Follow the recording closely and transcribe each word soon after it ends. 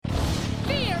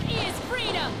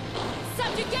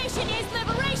Subjugation is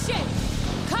liberation.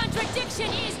 Contradiction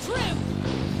is truth.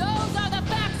 Those are the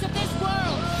facts of this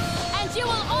world, and you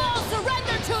will all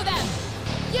surrender to them.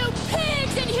 You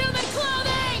pigs in human clothing!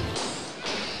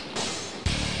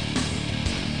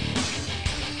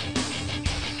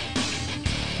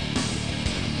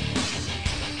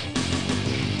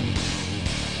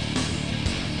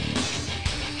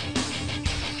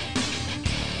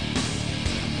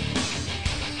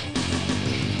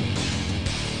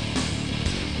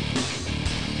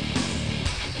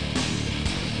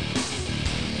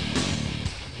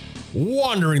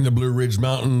 Wandering the Blue Ridge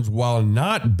Mountains while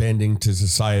not bending to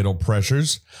societal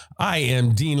pressures. I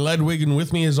am Dean Ledwig, and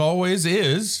with me as always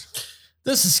is...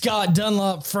 This is Scott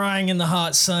Dunlop frying in the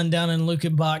hot sun down in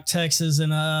Luckenbach, Texas in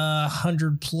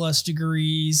 100+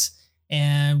 degrees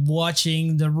and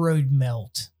watching the road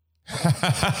melt.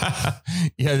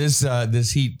 Yeah,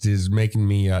 this heat is making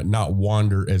me not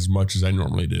wander as much as I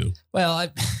normally do. Well,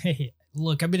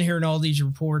 look, I've been hearing all these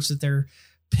reports that they're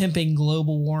pimping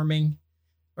global warming.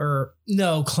 Or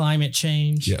no, climate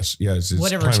change. Yes.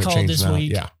 Whatever it's called this now.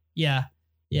 week.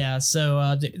 Yeah.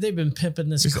 So they've been pimping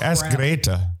this. Just crap. ask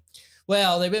Greta.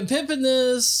 Well, they've been pimping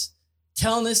this,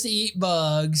 telling us to eat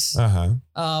bugs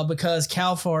because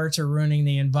cow farts are ruining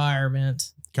the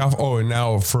environment. And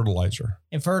now fertilizer.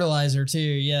 And fertilizer too,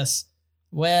 yes.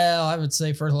 Well, I would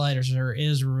say fertilizer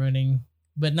is ruining,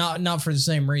 but not for the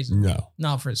same reason. No.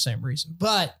 Not for the same reason.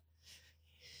 But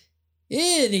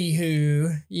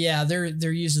anywho, yeah, they're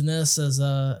using this as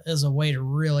a way to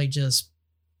really just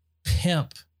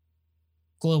pimp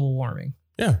global warming.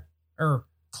 Yeah. Or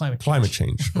climate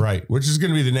change, right? Which is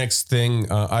going to be the next thing.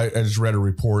 I just read a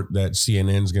report that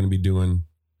CNN is going to be doing.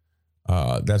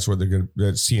 That's what that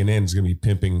CNN is going to be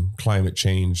pimping climate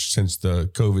change since the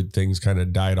COVID things kind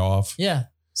of died off. Yeah.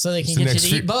 So they can get you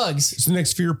to eat bugs. It's the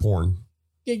next fear porn.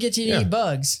 Get you to eat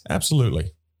bugs.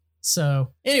 Absolutely.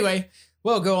 So anyway,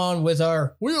 we'll go on with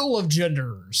our Wheel of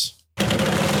Genders.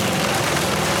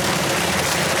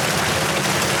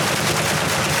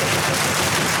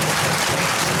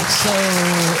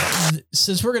 So,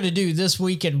 since we're going to do This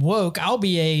Week in Woke, I'll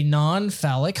be a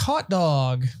non-phallic hot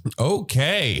dog.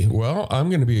 Okay. Well, I'm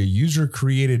going to be a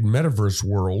user-created metaverse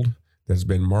world that's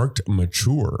been marked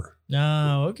mature.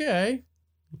 Oh, okay.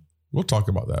 We'll talk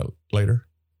about that later.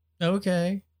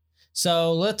 Okay.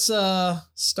 So, let's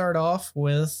start off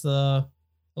with a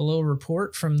little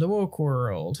report from the woke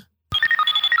world.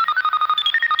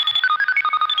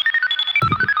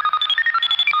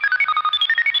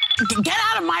 Get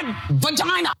out of my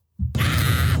vagina!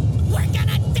 We're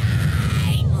gonna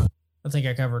die! I think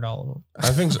I covered all of them. I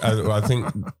think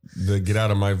the get out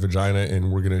of my vagina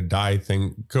and we're going to die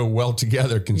thing go well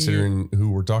together considering who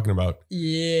we're talking about.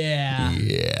 Yeah.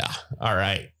 Yeah. All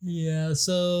right. Yeah.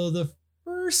 So the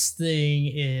first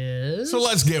thing is... So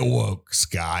let's get woke,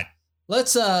 Scott.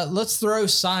 Let's throw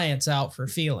science out for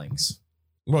feelings.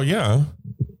 Well, yeah.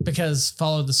 Because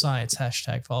follow the science,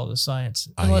 # follow the science.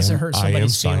 Unless it hurts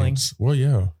somebody's feelings. Well,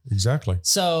 yeah, exactly.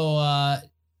 So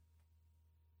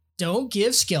don't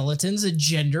give skeletons a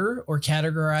gender or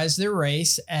categorize their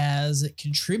race as it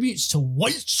contributes to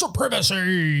white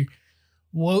supremacy.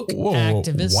 Woke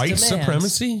activist white demands.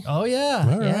 Supremacy? Oh, yeah.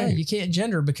 All yeah. right. You can't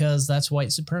gender because that's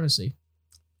white supremacy.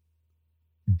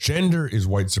 Gender is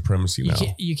white supremacy now.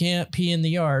 You can't pee in the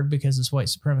yard because it's white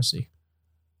supremacy.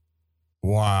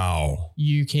 Wow.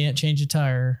 You can't change a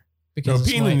tire because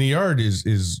peeing in the yard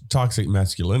is toxic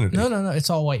masculinity. No. It's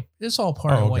all white. It's all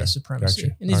part of white supremacy.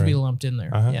 Gotcha. It needs to be lumped in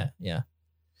there. Yeah.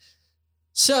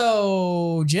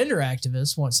 So gender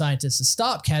activists want scientists to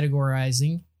stop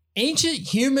categorizing ancient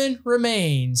human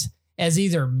remains as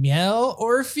either male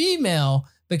or female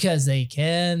because they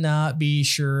cannot be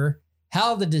sure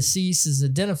how the deceased is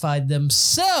identified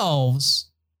themselves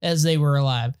as they were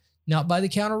alive, not by the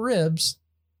count of ribs.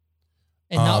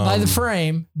 And not by the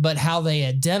frame, but how they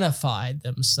identified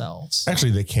themselves.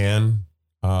 Actually, they can.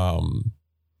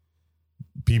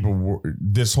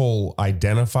 This whole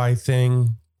identify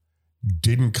thing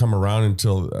didn't come around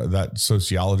until that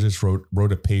sociologist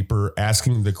wrote a paper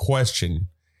asking the question,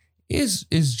 is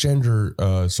gender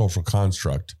a social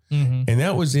construct? Mm-hmm. And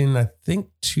that was in, I think,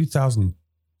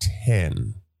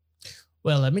 2010.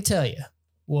 Well, let me tell you,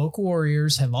 woke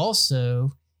warriors have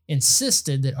also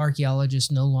insisted that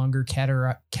archaeologists no longer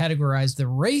categorize the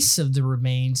race of the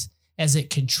remains as it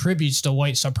contributes to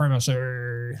white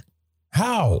supremacy.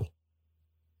 How?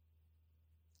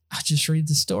 I just read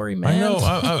the story, man. I know.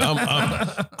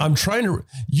 I'm trying to.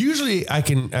 Usually, I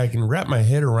can wrap my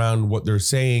head around what they're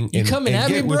saying. You coming at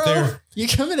me, bro? You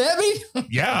coming at me?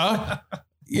 Yeah.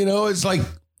 It's like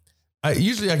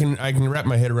usually I can wrap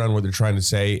my head around what they're trying to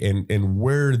say and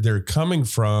where they're coming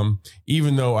from,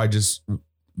 even though I just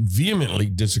vehemently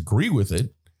disagree with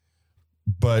it.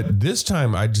 But this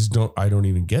time I don't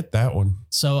even get that one.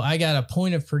 So I got a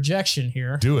point of projection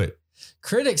here. Do it.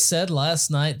 Critics said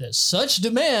last night that such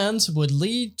demands would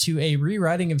lead to a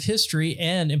rewriting of history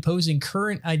and imposing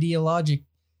current ideological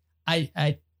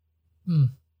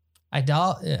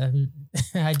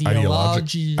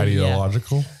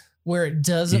Ideological. Where it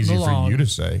doesn't Easy belong. for you to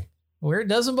say. Where it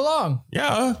doesn't belong.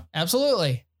 Yeah.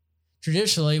 Absolutely.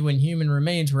 Traditionally, when human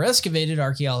remains were excavated,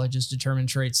 archaeologists determined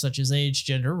traits such as age,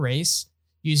 gender, race,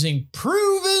 using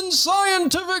proven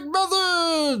scientific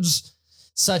methods,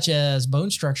 such as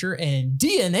bone structure and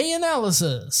DNA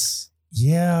analysis.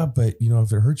 Yeah, but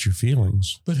if it hurts your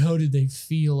feelings. But how did they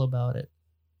feel about it?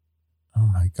 Oh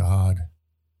my God.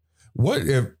 What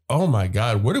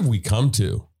have we come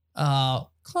to?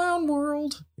 Clown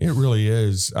world. It really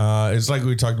is. It's like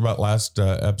we talked about last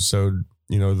episode,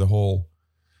 the whole,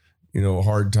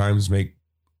 hard times make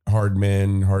hard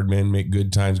men make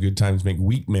good times make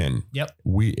weak men. Yep.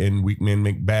 Weak men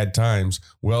make bad times.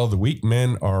 Well, the weak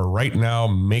men are right now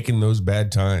making those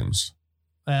bad times.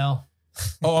 Well.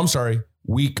 Oh, I'm sorry.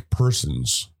 Weak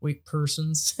persons. Weak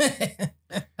persons.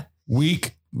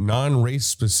 Weak, non-race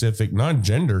specific,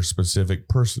 non-gender specific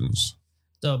persons.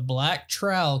 The Black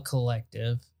Trowel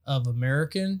Collective of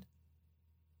American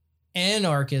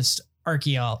anarchist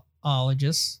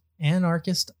archaeologists.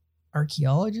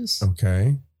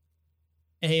 Okay.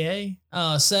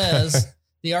 AA says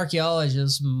the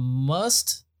archaeologists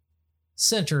must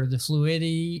center the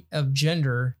fluidity of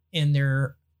gender in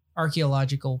their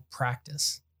archaeological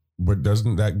practice. But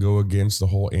doesn't that go against the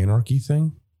whole anarchy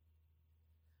thing?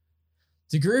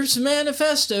 The group's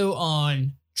manifesto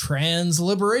on trans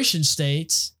liberation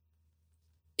states,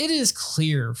 it is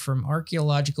clear from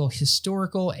archaeological,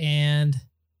 historical, and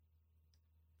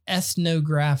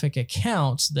ethnographic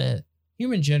accounts that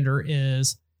human gender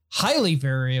is highly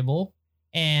variable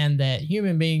and that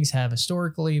human beings have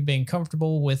historically been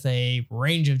comfortable with a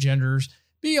range of genders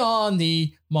beyond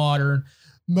the modern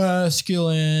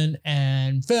masculine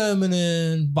and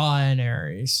feminine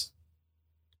binaries.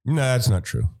 No, that's not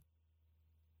true.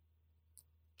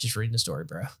 Just reading the story,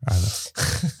 bro. I know.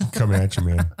 Coming at you,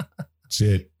 man. That's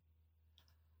it.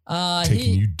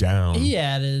 Taking you down. He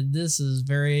added, this is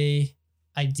very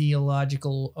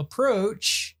ideological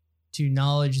approach to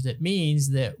knowledge that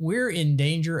means that we're in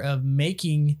danger of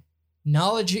making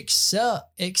knowledge itself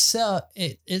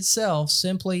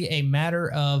simply a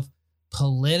matter of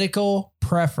political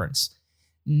preference.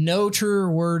 No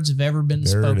truer words have ever been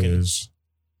spoken. There it is.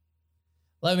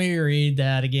 Let me read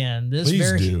that again.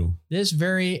 This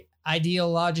very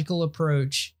ideological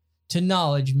approach to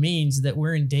knowledge means that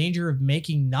we're in danger of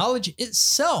making knowledge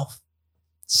itself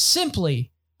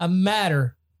simply a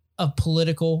matter of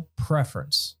political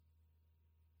preference.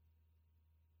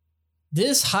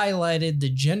 This highlighted the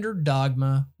gender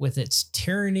dogma with its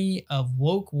Tyranny of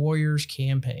Woke Warriors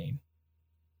campaign.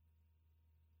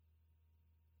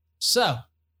 So,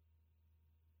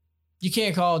 you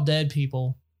can't call dead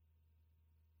people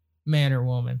man or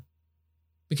woman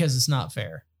because it's not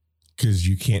fair. Because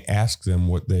you can't ask them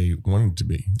what they want it to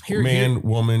be.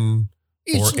 Woman,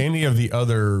 or any of the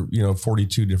other,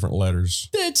 42 different letters.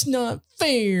 That's not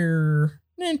fair.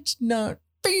 That's not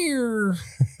fair.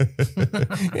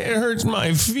 It hurts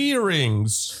my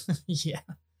feelings. Yeah.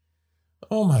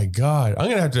 Oh my God. I'm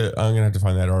gonna have to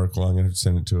find that article. I'm gonna have to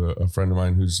send it to a friend of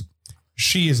mine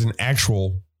she is an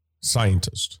actual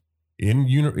scientist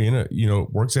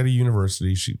works at a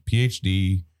university. She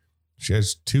PhD. She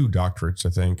has 2 doctorates, I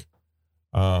think.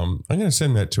 I'm gonna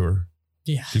send that to her.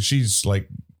 Yeah. Because she's like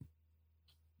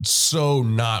so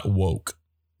not woke.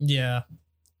 Yeah.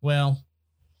 Well,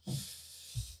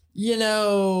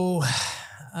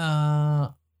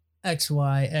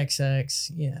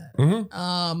 XYXX. Yeah.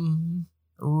 Mm-hmm.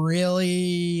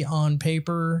 Really on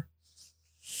paper,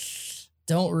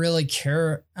 don't really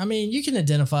care. I mean, you can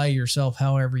identify yourself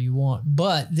however you want,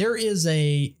 but there is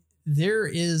a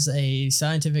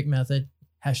scientific method,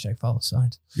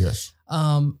 #FollowScience. Yes.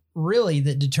 Really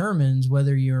that determines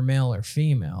whether you're male or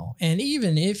female. And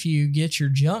even if you get your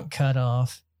junk cut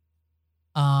off,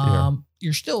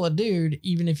 you're still a dude,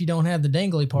 even if you don't have the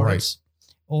dangly parts. Right.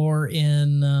 Or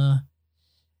in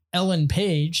Ellen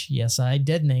Page, yes, I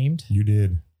dead named. You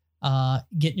did.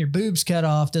 Getting your boobs cut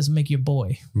off doesn't make you a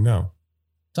boy. No.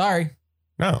 Sorry.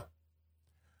 No.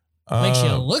 Makes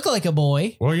you look like a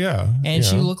boy. Well, yeah. And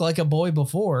she looked like a boy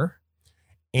before.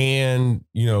 And,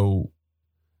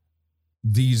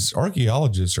 these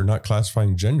archaeologists are not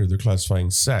classifying gender. They're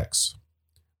classifying sex,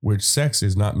 which sex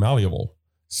is not malleable.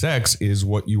 Sex is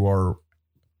what you are.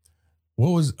 What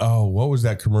was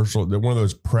that commercial? One of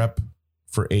those PrEP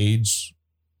for AIDS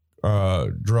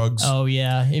drugs. Oh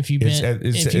yeah, if you've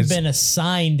been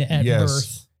assigned at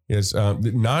birth. Yes,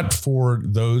 not for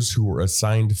those who were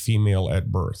assigned female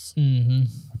at birth. Mm-hmm.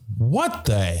 What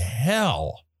the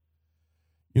hell?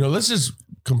 Let's just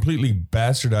completely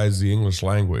bastardize the English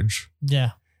language.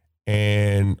 Yeah.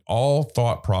 And all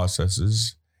thought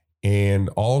processes and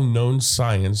all known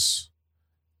science,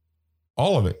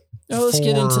 all of it. Let's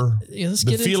get into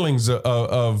the feelings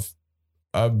of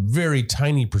a very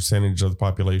tiny percentage of the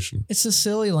population. It's a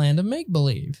silly land of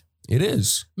make-believe. It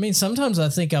is. I mean, sometimes I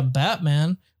think I'm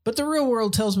Batman, but the real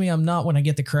world tells me I'm not when I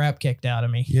get the crap kicked out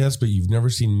of me. Yes, but you've never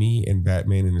seen me and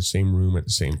Batman in the same room at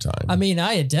the same time. I mean,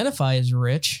 I identify as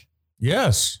rich.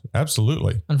 Yes,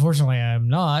 absolutely. Unfortunately, I'm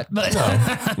not, but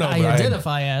no, I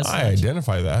identify as such. I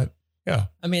identify that. Yeah.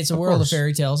 I mean, it's a world of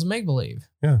fairy tales and make-believe.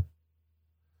 Yeah.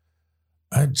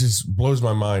 It just blows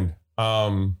my mind.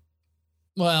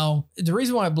 Well, the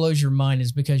reason why it blows your mind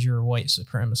is because you're a white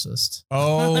supremacist.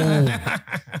 Oh,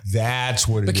 that's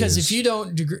what it is. Because if you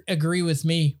don't agree with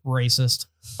me, racist.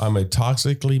 I'm a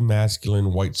toxically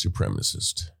masculine white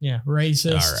supremacist. Yeah,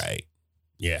 racist. All right.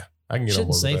 Yeah, I can get Shouldn't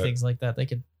on board say with that. things like that. They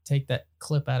could take that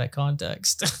clip out of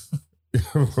context.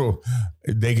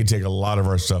 They could take a lot of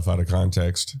our stuff out of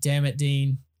context. Damn it,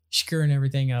 Dean. Screwing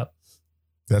everything up.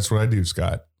 That's what I do,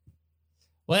 Scott.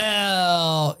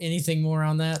 Well, anything more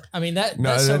on that? I mean,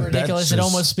 that's so ridiculous. It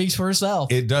almost speaks for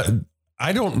itself. It does.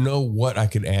 I don't know what I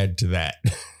could add to that,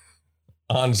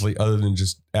 honestly, other than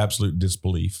just absolute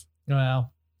disbelief.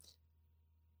 Well,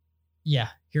 yeah.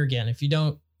 Here again, if you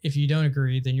don't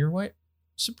agree, then you're white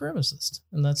supremacist,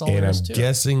 and that's all there is to it. And I'm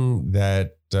guessing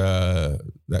that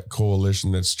that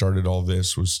coalition that started all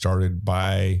this was started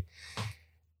by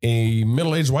a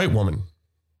middle-aged white woman.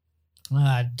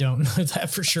 I don't know that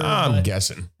for sure. I'm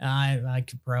guessing. I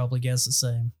could probably guess the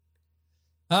same.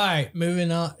 All right,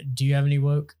 moving on. Do you have any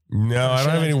woke? No, I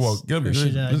don't have any woke.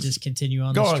 Should I just continue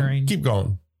on this train? Keep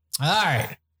going. All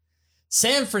right.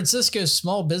 San Francisco's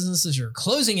small businesses are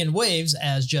closing in waves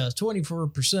as just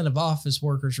 24% of office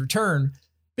workers return.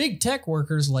 Big tech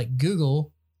workers like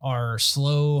Google are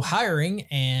slow hiring,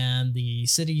 and the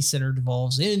city center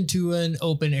devolves into an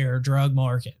open-air drug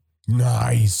market.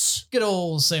 Nice. Good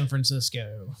old San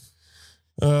Francisco.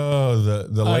 Oh,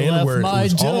 the land where it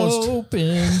was almost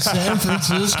in San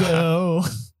Francisco.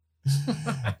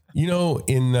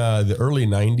 In the early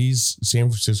 90s, San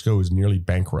Francisco was nearly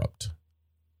bankrupt.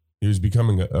 It was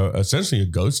becoming essentially a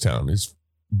ghost town. It's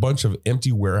a bunch of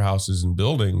empty warehouses and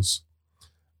buildings.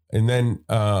 And then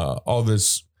all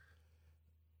these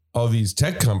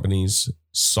tech companies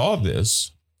saw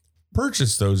this,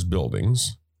 purchased those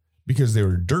buildings because they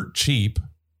were dirt cheap,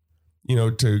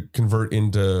 to convert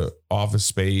into office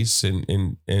space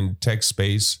and tech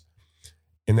space.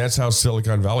 And that's how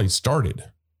Silicon Valley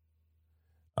started.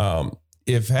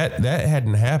 If that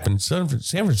hadn't happened, San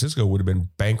Francisco would have been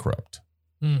bankrupt.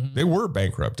 Mm-hmm. They were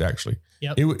bankrupt, actually.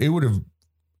 Yep. It would have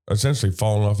essentially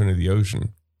fallen off into the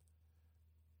ocean.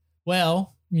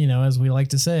 Well, as we like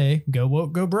to say, go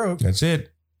woke, go broke. That's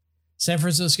it. San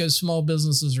Francisco's small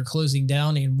businesses are closing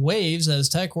down in waves as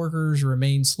tech workers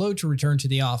remain slow to return to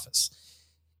the office.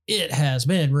 It has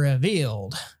been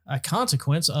revealed, a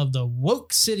consequence of the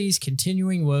woke city's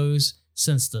continuing woes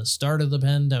since the start of the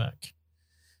pandemic.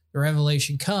 The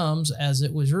revelation comes as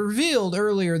it was revealed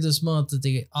earlier this month that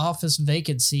the office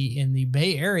vacancy in the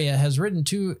Bay Area has risen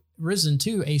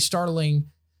to a startling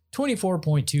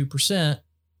 24.2%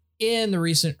 in the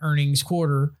recent earnings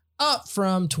quarter, up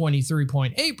from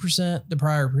 23.8% the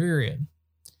prior period.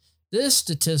 This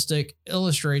statistic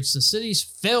illustrates the city's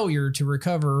failure to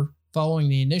recover following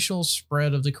the initial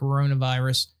spread of the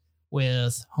coronavirus,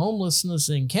 with homelessness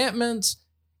encampments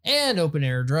and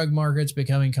open-air drug markets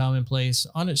becoming commonplace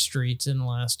on its streets in the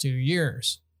last 2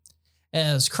 years.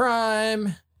 As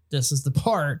crime, this is the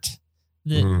part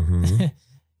that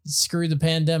screw the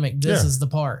pandemic, this is the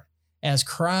part. As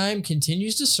crime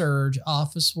continues to surge,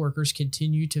 office workers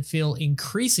continue to feel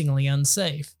increasingly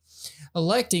unsafe,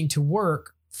 electing to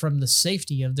work from the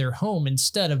safety of their home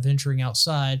instead of venturing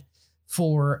outside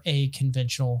for a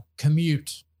conventional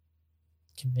commute.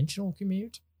 Conventional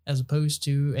commute? As opposed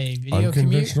to a video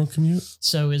unconventional commute.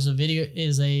 So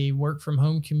is a work from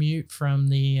home commute from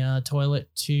the toilet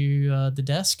to the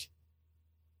desk?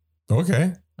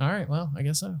 Okay. All right. Well, I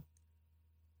guess so.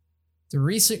 The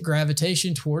recent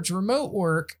gravitation towards remote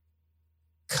work,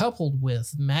 coupled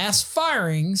with mass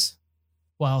firings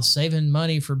while saving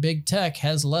money for big tech,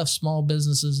 has left small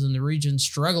businesses in the region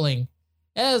struggling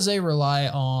as they rely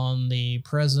on the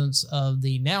presence of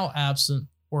the now absent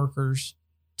workers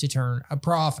to turn a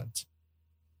profit.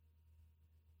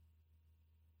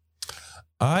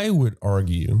 I would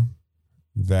argue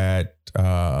that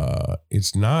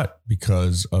it's not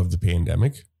because of the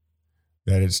pandemic,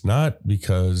 that it's not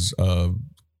because of,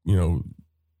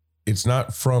 it's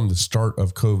not from the start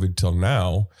of COVID till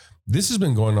now. This has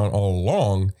been going on all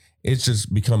along. It's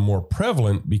just become more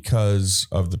prevalent because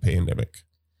of the pandemic.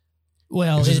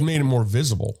 Well, it just made it more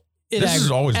visible. This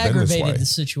has always been this way. Aggravated the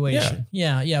situation.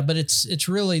 Yeah. But it's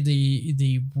really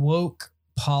the woke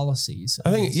policies.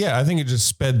 I think it just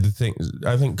sped the thing.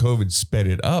 I think COVID sped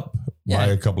it up by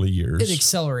a couple of years. It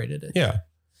accelerated it. Yeah.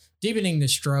 Deepening the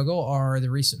struggle are the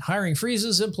recent hiring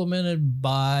freezes implemented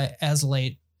as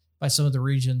late by some of the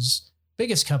region's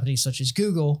biggest companies, such as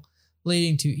Google,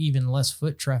 leading to even less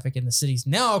foot traffic in the city's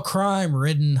now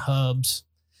crime-ridden hubs.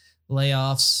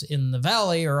 Layoffs in the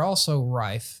valley are also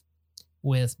rife,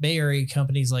 with Bay Area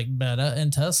companies like Meta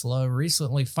and Tesla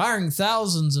recently firing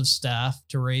thousands of staff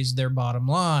to raise their bottom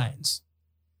lines.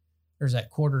 There's that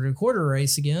quarter-to-quarter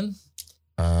race again.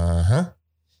 Uh-huh.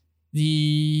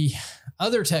 The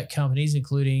other tech companies,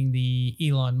 including the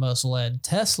Elon Musk-led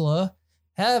Tesla,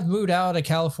 have moved out of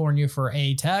California for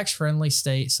a tax-friendly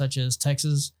state such as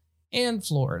Texas and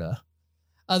Florida.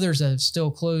 Others have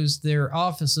still closed their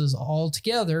offices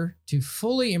altogether to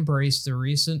fully embrace the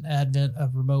recent advent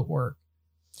of remote work,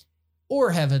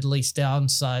 or have at least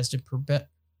downsized in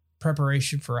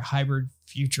preparation for a hybrid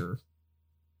future.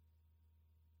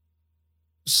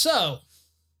 So...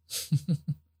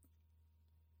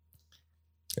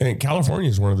 And California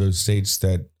is one of those states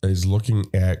that is looking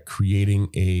at creating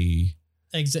a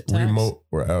exit tax. Remote.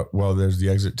 There's the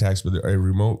exit tax, but a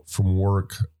remote from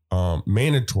work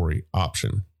mandatory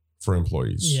option for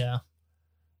employees. Yeah.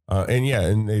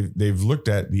 And they've looked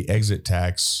at the exit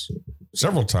tax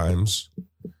several times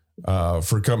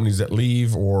for companies that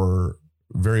leave or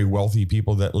very wealthy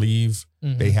people that leave.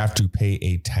 Mm-hmm. They have to pay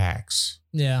a tax.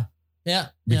 Yeah. Yeah.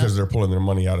 Because they're pulling their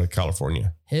money out of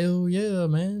California. Hell yeah,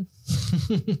 man.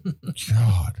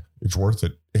 God, it's worth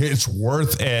it. It's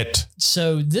worth it.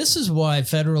 So this is why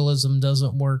federalism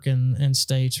doesn't work and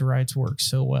states' rights work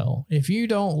so well. If you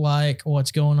don't like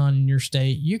what's going on in your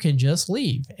state, you can just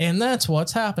leave. And that's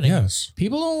what's happening. Yes.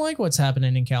 People don't like what's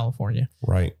happening in California.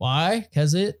 Right. Why?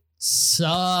 Because it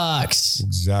sucks.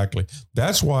 Exactly.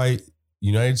 That's why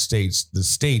United States, the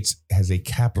states, has a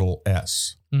capital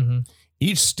S. Mm-hmm.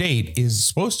 Each state is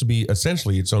supposed to be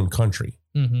essentially its own country,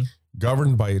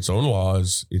 governed by its own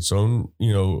laws, its own,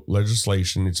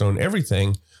 legislation, its own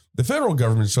everything. The federal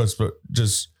government is supposed to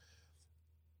just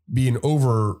be an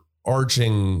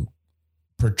overarching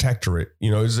protectorate.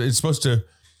 It's supposed to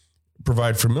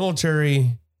provide for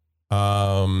military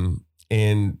and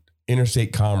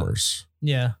interstate commerce.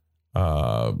 Yeah.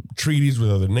 Treaties with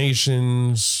other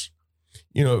nations,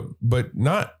 but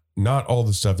not all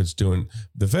the stuff it's doing.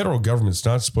 The federal government's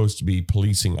not supposed to be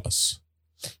policing us.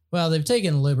 Well, they've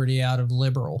taken liberty out of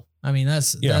liberal. I mean,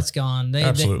 that's gone.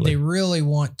 They really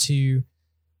want to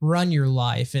run your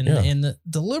life, and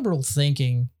the liberal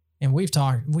thinking. And we've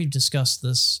discussed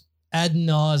this ad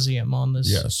nauseum on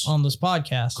this on this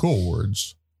podcast. Cool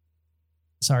words.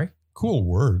 Sorry. Cool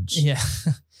words. Yeah.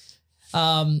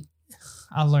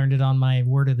 I learned it on my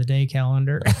word of the day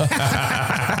calendar.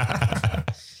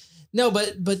 No,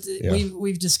 but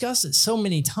we've discussed it so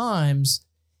many times.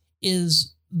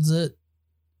 Is the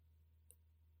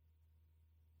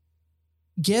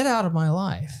get out of my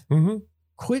life. Mm-hmm.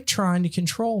 Quit trying to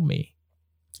control me.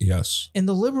 Yes. And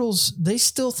the liberals, they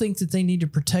still think that they need to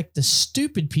protect the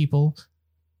stupid people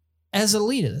as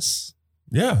elitists.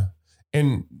 Yeah.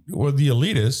 And the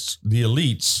elites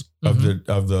of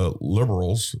the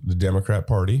liberals, the Democrat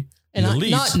Party, and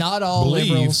not all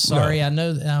liberals. Sorry, no. I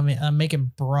know. I'm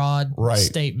making broad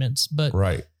statements, but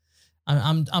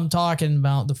I'm talking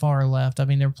about the far left. I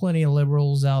mean, there are plenty of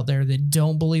liberals out there that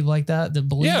don't believe like that. That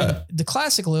believe in the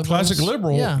classic liberals. Classic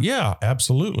liberal. Yeah,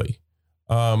 absolutely.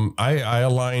 I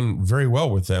align very well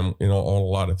with them, on a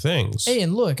lot of things. Hey,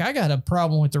 and look, I got a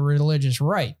problem with the religious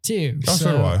right too.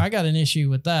 So do I. I got an issue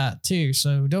with that too.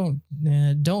 So don't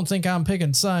think I'm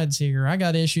picking sides here. I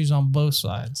got issues on both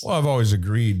sides. Well, I've always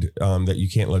agreed that you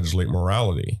can't legislate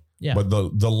morality. Yeah. But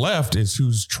the left is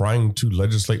who's trying to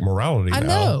legislate morality. I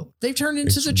know. They've turned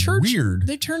into the church. Weird.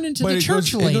 They turned into the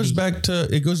church lady. It goes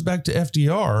back to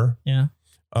FDR. Yeah.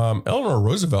 Eleanor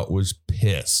Roosevelt was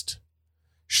pissed.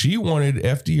 She wanted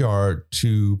FDR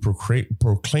to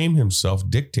proclaim himself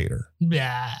dictator.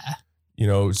 Yeah.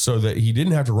 So that he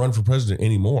didn't have to run for president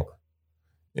anymore.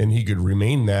 And he could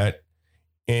remain that.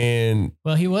 And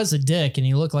well, he was a dick and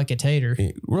he looked like a tater.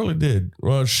 He really did.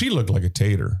 Well, she looked like a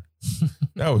tater.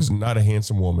 That was not a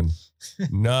handsome woman.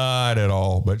 Not at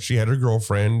all. But she had her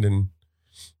girlfriend and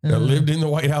lived in the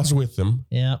White House with them.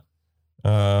 Yeah.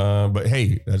 But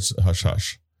hey, that's hush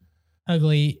hush.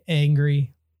 Ugly,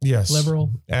 angry, Yes.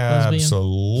 liberal,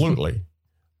 Absolutely.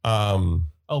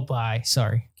 Oh, bye.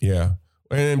 Sorry. Yeah.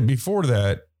 And before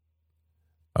that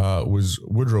was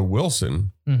Woodrow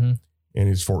Wilson Mm-hmm. and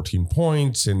his 14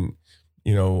 points and,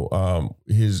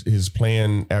 his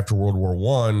plan after World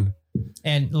War I.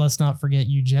 And let's not forget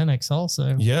eugenics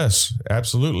also. Yes,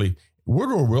 absolutely.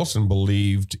 Woodrow Wilson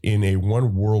believed in a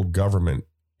one world government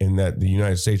and that the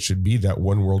United States should be that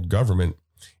one world government.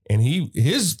 And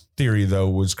his theory, though,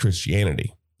 was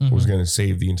Christianity was going to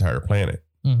save the entire planet.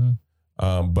 Mm-hmm.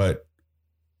 But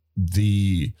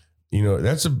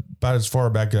that's about as far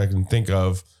back as I can think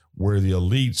of where the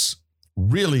elites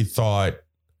really thought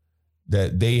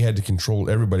that they had to control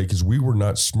everybody because we were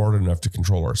not smart enough to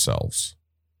control ourselves.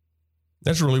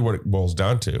 That's really what it boils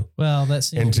down to. Well,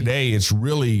 and today it's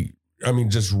really,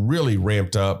 just really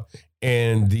ramped up,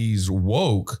 and these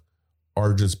woke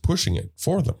are just pushing it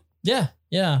for them. Yeah.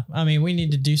 Yeah. We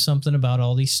need to do something about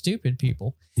all these stupid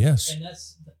people. Yes. And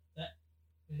that's that.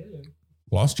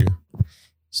 Lost you.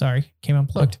 Sorry, came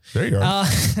unplugged. There you are.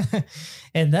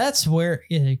 And that's where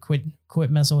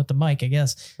quit messing with the mic, I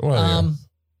guess. Well,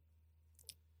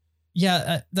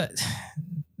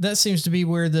 that seems to be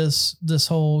where this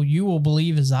whole you will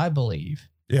believe as I believe.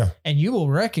 Yeah. And you will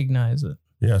recognize it.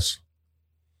 Yes.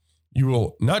 You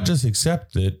will not just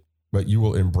accept it, but you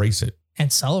will embrace it.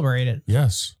 And celebrate it.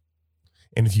 Yes.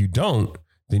 And if you don't,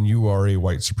 then you are a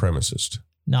white supremacist.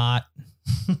 Not.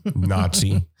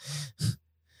 Nazi.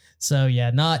 So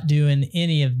not doing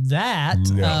any of that.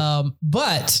 No.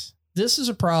 But this is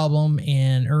a problem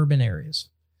in urban areas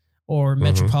or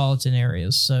metropolitan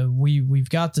areas. So we've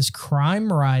got this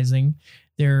crime rising.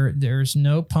 There's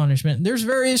no punishment. There's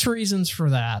various reasons for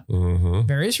that. Mm-hmm.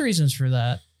 Various reasons for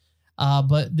that.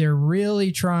 But they're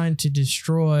really trying to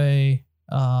destroy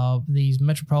these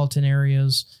metropolitan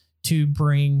areas to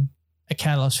bring a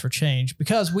catalyst for change,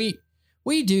 because we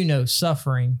do know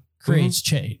suffering creates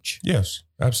change. Yes,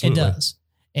 absolutely. It does.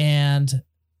 And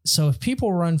so if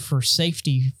people run for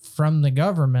safety from the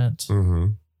government,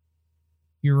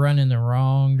 you're running the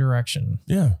wrong direction.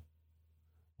 Yeah.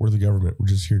 We're the government. We're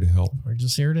just here to help. We're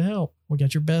just here to help. We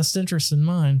got your best interests in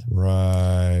mind.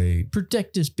 Right.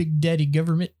 Protect this big daddy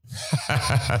government.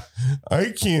 I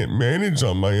can't manage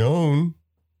on my own.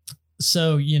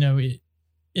 So,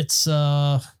 it's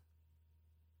that's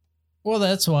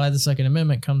why the Second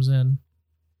Amendment comes in.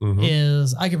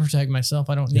 Is I can protect myself.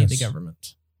 I don't need the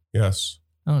government. Yes.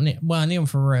 I need them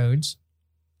for roads.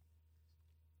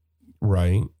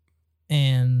 Right.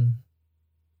 And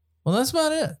that's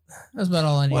about it. That's about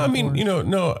all I need. Well,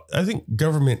 no, I think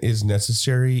government is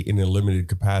necessary in a limited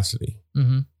capacity.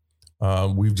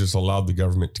 We've just allowed the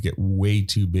government to get way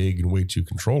too big and way too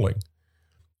controlling.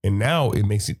 And now it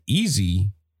makes it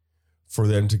easy for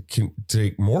them to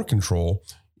take more control.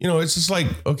 It's just like,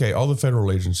 okay, all the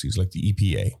federal agencies like the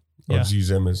EPA, let's use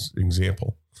them as an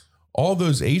example. All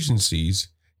those agencies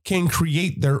can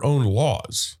create their own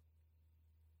laws.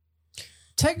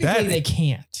 Technically, they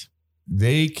can't.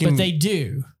 They can. But they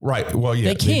do. Right. Well, yeah.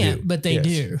 They can't, but they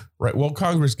do. Right. Well,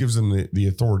 Congress gives them the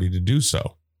authority to do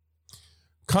so.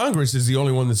 Congress is the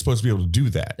only one that's supposed to be able to do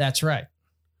that. That's right.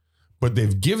 But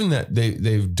they've given that,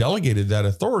 they've delegated that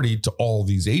authority to all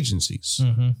these agencies.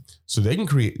 So they can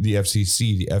create the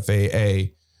FCC, the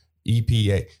FAA,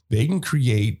 EPA. They can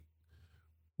create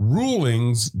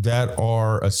rulings that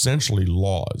are essentially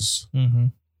laws.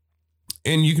 And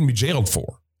you can be jailed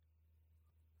for.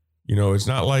 It's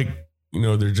not like,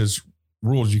 they're just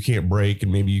rules you can't break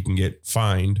and maybe you can get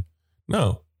fined.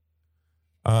 No.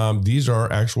 These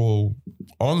are actual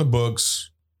on the books,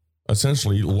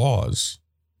 essentially laws.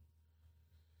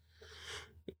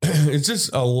 It's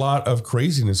just a lot of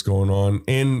craziness going on.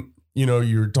 And,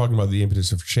 you're talking about the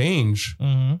impetus of change.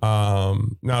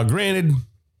 Now, granted,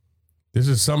 this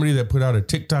is somebody that put out a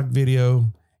TikTok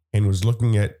video and was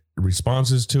looking at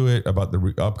responses to it about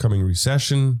the upcoming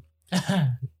recession.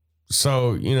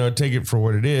 So, take it for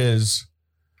what it is.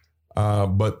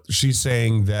 But she's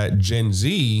saying that Gen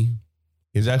Z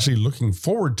is actually looking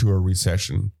forward to a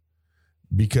recession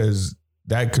because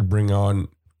that could bring on,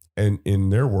 and in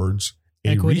their words, a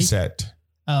equity? Reset.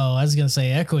 Oh, I was going to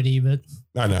say equity, but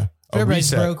I know. If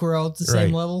everybody's broke, we're all at the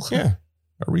same level. Yeah.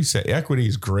 A reset. Equity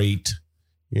is great.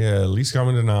 Yeah. Least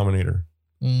common denominator.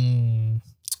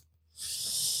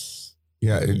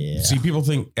 Yeah. See, people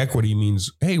think equity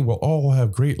means, hey, we'll all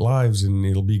have great lives and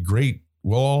it'll be great.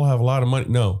 We'll all have a lot of money.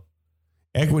 No.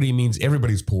 Equity means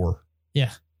everybody's poor.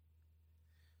 Yeah.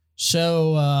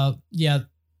 So,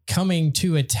 coming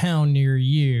to a town near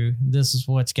you, this is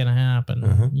what's going to happen.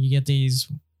 Uh-huh. You get these,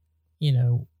 you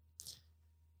know,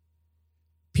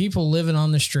 people living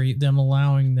on the street, them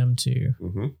allowing them to.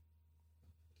 Mm-hmm.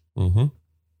 Mm-hmm.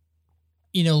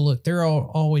 You know, look, there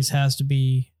always has to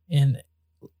be, and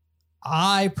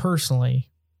I personally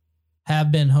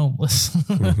have been homeless.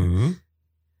 Mm-hmm.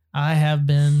 I have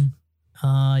been,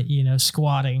 you know,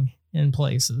 squatting in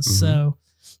places. Mhm. So,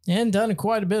 and done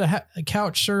quite a bit of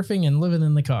couch surfing and living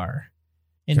in the car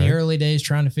in the Okay. early days,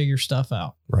 trying to figure stuff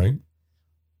out. Right.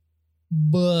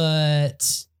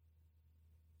 But,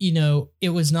 you know, it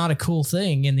was not a cool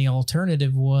thing. And the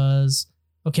alternative was,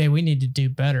 okay, we need to do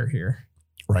better here.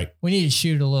 Right. We need to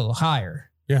shoot a little higher.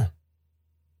 Yeah.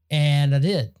 And I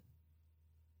did.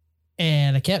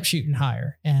 And I kept shooting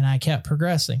higher and I kept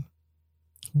progressing.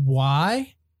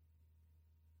 Why?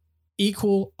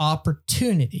 Equal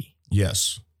opportunity,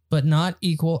 Yes. but not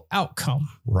equal outcome.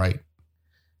 Right.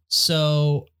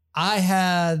 So I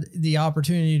had the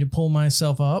opportunity to pull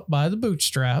myself up by the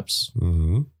bootstraps,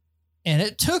 Mm-hmm. and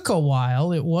it took a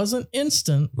while. It wasn't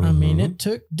instant. I mean, Mhm. it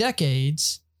took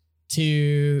decades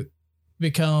to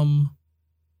become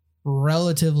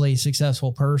relatively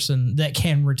successful person that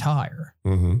can retire.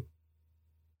 Mm-hmm.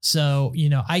 So, you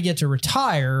know, I get to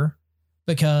retire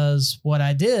because what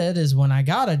I did is when I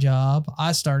got a job,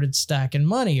 I started stacking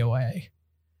money away.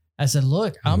 I said,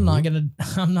 look, I'm not going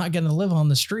to live on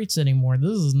the streets anymore.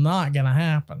 This is not going to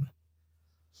happen.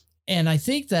 And I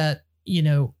think that, you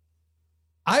know,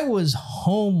 I was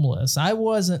homeless. I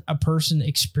wasn't a person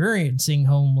experiencing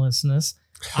homelessness.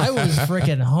 I was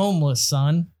freaking homeless,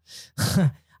 son.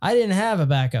 I didn't have a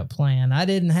backup plan. I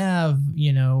didn't have,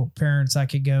 you know, parents I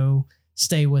could go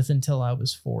stay with until I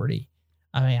was 40.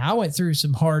 I mean, I went through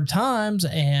some hard times,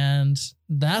 and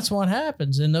that's what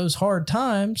happens in those hard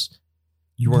times.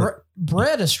 You weren't.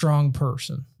 Bred a strong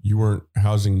person. You weren't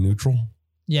housing neutral.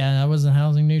 Yeah, I wasn't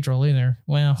housing neutral either.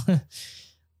 Well,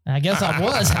 I guess I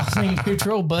was housing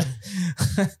neutral, but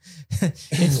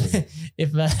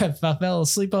if I fell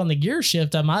asleep on the gear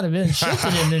shift, I might have been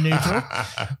shifted into neutral.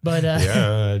 But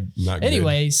yeah, not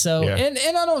anyway, so Yeah.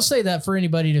 and I don't say that for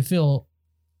anybody to feel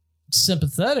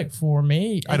sympathetic for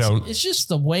me. I don't. It's just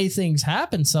the way things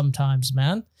happen sometimes,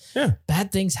 man. Yeah.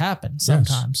 Bad things happen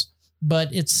sometimes. But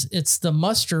it's the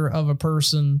muster of a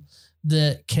person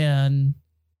that can,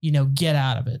 you know, get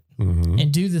out of it good. Mm-hmm.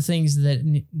 and do the things that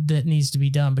needs to be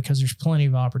done because there's plenty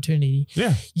of opportunity.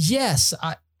 Yeah. Yes,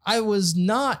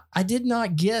 I did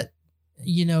not get,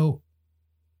 you know,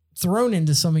 thrown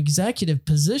into some executive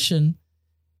position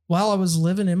while I was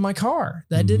living in my car.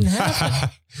 That didn't happen.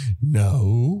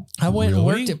 No. I went and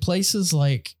Really? worked at places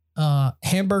like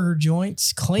hamburger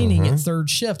joints, cleaning Uh-huh. at third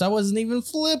shift. I wasn't even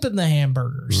flipping the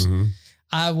hamburgers. Mhm.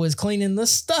 I was cleaning the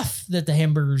stuff that the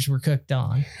hamburgers were cooked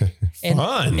on.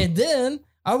 Fun. And then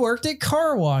I worked at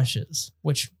car washes,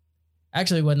 which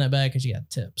actually wasn't that bad because you got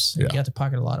tips. And Yeah. You got to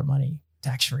pocket a lot of money,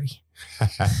 tax free.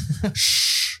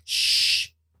 Shh. Shh.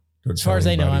 Don't As far tell as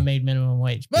they know, I anybody. made minimum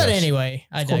wage. But Yes. anyway,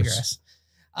 I Of course.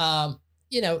 digress.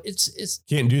 You know, it's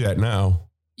Can't do that now.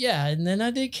 yeah. And then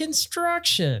I did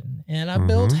construction and I Mhm.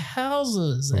 built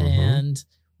houses Mhm. and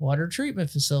water treatment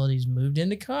facilities, moved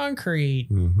into concrete,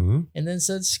 Mm-hmm. and then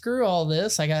said, screw all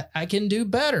this. I can do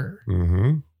better.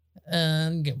 Mm-hmm.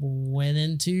 And went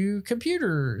into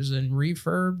computers and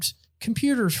refurbed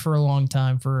computers for a long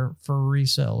time for a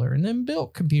reseller, and then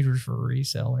built computers for a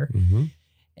reseller. Mm-hmm.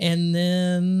 And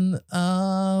then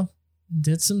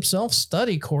did some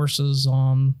self-study courses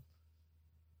on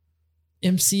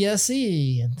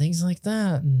MCSE and things like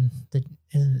that. And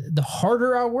the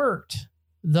harder I worked,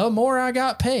 the more I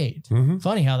got paid. Mm-hmm.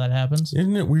 Funny how that happens.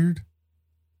 Isn't it weird?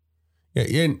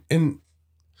 Yeah, and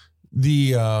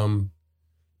the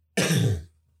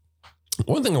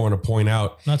one thing I want to point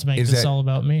out, Not to make Is this that- all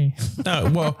about me.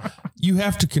 well, you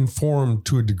have to conform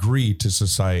to a degree to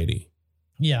society,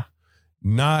 Yeah.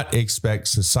 not expect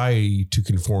society to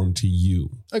conform to you.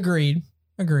 Agreed.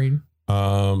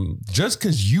 Just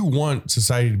because you want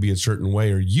society to be a certain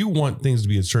way or you want things to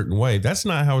be a certain way, that's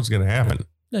not how it's going to happen.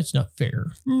 That's not fair.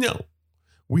 No,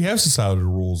 we have societal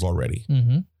rules already.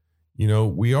 Mm-hmm. You know,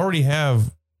 we already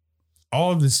have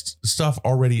all of this stuff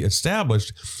already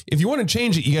established. If you want to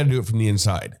change it, you got to do it from the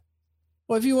inside.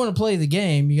 Well, if you want to play the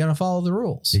game, you got to follow the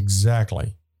rules.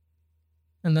 Exactly.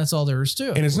 And that's all there is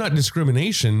to it. And it's not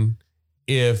discrimination.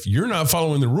 If you're not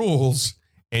following the rules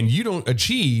and you don't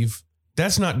achieve,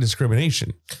 that's not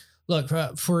discrimination. Look,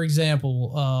 for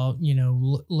example, you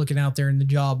know, looking out there in the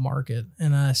job market,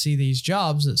 and I see these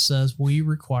jobs that says we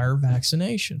require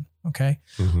vaccination. Okay.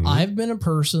 Mhm. I've been a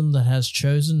person that has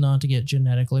chosen not to get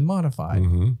genetically modified.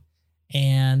 Mhm.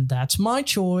 And that's my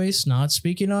choice, not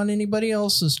speaking on anybody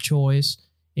else's choice.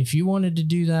 If you wanted to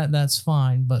do that, that's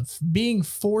fine. But being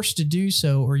forced to do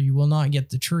so, or you will not get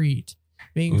the treat.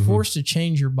 Being forced to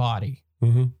change your body.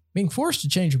 Being forced to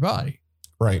change your body.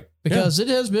 Right. Because it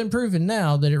has been proven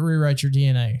now that it rewrites your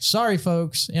DNA. Sorry,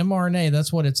 folks. mRNA,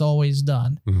 that's what it's always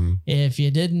done. If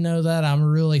you didn't know that, I'm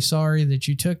really sorry that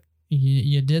you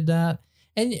did that.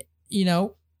 And,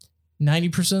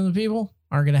 90% of the people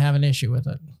aren't going to have an issue with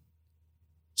it.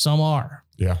 Some are.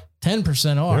 Yeah.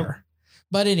 10% are. Yep.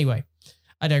 But anyway,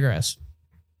 I digress.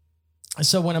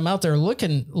 So when I'm out there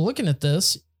looking at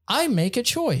this, I make a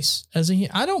choice.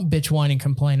 I don't bitch, whine, and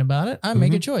complain about it. I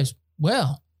make a choice.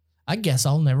 Well, I guess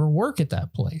I'll never work at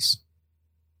that place.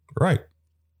 Right.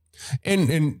 And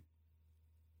in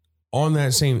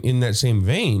that same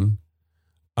vein,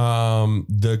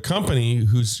 the company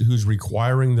who's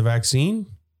requiring the vaccine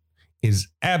is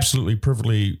absolutely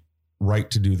perfectly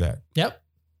right to do that. Yep.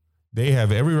 They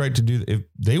have every right to do that. If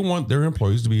they want their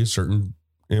employees to be a certain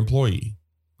employee,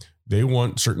 they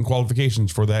want certain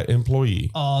qualifications for that employee.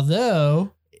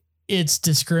 Although it's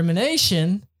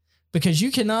discrimination because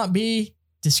you cannot be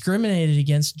discriminated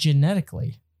against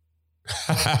genetically.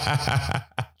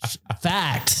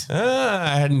 Fact.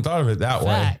 I hadn't thought of it that way.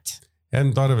 Fact.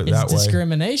 Hadn't thought of it that way. It's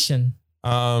discrimination.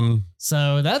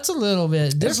 So that's a little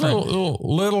bit different. There's a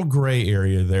little gray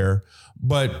area there.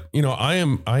 But, I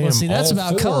am. See, that's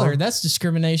about color. That's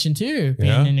discrimination too,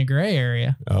 being in a gray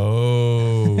area.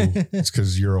 Oh, it's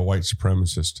because you're a white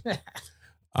supremacist. But,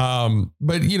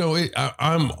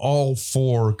 I'm all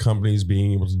for companies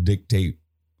being able to dictate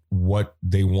what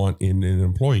they want in an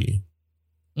employee.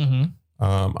 I'm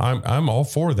all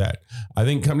for that. I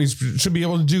think companies should be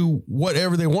able to do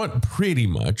whatever they want pretty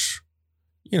much,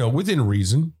 within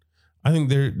reason. I think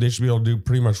they should be able to do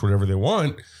pretty much whatever they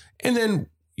want. And then,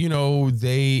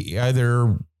 they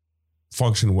either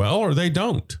function well or they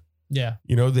don't. Yeah.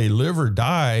 They live or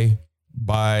die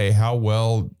by how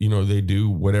well, they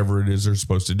do whatever it is they're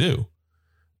supposed to do.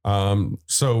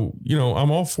 So,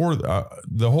 I'm all for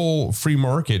the whole free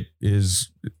market is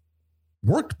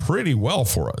worked pretty well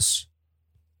for us.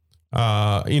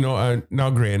 Now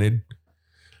granted,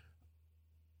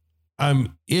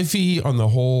 I'm iffy on the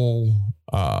whole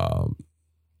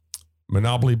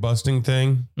monopoly busting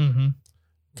thing.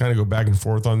 Kind of go back and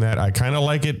forth on that. I kind of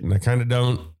like it and I kind of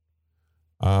don't.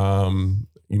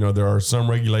 There are some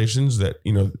regulations that,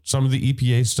 some of the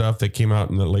EPA stuff that came out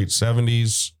in the late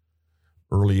 70s,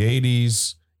 early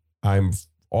 80s. I'm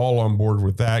all on board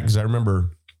with that because I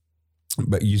remember,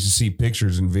 but you used to see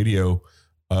pictures and video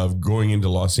of going into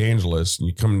Los Angeles and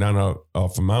you come down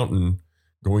off a mountain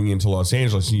going into Los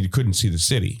Angeles and you couldn't see the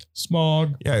city.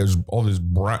 Smog. Yeah, it was all this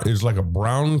brown. It was like a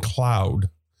brown cloud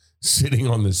sitting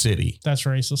on the city. That's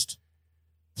racist.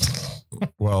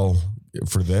 Well,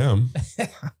 for them,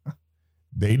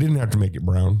 they didn't have to make it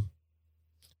brown.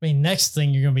 I mean, next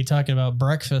thing you're going to be talking about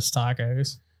breakfast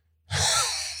tacos.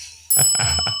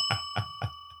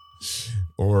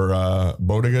 Or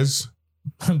bodegas.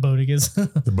 Bodegas.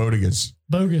 The bodegas.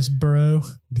 Bogus, bro.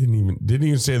 Didn't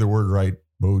even say the word right.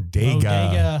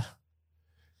 Bodega.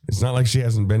 It's not like she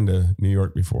hasn't been to New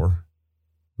York before.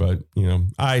 But,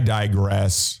 I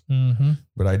digress.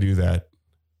 But I do that.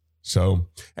 So,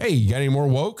 hey, you got any more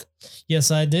woke?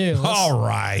 Yes, I do. All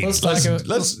right. Let's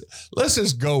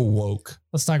just go woke.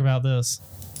 Let's talk about this.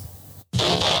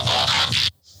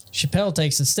 Chappelle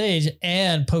takes the stage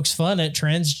and pokes fun at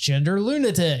transgender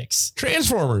lunatics.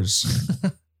 Transformers.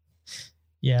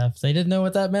 Yeah, if they didn't know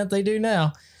what that meant, they do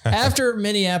now. After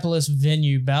Minneapolis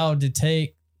venue bowed to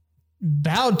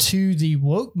the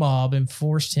woke mob and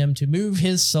forced him to move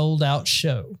his sold out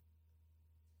show.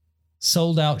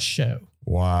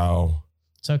 Wow.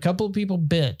 So a couple of people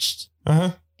bitched.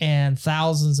 Uh-huh. And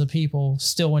thousands of people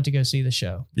still went to go see the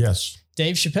show. Yes.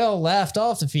 Dave Chappelle laughed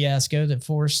off the fiasco that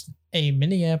forced a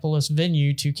Minneapolis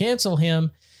venue to cancel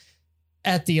him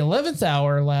at the 11th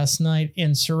hour last night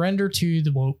in surrender to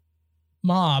the woke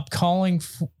mob, calling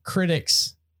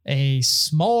critics a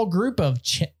small group of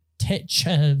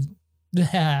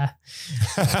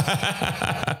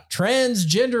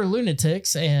transgender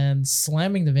lunatics and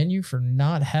slamming the venue for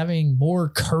not having more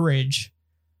courage.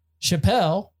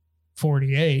 Chappelle,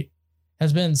 48,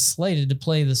 has been slated to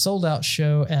play the sold-out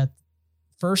show at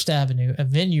First Avenue, a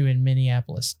venue in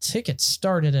Minneapolis. Tickets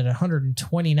started at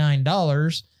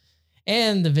 $129,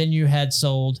 and the venue had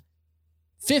sold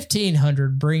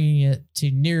 1,500, bringing it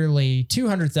to nearly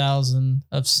 200,000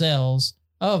 of sales,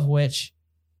 of which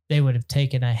they would have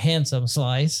taken a handsome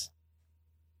slice.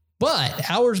 But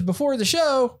hours before the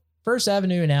show, First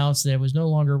Avenue announced that it was no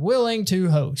longer willing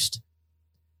to host.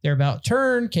 Their about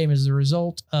turn came as a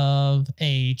result of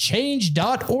a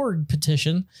change.org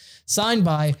petition signed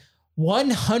by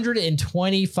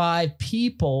 125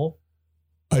 people.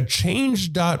 A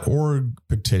change.org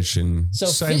petition So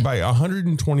signed by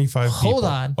 125 people. Hold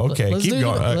on. Okay, let's keep do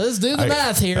going. Let's do the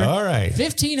math here. All right.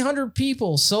 1,500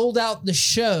 people sold out the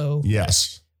show,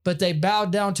 Yes. but they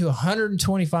bowed down to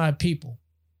 125 people.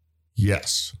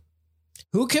 Yes.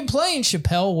 Who complained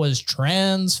Chappelle was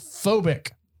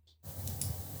transphobic?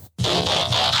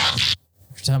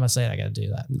 Every time I say it, I got to do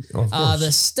that. Of course.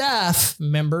 The staff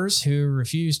members who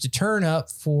refused to turn up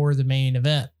for the main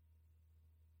event.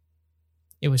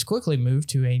 It was quickly moved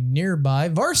to a nearby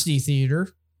Varsity Theater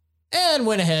and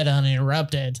went ahead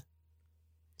uninterrupted.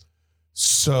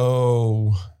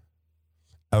 So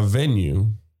a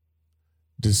venue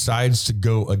decides to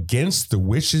go against the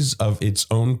wishes of its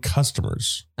own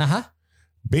customers Uh-huh.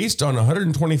 based on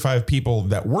 125 people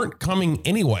that weren't coming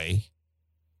anyway,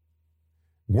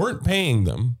 weren't paying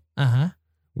them, Uh-huh.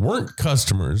 weren't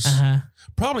customers, Uh-huh.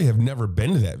 probably have never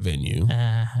been to that venue,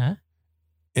 Uh-huh.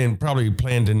 and probably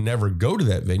plan to never go to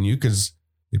that venue because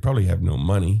they probably have no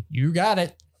money. You got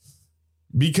it.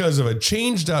 Because of a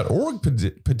change.org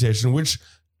petition, which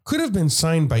could have been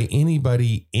signed by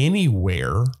anybody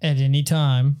anywhere. At any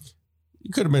time.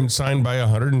 It could have been signed by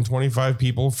 125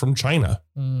 people from China.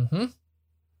 Mm-hmm.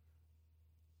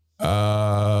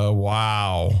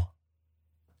 Wow.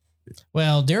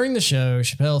 Well, during the show,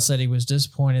 Chappelle said he was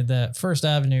disappointed that First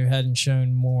Avenue hadn't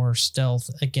shown more stealth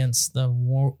against the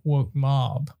woke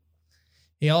mob.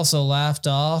 He also laughed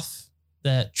off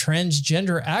that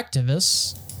transgender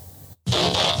activists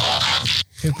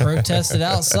who protested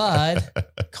outside,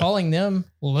 calling them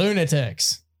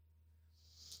lunatics.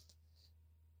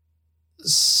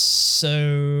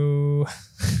 So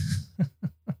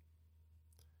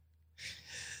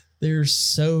they're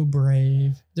so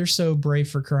brave. They're so brave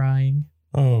for crying.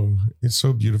 Oh, it's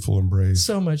so beautiful and brave.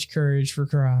 So much courage for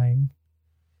crying.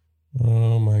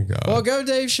 Oh my God. Well, go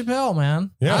Dave Chappelle,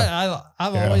 man. Yeah.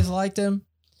 I've Yeah. always liked him.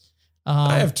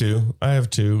 I have to.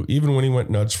 Even when he went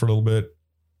nuts for a little bit.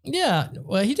 Yeah.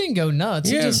 Well, he didn't go nuts.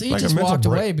 Yeah, he like a just mental walked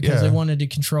break. away because Yeah. they wanted to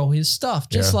control his stuff.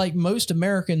 Just Yeah. like most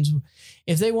Americans,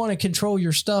 if they want to control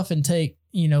your stuff and take,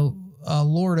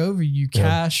 lord over you Yeah.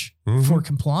 cash Mhm. for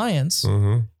compliance,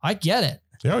 Mm-hmm. I get it.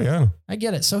 Yeah, yeah. I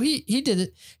get it. So he did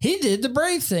it. He did the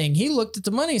brave thing. He looked at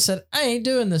the money and said, I ain't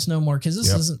doing this no more because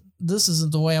this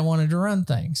isn't the way I wanted to run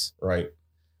things. Right.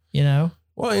 You know?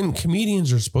 Well, and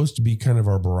comedians are supposed to be kind of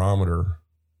our barometer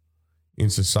in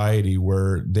society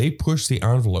where they push the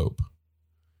envelope.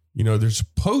 They're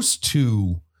supposed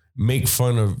to make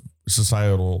fun of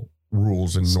societal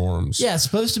rules and norms. Yeah, it's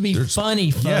supposed to be There's-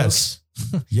 funny, folks. Yes.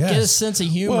 Yes. Get a sense of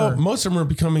humor. Well, most of them are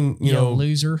becoming, you know,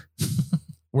 loser.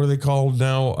 what are they called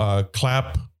now?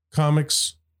 Clap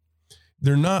comics.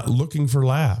 They're not looking for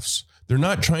laughs. They're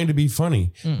not trying to be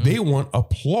funny. Mm-mm. They want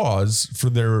applause for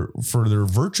their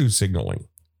virtue signaling.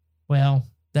 Well,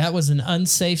 that was an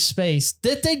unsafe space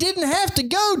that they didn't have to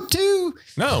go to.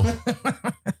 No,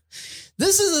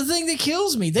 This is the thing that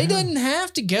kills me. They didn't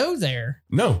have to go there.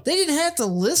 no, They didn't have to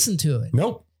listen to it.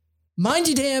 nope. Mind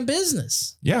your damn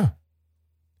business. Yeah.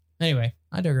 Anyway,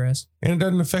 I digress. And it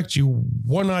doesn't affect you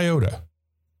one iota.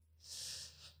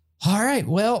 All right.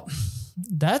 Well,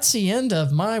 that's the end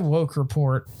of my woke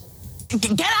report.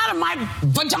 Get out of my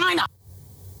vagina!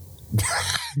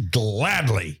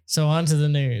 Gladly. So on to the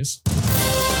news.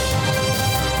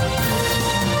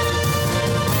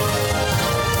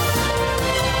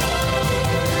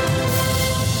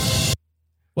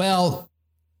 Well,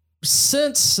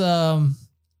 since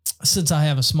I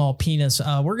have a small penis,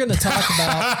 we're going to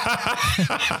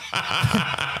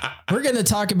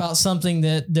talk about something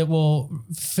that will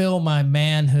fill my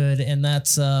manhood, and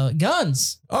that's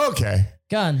guns. Okay.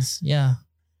 Guns, yeah.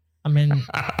 I mean,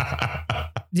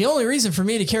 the only reason for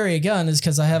me to carry a gun is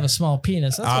because I have a small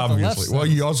penis. That's what the left Obviously. Well,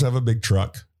 says. you also have a big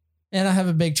truck. And I have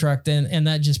a big truck then, and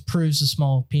that just proves the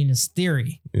small penis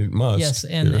theory. It must. Yes,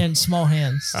 and, Yeah. and small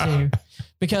hands too.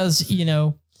 Because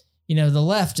the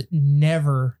left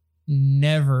never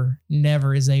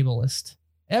is ableist.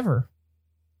 Ever.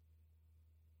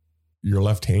 Your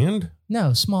left hand?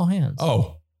 No, small hands.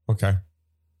 Oh, okay.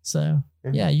 So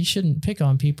yeah, you shouldn't pick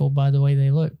on people by the way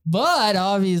they look. But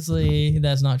obviously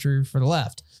that's not true for the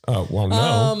left. Oh, well,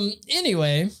 no.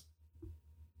 Anyway,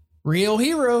 real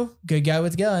hero, good guy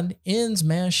with gun, ends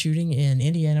mass shooting in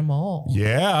Indiana Mall.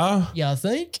 Yeah. Y'all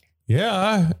think?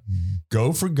 Yeah.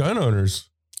 Go for gun owners.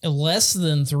 Less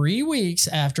than 3 weeks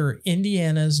after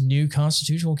Indiana's new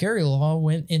constitutional carry law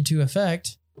went into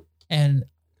effect, an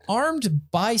armed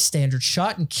bystander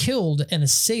shot and killed an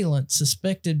assailant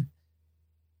suspected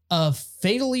of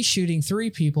fatally shooting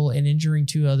 3 people and injuring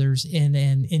 2 others in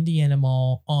an Indiana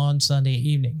mall on Sunday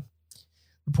evening.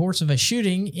 Reports of a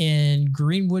shooting in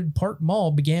Greenwood Park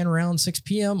Mall began around 6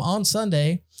 p.m. on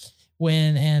Sunday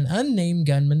when an unnamed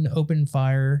gunman opened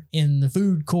fire in the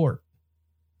food court.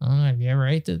 Have you ever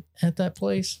ate at that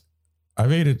place?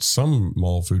 I've ate at some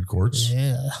mall food courts.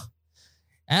 Yeah.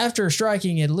 After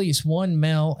striking at least 1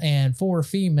 male and 4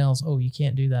 females. Oh, you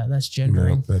can't do that. That's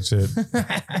gendering. No, that's it.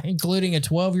 Including a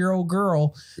 12-year-old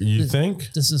girl. You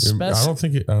think? This is I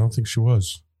don't think she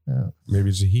was. Maybe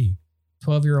it's a he.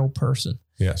 12-year-old person.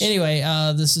 Yes. Anyway,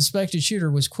 the suspected shooter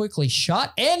was quickly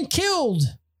shot and killed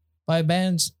by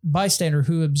a bystander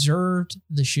who observed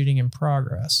the shooting in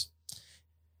progress.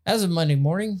 As of Monday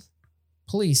morning,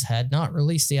 police had not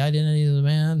released the identity of the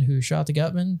man who shot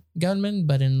the gunman,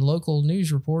 but in local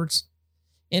news reports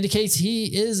indicates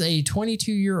he is a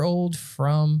 22-year-old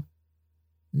from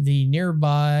the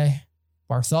nearby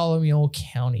Bartholomew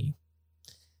County.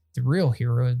 The real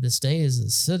hero of this day is a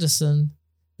citizen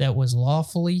that was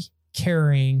lawfully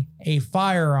carrying a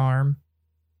firearm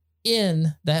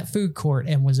in that food court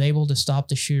and was able to stop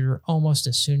the shooter almost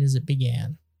as soon as it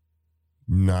began.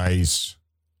 Nice.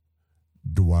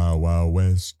 The Wild Wild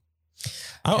West.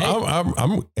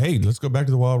 Hey, let's go back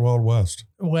to the Wild Wild West.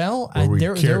 Well,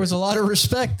 there was a lot of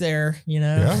respect there, you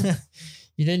know. Yeah.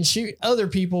 You didn't shoot other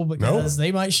people because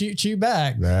they might shoot you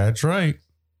back. That's right.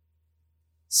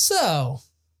 So,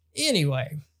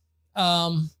 anyway,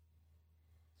 CNN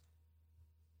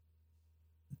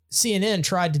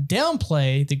tried to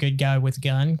downplay the good guy with a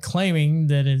gun, claiming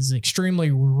that it is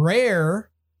extremely rare,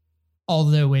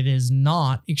 although it is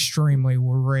not extremely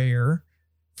rare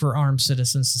for armed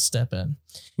citizens to step in.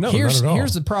 No, not at all.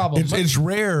 Here's the problem. It's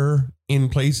rare in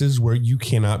places where you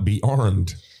cannot be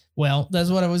armed. Well, that's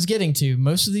what I was getting to.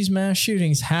 Most of these mass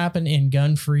shootings happen in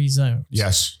gun-free zones.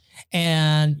 Yes.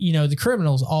 And, you know, the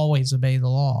criminals always obey the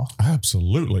law.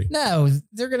 Absolutely. No,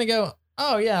 they're going to go,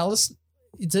 oh, yeah,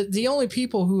 the only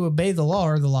people who obey the law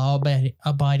are the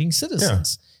law-abiding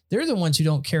citizens. Yeah. They're the ones who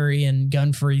don't carry in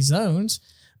gun-free zones.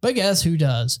 But guess who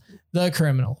does? The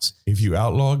criminals. If you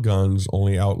outlaw guns,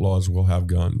 only outlaws will have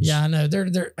guns. Yeah, I know. They're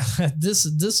this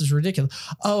is ridiculous.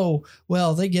 Oh,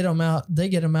 well, they get them out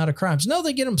of crimes. No,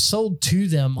 they get them sold to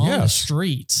them on the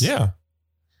streets. Yeah.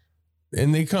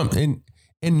 And they come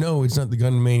and no, it's not the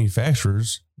gun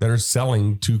manufacturers that are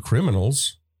selling to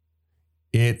criminals.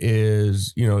 It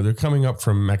is, they're coming up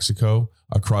from Mexico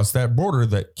across that border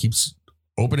that keeps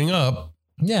opening up.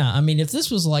 Yeah, I mean, if this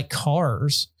was like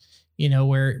cars,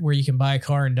 where you can buy a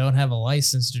car and don't have a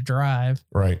license to drive.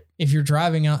 Right. If you're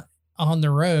driving on the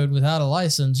road without a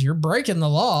license, you're breaking the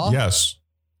law. Yes.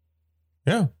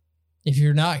 Yeah. If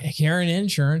you're not carrying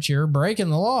insurance, you're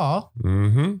breaking the law.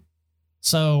 Mm-hmm.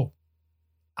 So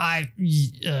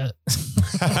yeah.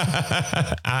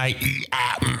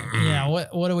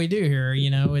 What do we do here?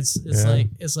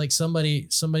 It's like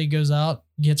somebody goes out,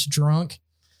 gets drunk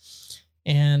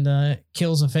and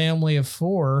kills a family of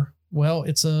 4. Well,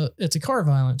 it's a car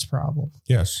violence problem.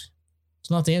 Yes. It's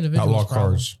not the individual. Outlaw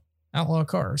cars. Outlaw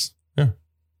cars. Yeah.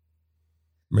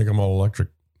 Make them all electric.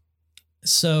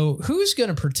 So who's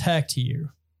going to protect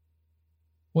you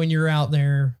when you're out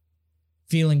there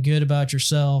feeling good about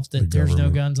yourself that there's no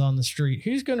guns on the street?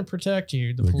 Who's going to protect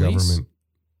you? The police? Government.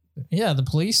 Yeah, the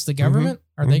police, the government.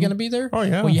 Mm-hmm. Are they going to be there? Oh,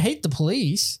 yeah. Well, you hate the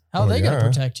police. How are they going to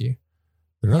protect you?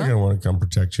 They're not going to want to come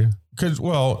protect you.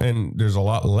 And there's a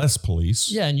lot less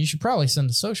police. Yeah, and you should probably send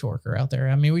a social worker out there.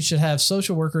 I mean, we should have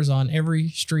social workers on every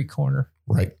street corner.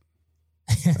 Right.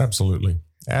 Absolutely.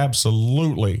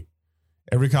 Absolutely.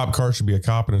 Every cop car should be a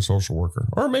cop and a social worker.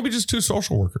 Or maybe just 2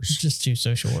 social workers. Just 2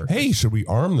 social workers. Hey, should we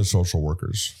arm the social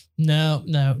workers? No.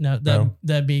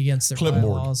 That'd be against their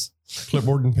bylaws.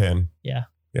 Clipboard and pen. Yeah.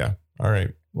 Yeah. All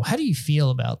right. Well, how do you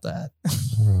feel about that?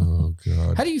 Oh,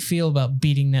 God. How do you feel about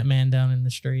beating that man down in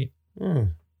the street?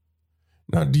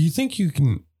 Now, do you think you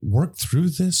can work through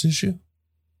this issue?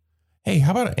 Hey,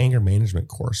 how about an anger management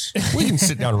course? We can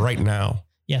sit down right now.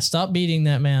 Yeah, stop beating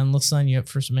that man. Let's sign you up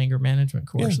for some anger management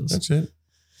courses. Yeah, that's it.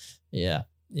 Yeah.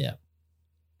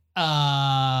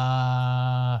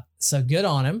 So good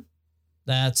on him.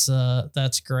 That's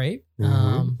great.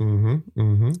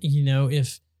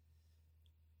 If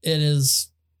it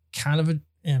is kind of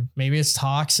maybe it's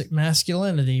toxic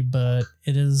masculinity, but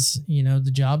it is,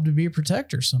 the job to be a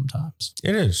protector sometimes.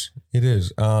 It is.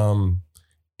 And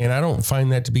I don't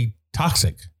find that to be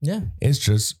toxic. Yeah. It's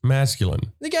just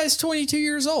masculine. The guy's 22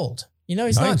 years old.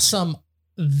 He's not some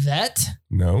vet.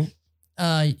 No.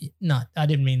 I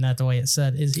didn't mean that the way it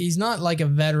said. He's not like a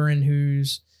veteran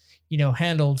who's,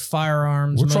 handled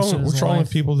firearms. What's wrong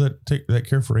with people that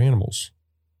care for animals?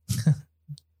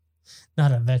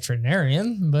 Not a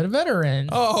veterinarian, but a veteran.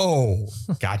 Oh,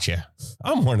 gotcha.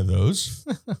 I'm one of those.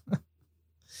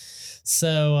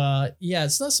 So, yeah,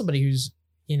 it's not somebody who's,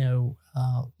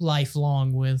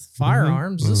 lifelong with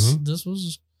firearms. This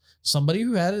was somebody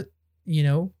who had it,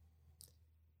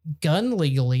 gun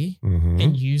legally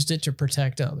and used it to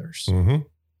protect others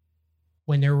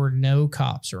when there were no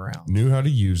cops around. Knew how to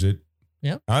use it.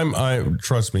 Yeah. I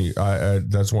trust me. I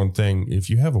that's one thing. If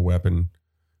you have a weapon,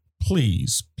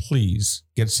 please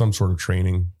get some sort of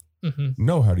training.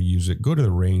 Know how to use it. Go to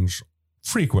the range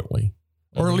frequently,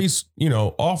 or at least,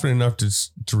 often enough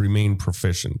to remain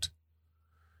proficient.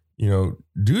 Do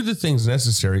the things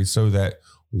necessary so that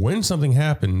when something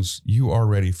happens, you are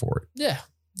ready for it. Yeah.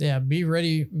 Yeah. Be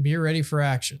ready for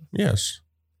action. Yes.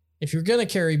 If you're going to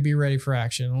carry, be ready for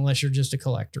action, unless you're just a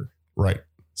collector. Right.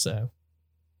 So.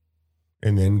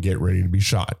 And then get ready to be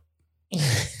shot.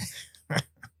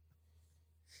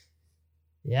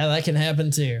 Yeah, that can happen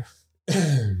too.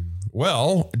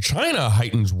 Well, China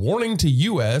heightens warning to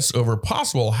U.S. over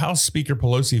possible House Speaker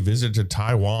Pelosi visit to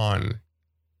Taiwan.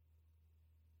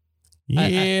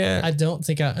 Yeah. I don't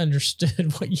think I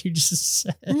understood what you just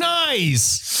said.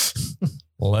 Nice.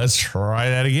 Let's try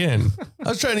that again. I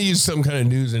was trying to use some kind of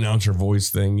news announcer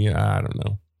voice thing. Yeah, I don't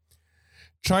know.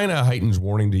 China heightens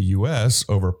warning to U.S.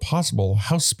 over possible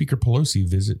House Speaker Pelosi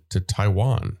visit to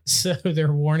Taiwan. So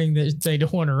they're warning that they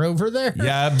don't want her over there?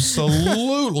 Yeah,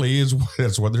 absolutely.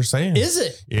 That's what they're saying. Is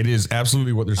it? It is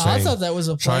absolutely what they're saying. I thought that was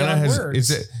a play on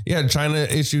words. China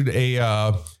issued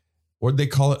a, what they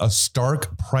call it, a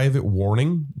stark private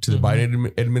warning to the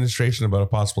Biden administration about a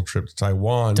possible trip to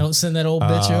Taiwan. Don't send that old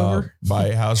bitch over.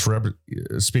 By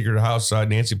Speaker of the House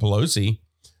Nancy Pelosi.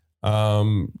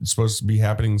 It's supposed to be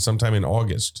happening sometime in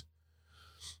August.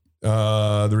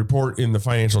 The report in the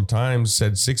Financial Times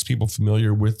said 6 people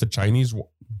familiar with the Chinese.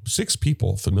 6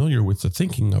 people familiar with the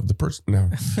thinking of the person.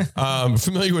 No,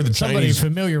 familiar with the Somebody Chinese.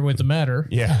 familiar with the matter.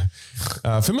 Yeah,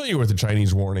 familiar with the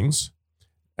Chinese warnings,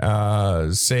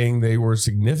 saying they were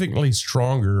significantly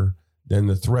stronger than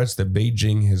the threats that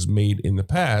Beijing has made in the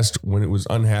past when it was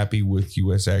unhappy with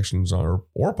U.S. actions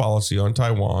or policy on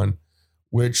Taiwan,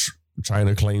 which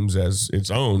China claims as its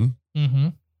own.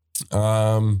 Do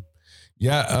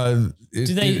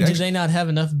they not have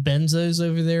enough benzos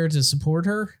over there to support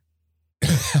her?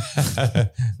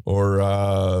 Or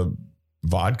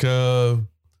vodka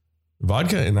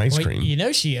and ice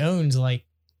cream. She owns like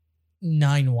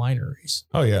 9 wineries.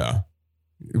 Oh yeah.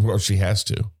 Well, she has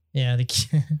to. Yeah, to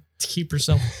keep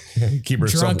herself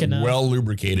drunk enough. Well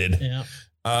lubricated. Yeah.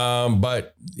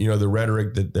 But the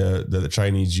rhetoric that the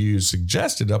Chinese use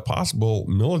suggested a possible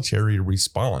military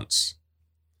response.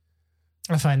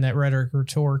 I find that rhetoric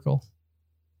rhetorical.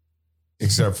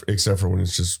 Except for when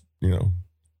it's just,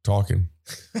 talking.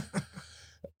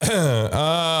 So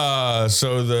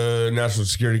the National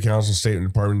Security Council State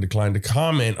Department declined to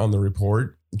comment on the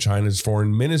report. China's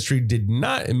foreign ministry did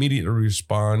not immediately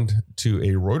respond to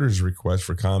a Reuters request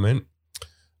for comment.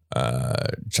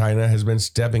 China has been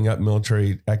stepping up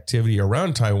military activity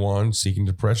around Taiwan, seeking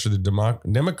to pressure the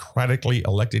democratically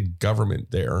elected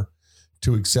government there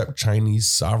to accept Chinese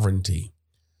sovereignty.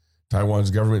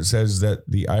 Taiwan's government says that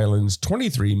the island's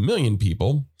 23 million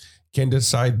people can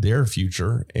decide their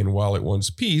future, and while it wants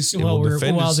peace, it will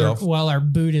defend itself. While our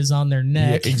boot is on their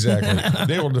neck. Yeah, exactly.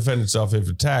 They will defend itself if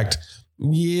attacked.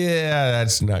 Yeah,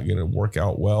 that's not going to work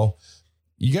out well.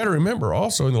 You got to remember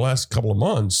also in the last couple of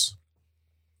months,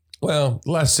 the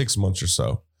last 6 months or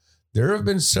so, there have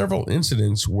been several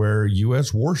incidents where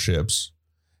U.S. warships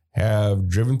have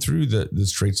driven through the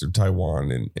Straits of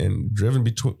Taiwan and driven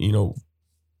between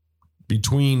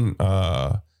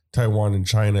Taiwan and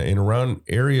China and around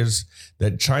areas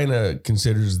that China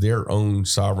considers their own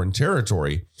sovereign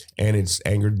territory, and it's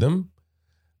angered them.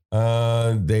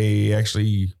 They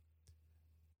actually,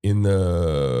 in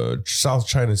the South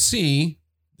China Sea,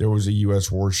 there was a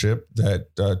U.S. warship that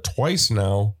twice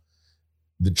now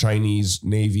the Chinese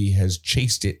Navy has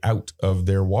chased it out of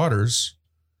their waters.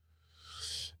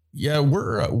 Yeah,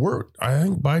 I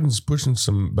think Biden's pushing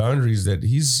some boundaries that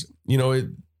he's,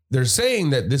 they're saying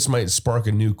that this might spark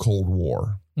a new Cold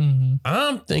War.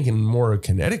 I'm thinking more a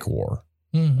kinetic war.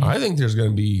 I think there's going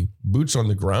to be boots on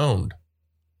the ground,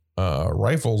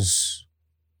 rifles,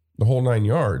 the whole 9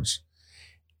 yards.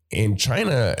 And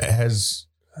China has,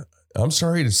 I'm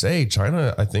sorry to say,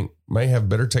 China, I think, might have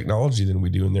better technology than we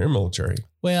do in their military.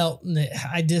 Well,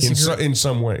 I disagree. In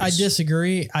some ways. I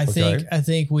disagree. I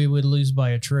think we would lose by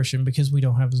attrition because we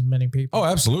don't have as many people. Oh,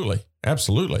 absolutely.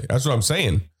 Absolutely. That's what I'm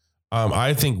saying.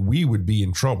 I think we would be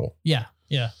in trouble. Yeah.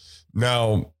 Yeah.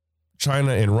 Now,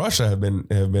 China and Russia have been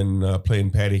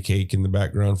playing patty cake in the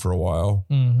background for a while.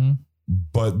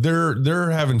 but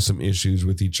they're having some issues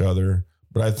with each other.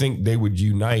 But I think they would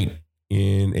unite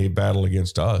in a battle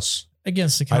against us.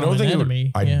 Against the common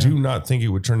enemy. I do not think it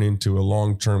would turn into a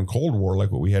long-term Cold War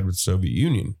like what we had with the Soviet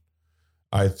Union.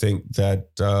 I think that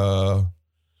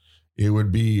it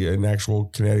would be an actual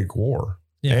kinetic war.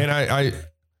 Yeah. And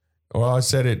I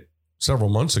said it several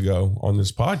months ago on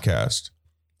this podcast.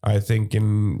 I think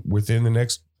within the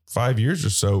next 5 years or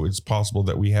so, it's possible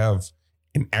that we have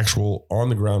an actual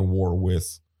on-the-ground war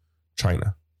with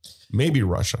China, maybe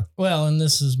Russia. Well, and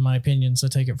this is my opinion, so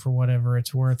take it for whatever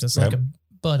it's worth. It's like a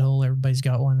butthole. Everybody's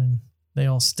got one, and they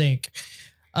all stink.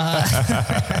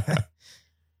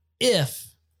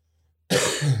 If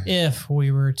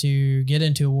we were to get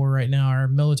into a war right now, our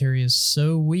military is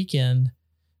so weakened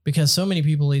because so many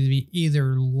people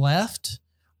either left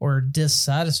or are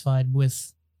dissatisfied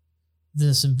with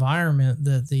this environment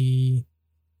that the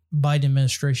Biden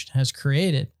administration has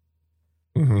created.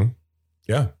 Mm-hmm.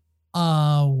 Yeah.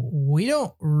 We're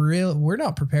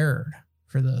not prepared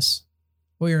for this.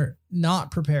 We're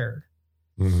not prepared.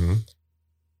 Mm-hmm.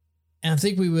 And I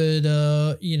think we would,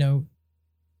 the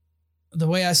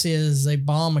way I see it is they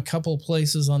bomb a couple of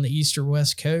places on the east or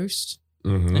west coast.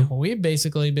 Mm-hmm. And we'd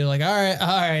basically be like, all right,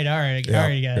 guys.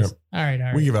 Yep. All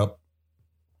right. We give up.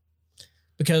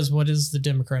 Because what is the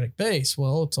Democratic base?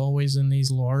 Well, it's always in these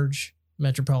large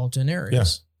metropolitan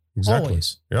areas. Yeah, exactly.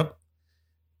 Always. Yep.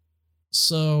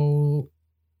 So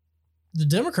the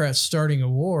Democrats starting a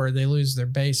war, they lose their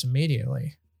base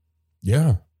immediately.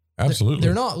 Yeah, absolutely.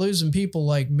 They're not losing people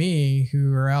like me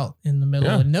who are out in the middle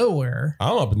of nowhere.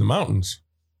 I'm up in the mountains.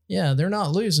 Yeah, they're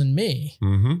not losing me.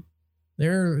 Mm-hmm.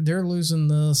 They're losing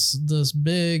this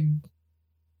big,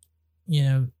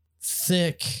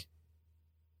 thick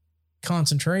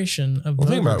concentration of voters.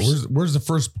 Think about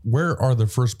it. Where are the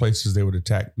first places they would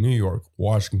attack? New York,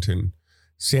 Washington,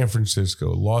 San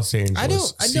Francisco, Los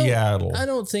Angeles, Seattle. I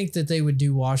don't think that they would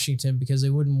do Washington because they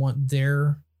wouldn't want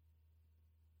their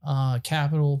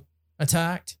capital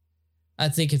attacked. I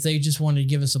think if they just wanted to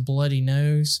give us a bloody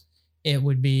nose, it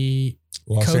would be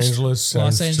Los Angeles.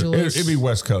 It'd be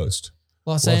West Coast.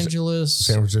 Los Angeles,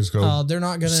 San Francisco. They're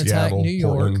not going to attack New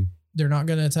York. Portland. They're not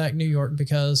going to attack New York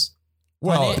because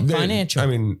financial. I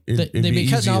mean, they'd be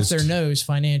cutting off their nose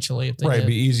financially. If they did. It'd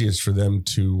be easiest for them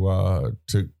to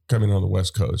come in on the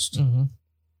West Coast. Mm-hmm.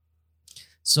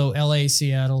 So LA,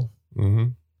 Seattle. Mm-hmm.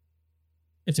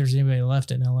 If there's anybody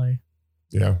left in LA.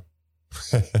 Yeah.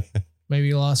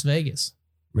 Maybe Las Vegas.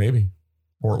 Maybe.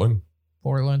 Portland.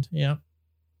 Yeah.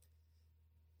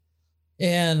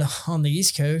 And on the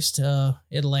East Coast,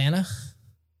 Atlanta,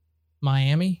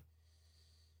 Miami.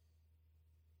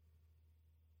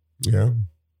 Yeah.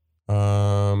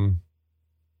 I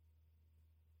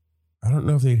don't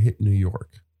know if they'd hit New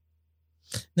York.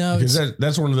 No, because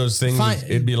that's one of those things.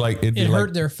 It'd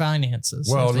hurt their finances.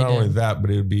 Well, not only that,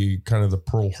 but it would be kind of the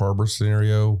Pearl Harbor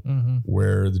scenario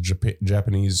where the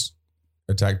Japanese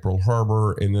attacked Pearl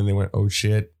Harbor and then they went, oh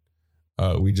shit,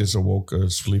 we just awoke a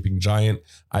sleeping giant.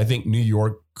 I think New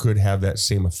York could have that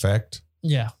same effect.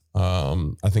 Yeah.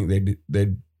 I think they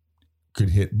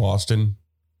could hit Boston.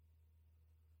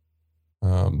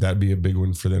 That'd be a big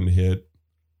one for them to hit.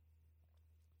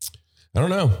 I don't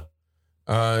know.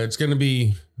 It's going to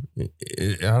be, I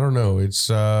don't know. It's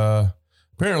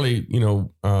apparently,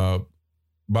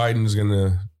 Biden's going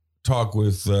to talk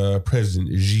with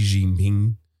President Xi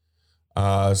Jinping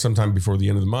sometime before the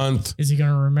end of the month. Is he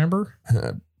going to remember?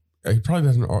 He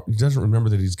probably doesn't remember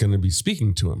that he's going to be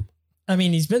speaking to him. I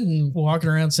mean, he's been walking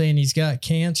around saying he's got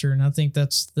cancer, and I think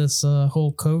that's this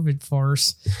whole COVID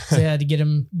farce. So they had to get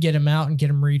him out and get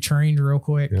him retrained real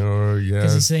quick. Oh yeah,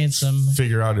 because he's saying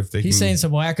saying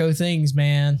some wacko things,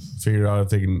 man. Figure out if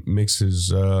they can mix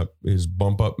his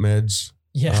bump up meds.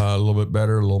 Yeah, a little bit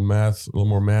better, a little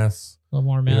more math.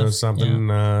 Something.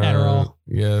 Yeah. Adderall.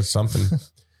 Yeah, something.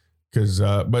 Because,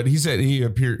 but he said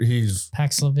he's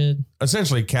Paxlovid,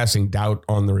 essentially casting doubt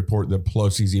on the report that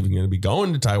Pelosi's even going to be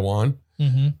going to Taiwan.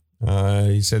 Mm-hmm.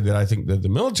 He said that I think that the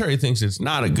military thinks it's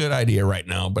not a good idea right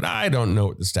now, but I don't know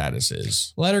what the status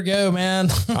is. Let her go, man.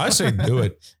 I say do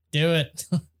it. Do it.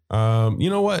 You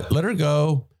know what? Let her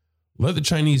go. Let the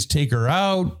Chinese take her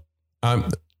out.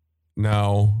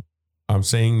 Now, I'm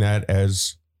saying that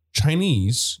as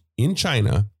Chinese in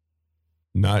China.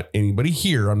 Not anybody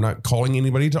here. I'm not calling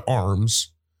anybody to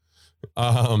arms.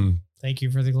 Thank you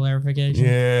for the clarification.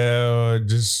 Yeah,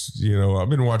 just, I've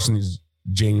been watching these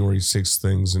January 6th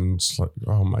things and it's like,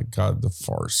 oh my God, the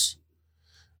farce.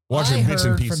 Watching bits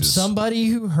and pieces. From somebody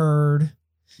who heard.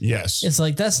 Yes. It's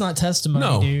like, that's not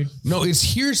testimony, dude. No, it's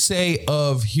hearsay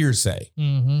of hearsay.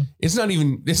 Mm-hmm. It's not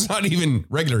even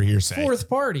regular hearsay. Fourth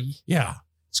party. Yeah.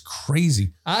 It's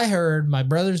crazy. I heard my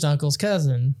brother's uncle's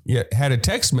cousin. Yeah, had a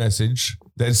text message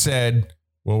that said,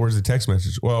 well, where's the text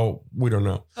message? Well, we don't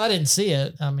know. I didn't see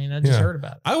it. I mean, I just heard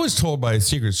about it. I was told by a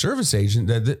Secret Service agent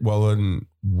that, well, then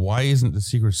why isn't the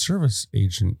Secret Service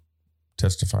agent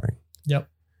testifying? Yep.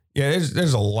 Yeah,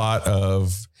 there's a lot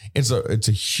of, it's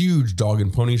a huge dog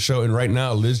and pony show. And right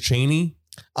now, Liz Cheney.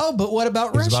 Oh, but what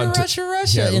about Russia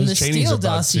Yeah, in Liz the Cheney's Steele about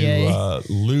dossier? to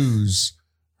lose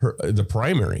the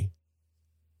primary.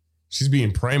 She's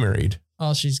being primaried.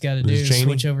 All she's got to do Liz is Cheney?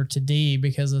 switch over to D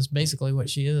because that's basically what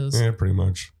she is. Yeah, pretty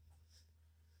much.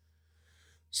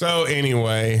 So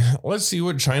anyway, let's see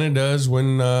what China does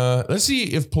when, let's see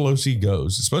if Pelosi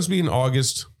goes. It's supposed to be in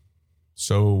August.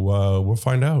 So we'll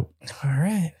find out. All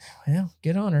right. Well,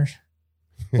 good on her.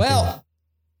 Well,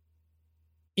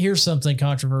 here's something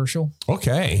controversial.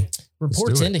 Okay.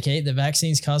 Reports do it. indicate that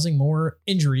vaccines causing more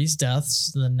injuries,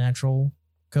 deaths than natural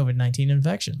COVID-19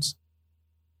 infections.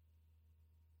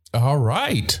 All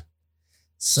right.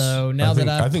 So now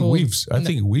I think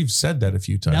we've said that a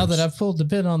few times. Now that I've pulled the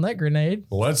pin on that grenade,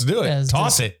 let's do it.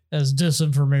 Toss it as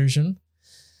disinformation.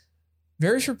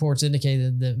 Various reports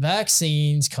indicated that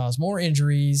vaccines cause more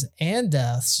injuries and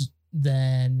deaths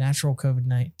than natural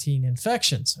COVID-19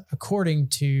 infections. According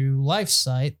to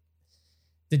LifeSite,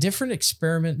 the different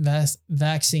experiment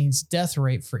vaccines death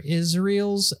rate for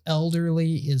Israel's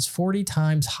elderly is 40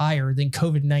 times higher than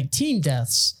COVID-19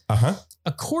 deaths,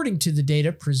 according to the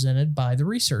data presented by the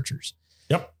researchers.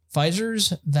 Yep.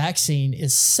 Pfizer's vaccine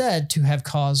is said to have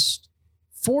caused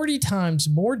 40 times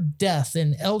more death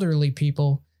in elderly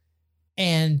people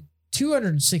and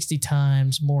 260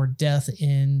 times more death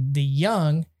in the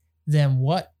young than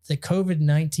what the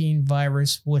COVID-19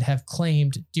 virus would have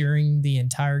claimed during the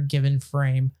entire given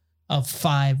frame of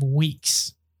 5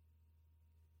 weeks.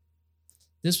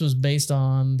 This was based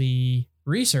on the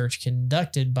research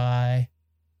conducted by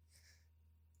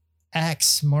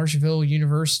Axe Marshville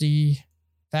University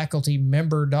faculty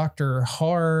member Dr.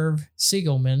 Harv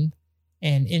Siegelman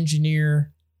and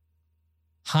engineer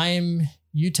Chaim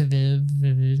Utaviv.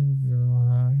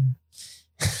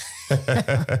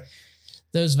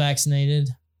 Those vaccinated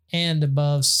and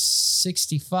above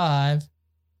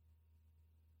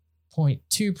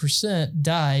 65.2%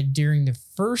 died during the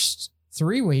first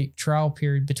 3-week trial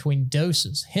period between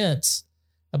doses. Hence,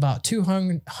 about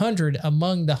 200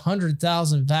 among the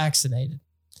 100,000 vaccinated.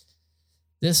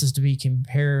 This is to be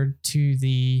compared to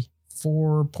the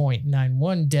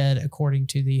 4.91 dead, according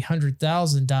to the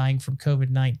 100,000 dying from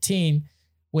COVID-19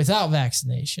 without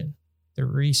vaccination, the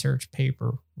research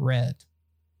paper read.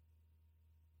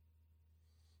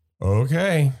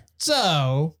 Okay.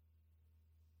 So,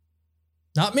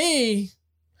 not me.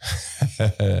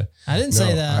 I didn't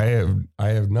say that. I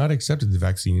have not accepted the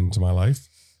vaccine into my life.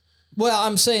 Well,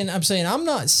 I'm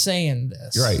not saying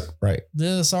this. Right.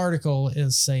 This article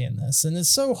is saying this, and it's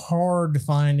so hard to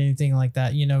find anything like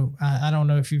that. You know, I don't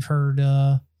know if you've heard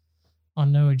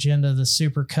on No Agenda the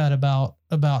supercut about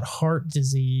heart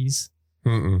disease,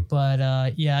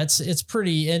 but yeah, it's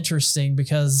pretty interesting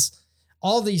because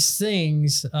all these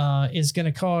things is going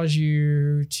to cause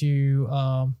you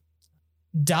to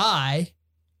die,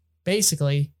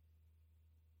 basically,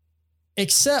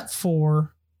 except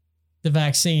for the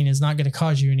vaccine is not going to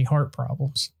cause you any heart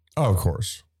problems. Oh, of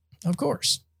course. Of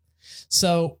course.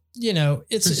 So, you know,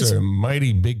 it's a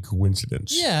mighty big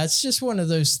coincidence. Yeah, it's just one of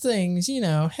those things, you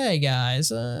know, hey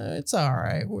guys, it's all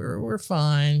right. We're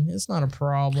fine. It's not a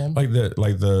problem. Like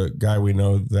the guy we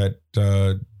know that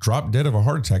dropped dead of a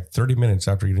heart attack 30 minutes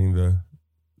after getting the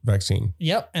vaccine.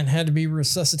 Yep, and had to be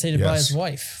resuscitated by his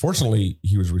wife. Fortunately,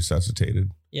 he was resuscitated.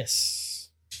 Yes.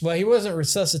 Well, he wasn't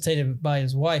resuscitated by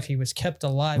his wife. He was kept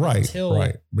alive until...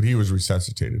 Right, but he was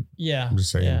resuscitated. Yeah. I'm just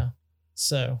saying. Yeah.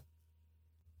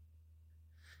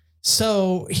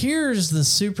 So here's the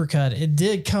supercut. It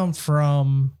did come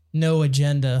from No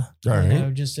Agenda. All right. You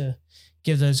know, just to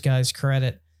give those guys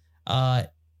credit.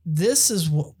 This is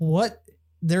what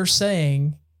they're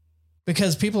saying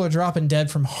because people are dropping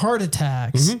dead from heart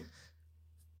attacks. Mm-hmm.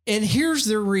 And here's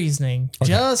their reasoning.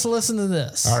 Okay. Just listen to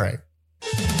this. All right.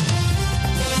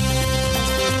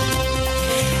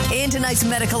 In tonight's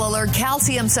medical alert,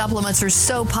 calcium supplements are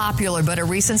so popular, but a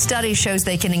recent study shows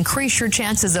they can increase your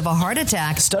chances of a heart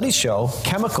attack. Studies show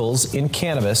chemicals in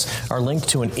cannabis are linked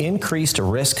to an increased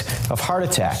risk of heart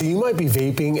attack. You might be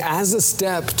vaping as a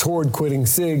step toward quitting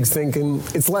cigs, thinking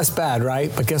it's less bad,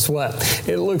 right? But guess what?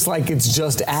 It looks like it's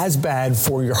just as bad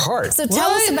for your heart. So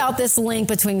tell us about this link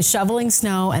between shoveling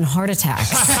snow and heart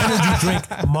attacks. Energy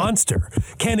drink Monster.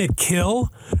 Can it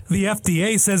kill? The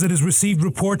FDA says it has received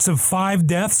reports of 5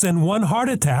 deaths and than one heart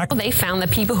attack. They found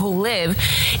that people who live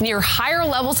near higher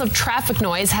levels of traffic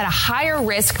noise had a higher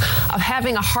risk of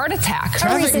having a heart attack.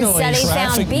 A recent study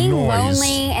found being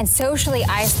lonely and socially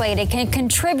isolated can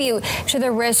contribute to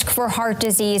the risk for heart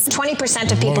disease.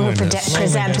 20% of people who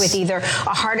present with either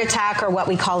a heart attack or what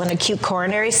we call an acute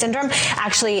coronary syndrome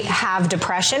actually have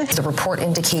depression. The report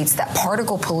indicates that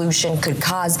particle pollution could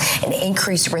cause an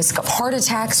increased risk of heart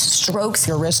attacks, strokes.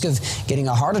 Your risk of getting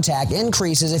a heart attack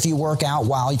increases if you work out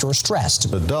while you're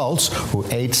stressed. Adults who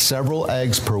ate several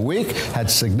eggs per week had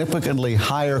significantly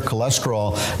higher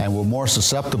cholesterol and were more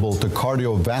susceptible to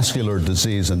cardiovascular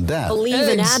disease and death.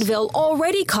 Aleve and Advil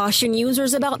already caution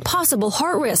users about possible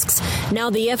heart risks. Now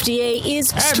the FDA is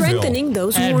strengthening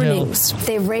those warnings.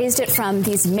 They've raised it from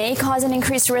these may cause an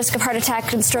increased risk of heart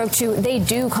attack and stroke to they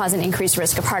do cause an increased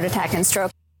risk of heart attack and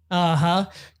stroke.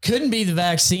 Couldn't be the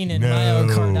vaccine and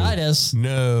myocarditis.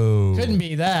 No. Couldn't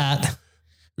be that.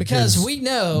 Because we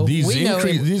know,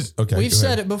 we've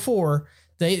said it before.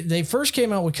 They first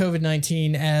came out with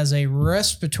COVID-19 as a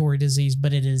respiratory disease,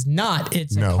 but it is not.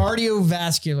 It's a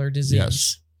cardiovascular disease.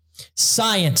 Yes.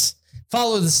 Science.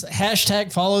 Follow this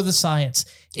hashtag. Follow the science.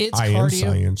 It's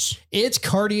science. It's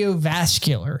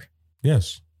cardiovascular.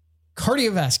 Yes.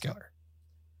 Cardiovascular.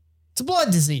 It's a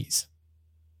blood disease.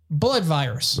 Blood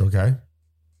virus. Okay.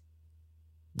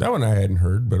 That one I hadn't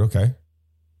heard, but okay.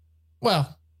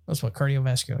 Well, that's what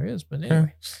cardiovascular is, but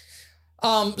anyway.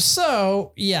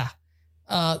 So yeah.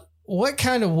 What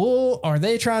kind of wool are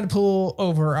they trying to pull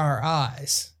over our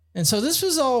eyes? And so this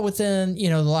was all within,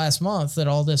 the last month that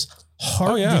all this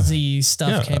heart disease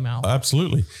stuff came out.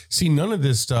 Absolutely. See, none of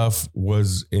this stuff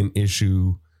was an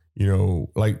issue,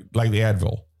 like the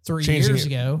Advil. 3 years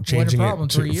ago. Changing what a problem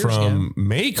 3 years from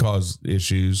may cause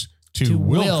issues to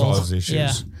will cause issues.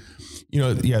 Yeah. 3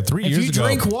 years ago. If you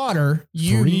drink water,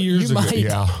 you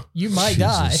might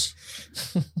die.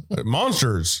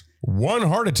 Monsters, one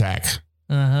heart attack.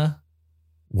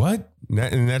 What?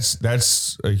 And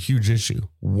that's a huge issue.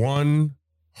 One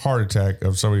heart attack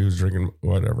of somebody who's drinking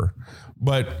whatever.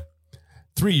 But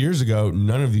 3 years ago,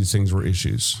 none of these things were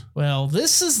issues. Well,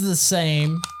 this is the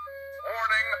same.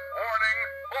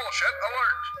 Bullshit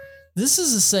alert. This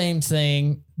is the same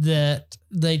thing that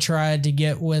they tried to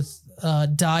get with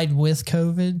died with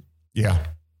COVID. Yeah.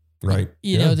 Right.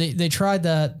 They tried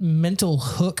that mental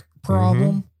hook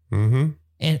problem. Mm-hmm.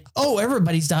 And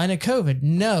everybody's dying of COVID.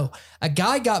 No, a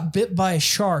guy got bit by a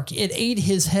shark. It ate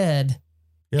his head,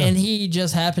 and he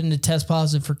just happened to test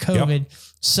positive for COVID.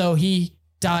 So he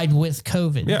died with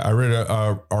COVID. Yeah, I read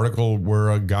an article where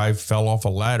a guy fell off a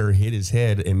ladder, hit his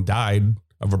head, and died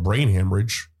of a brain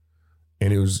hemorrhage,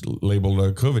 and it was labeled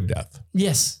a COVID death.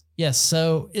 Yes.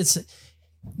 So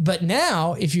but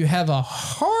now if you have a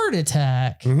heart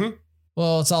attack,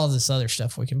 well, it's all this other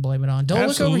stuff we can blame it on. Don't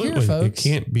look over here, folks.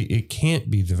 It can't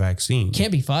be the vaccine. It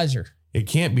can't be Pfizer. It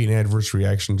can't be an adverse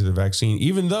reaction to the vaccine,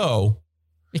 even though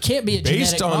it can't be a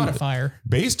genetic modifier.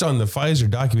 Based on the Pfizer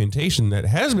documentation that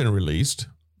has been released,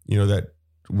 that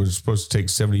was supposed to take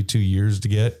 72 years to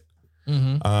get.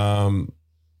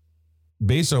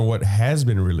 Based on what has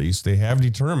been released, they have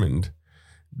determined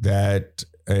that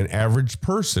an average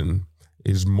person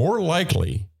is more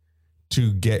likely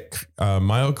to get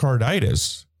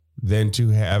myocarditis than to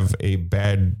have a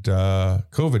bad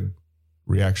COVID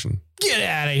reaction. Get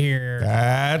out of here.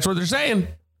 That's what they're saying.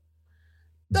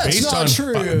 That's not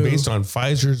true. Based on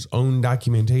Pfizer's own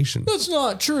documentation. That's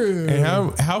not true.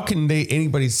 And how can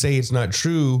anybody say it's not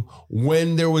true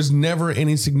when there was never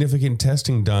any significant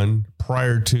testing done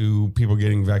prior to people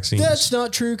getting vaccines? That's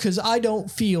not true because I don't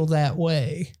feel that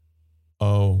way.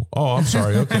 Oh, I'm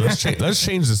sorry. Okay, let's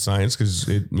change the science because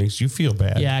it makes you feel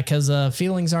bad. Yeah, because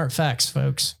feelings aren't facts,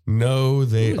 folks. No,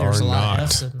 they are not. There's a lot of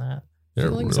F's in that.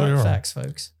 Feelings aren't facts,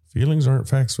 folks. Feelings aren't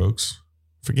facts, folks.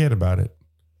 Forget about it.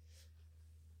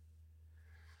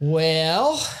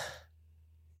 Well,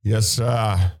 yes,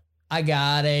 I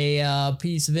got a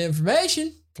piece of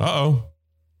information.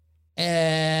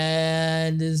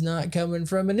 And it's not coming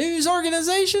from a news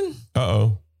organization.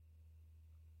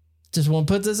 Just want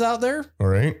to put this out there. All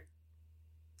right.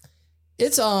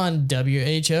 It's on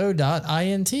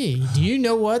WHO.int. Do you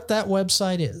know what that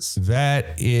website is?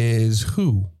 That is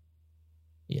WHO.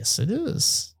 Yes, it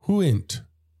is.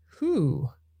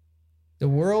 WHO. The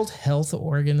World Health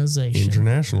Organization.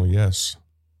 International, yes.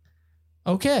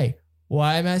 Okay.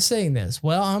 Why am I saying this?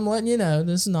 Well, I'm letting you know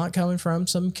this is not coming from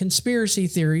some conspiracy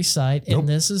theory site, and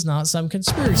this is not some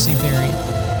conspiracy theory.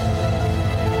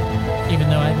 Even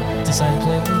though I decided to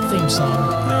play the theme song.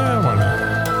 Yeah, why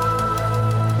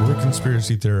not? We're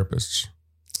conspiracy therapists.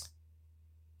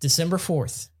 December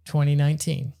 4th,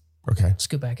 2019. Okay. Let's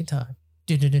go back in time.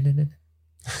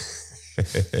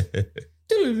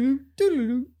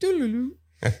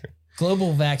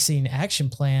 Global Vaccine Action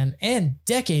Plan, and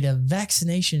Decade of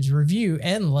Vaccinations Review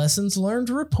and Lessons Learned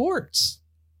reports.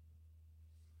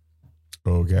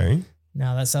 Okay.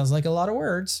 Now that sounds like a lot of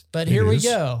words, but here we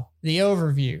go. The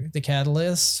overview, the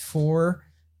catalyst for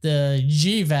the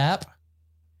GVAP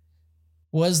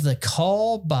was the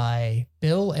call by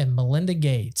Bill and Melinda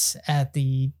Gates at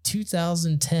the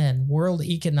 2010 World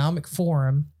Economic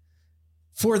Forum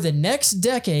for the next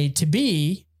decade to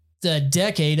be the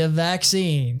decade of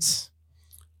vaccines.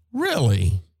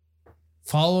 Really?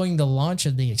 Following the launch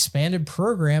of the expanded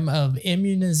program of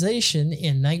immunization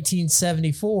in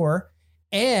 1974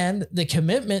 and the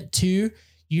commitment to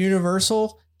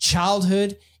universal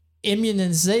childhood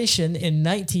immunization in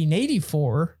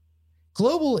 1984,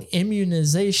 global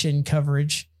immunization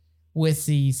coverage with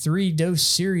the 3-dose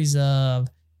series of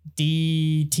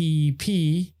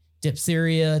DTP,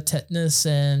 diphtheria, tetanus,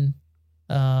 and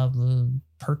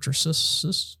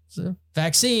pertussis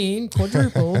vaccine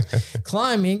quadrupled,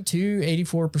 climbing to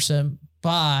 84%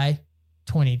 by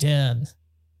 2010.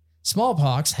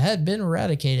 Smallpox had been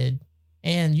eradicated,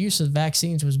 and use of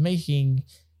vaccines was making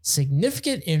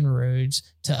significant inroads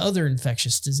to other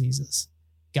infectious diseases.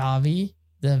 Gavi,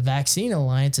 the Vaccine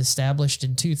Alliance established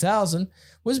in 2000,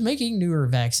 was making newer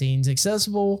vaccines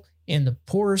accessible in the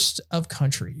poorest of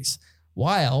countries,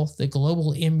 while the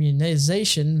Global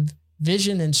Immunization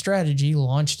Vision and Strategy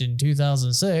launched in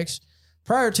 2006,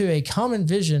 prior to a common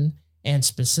vision and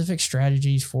specific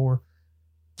strategies for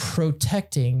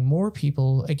protecting more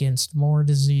people against more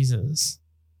diseases.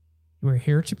 We're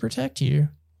here to protect you.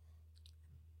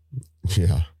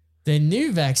 Yeah. The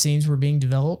new vaccines were being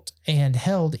developed and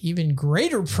held even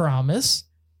greater promise.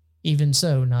 Even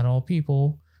so, not all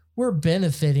people were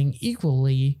benefiting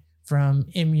equally from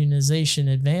immunization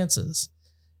advances.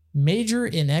 Major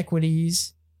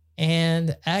inequities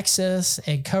and access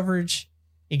and coverage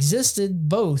existed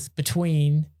both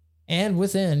between and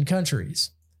within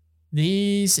countries.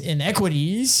 These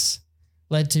inequities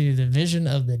led to the vision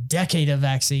of the decade of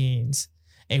vaccines,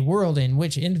 a world in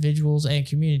which individuals and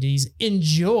communities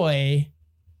enjoy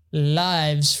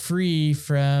lives free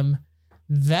from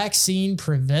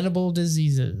vaccine-preventable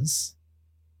diseases.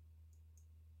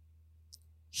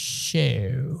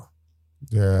 So,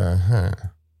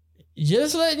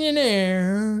 just letting you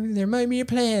know, there might be a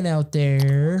plan out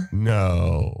there.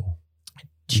 No.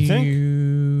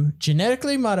 To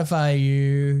genetically modify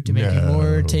you to make you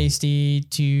more tasty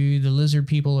to the lizard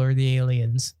people or the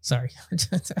aliens. Sorry.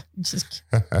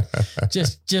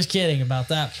 just kidding about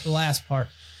that last part.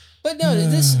 But no,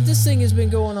 this thing has been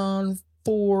going on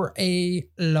for a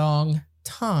long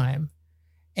time.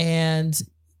 And,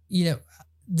 you know,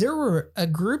 there were a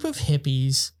group of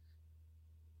hippies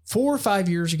 4 or 5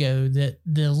 years ago that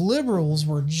the liberals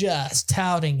were just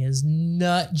touting as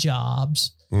nut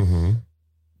jobs. Mm-hmm.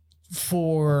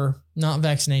 For not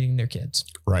vaccinating their kids.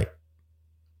 Right.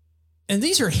 And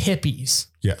these are hippies.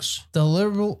 Yes. The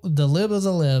lib is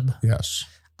a lib. Yes.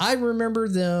 I remember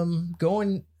them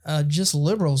going, just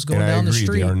liberals going and down the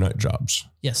street. They are nut jobs.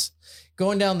 Yes.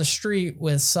 Going down the street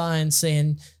with signs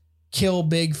saying, kill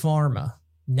Big Pharma.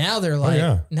 Now they're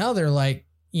like,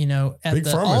 you know, at Big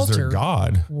the Pharma altar, is their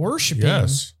God. Worshiping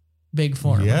Big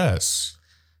Pharma. Yes.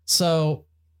 So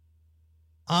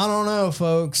I don't know,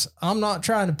 folks. I'm not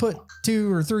trying to put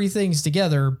 2 or 3 things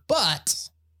together, but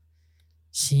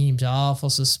seems awful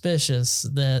suspicious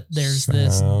that there's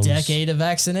this decade of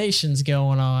vaccinations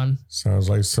going on. Sounds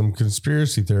like some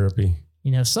conspiracy therapy.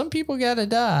 You know, some people got to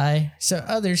die so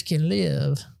others can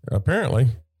live.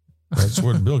 Apparently. That's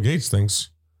what Bill Gates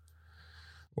thinks.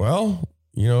 Well,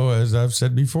 you know, as I've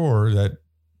said before, that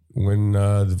when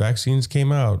the vaccines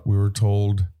came out, we were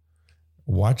told,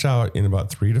 watch out in about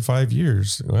 3 to 5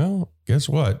 years. Well, guess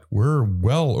what? We're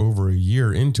well over a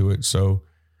year into it. So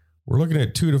we're looking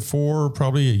at 2 to 4,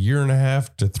 probably a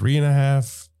 1.5 to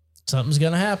 3.5. Something's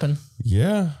going to happen.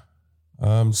 Yeah.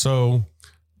 So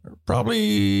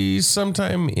probably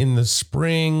sometime in the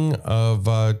spring of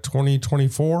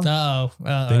 2024. Oh,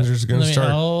 things are going to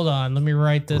start. Hold on. Let me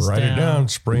write this down. Write it down.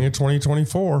 Spring of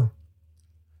 2024.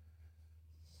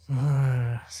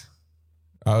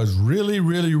 I was really,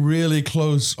 really, really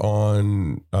close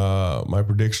on my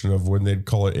prediction of when they'd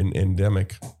call it an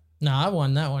endemic. No, I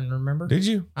won that one, remember? Did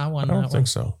you? I won that one. I don't think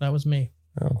so. That was me.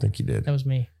 I don't think you did. That was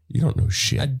me. You don't know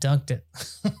shit. I dunked it.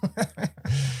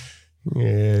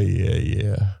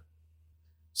 Yeah.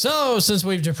 So, since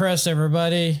we've depressed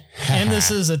everybody, and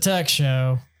this is a tech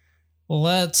show,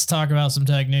 let's talk about some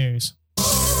tech news.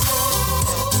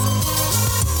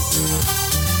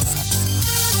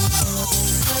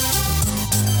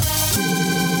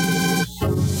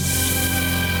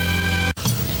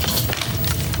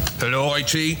 Hello,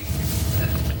 IT?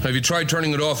 Have you tried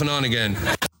turning it off and on again?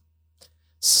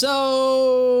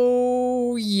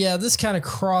 So, yeah, this kind of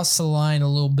crossed the line a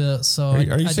little bit. So, Are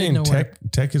you saying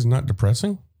tech is not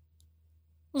depressing?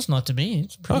 Well, it's not to me.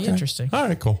 It's pretty interesting. All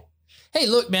right, cool. Hey,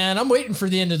 look, man, I'm waiting for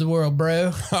the end of the world,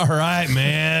 bro. All right,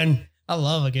 man. I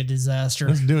love a good disaster.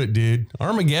 Let's do it, dude.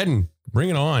 Armageddon. Bring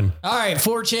it on. All right,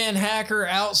 4chan hacker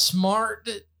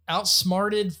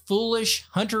outsmarted foolish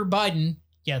Hunter Biden.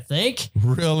 You think?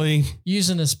 Really?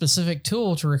 Using a specific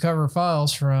tool to recover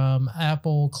files from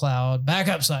Apple Cloud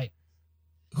backup site.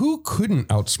 Who couldn't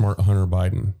outsmart Hunter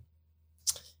Biden?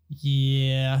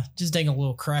 Yeah, just dang a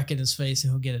little crack in his face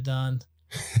and he'll get it done.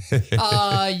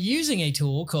 Using a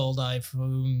tool called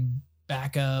iPhone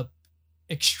Backup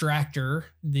Extractor,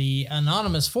 the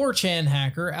anonymous 4chan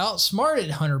hacker outsmarted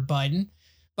Hunter Biden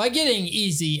by getting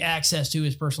easy access to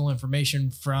his personal information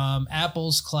from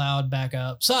Apple's cloud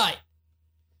backup site.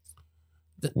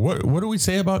 What do we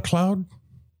say about cloud?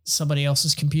 Somebody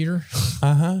else's computer.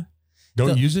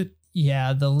 Don't use it?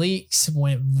 Yeah, the leaks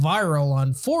went viral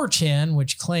on 4chan,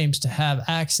 which claims to have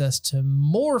access to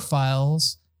more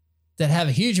files that have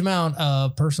a huge amount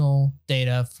of personal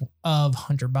data of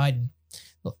Hunter Biden.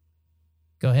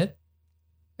 Go ahead.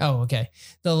 Oh, okay.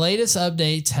 The latest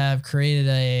updates have created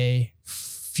a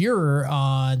furor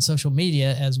on social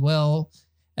media, as well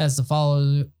as the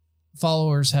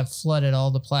followers have flooded all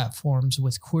the platforms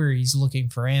with queries looking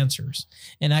for answers.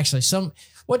 And actually,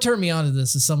 what turned me on to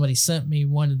this is somebody sent me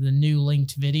one of the new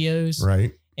linked videos.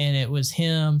 Right. And it was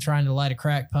him trying to light a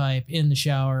crack pipe in the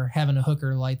shower, having a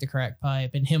hooker light the crack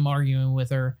pipe, and him arguing with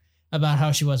her about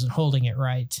how she wasn't holding it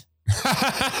right.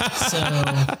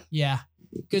 So, yeah,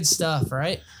 good stuff,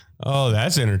 right? Oh,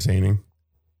 that's entertaining.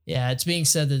 Yeah, it's being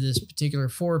said that this particular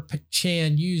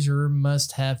 4chan user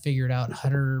must have figured out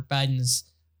Hunter Biden's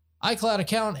iCloud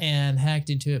account and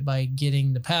hacked into it by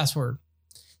getting the password.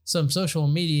 Some social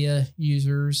media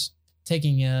users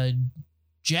taking a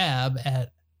jab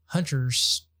at Hunter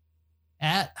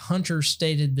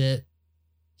stated that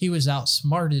he was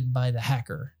outsmarted by the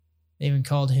hacker. They even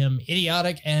called him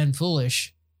idiotic and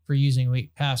foolish for using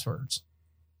weak passwords.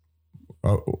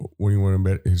 What do you want to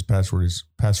bet his password is?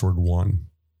 Password 1.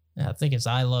 I think it's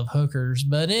I love hookers,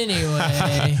 but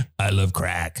anyway. I love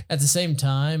crack. At the same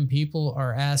time, people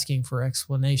are asking for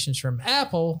explanations from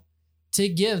Apple to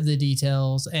give the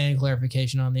details and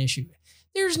clarification on the issue.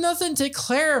 There's nothing to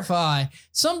clarify.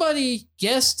 Somebody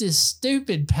guessed his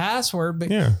stupid password,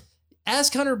 but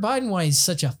ask Hunter Biden why he's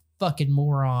such a fucking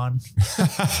moron.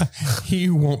 He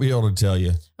won't be able to tell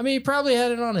you. I mean, he probably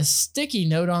had it on a sticky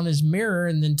note on his mirror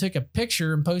and then took a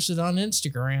picture and posted it on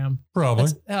Instagram. Probably.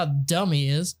 That's how dumb he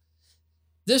is.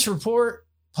 This report,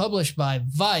 published by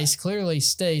Vice, clearly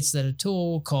states that a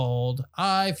tool called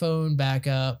iPhone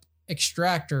Backup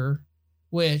Extractor,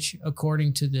 which,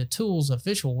 according to the tool's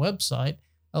official website,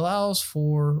 allows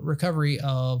for recovery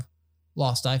of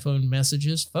lost iPhone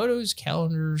messages, photos,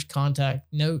 calendars,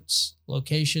 contact notes,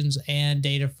 locations, and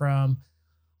data from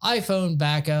iPhone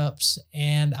backups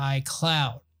and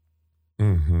iCloud.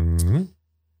 Mm-hmm.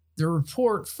 The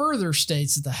report further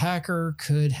states that the hacker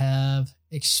could have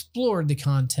explored the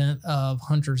content of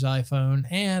Hunter's iPhone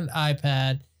and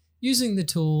iPad using the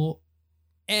tool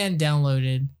and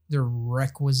downloaded the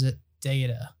requisite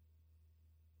data.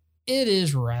 It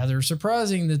is rather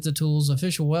surprising that the tool's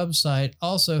official website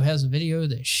also has a video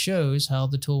that shows how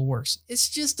the tool works. It's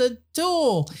just a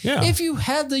tool. Yeah. If you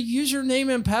have the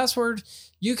username and password,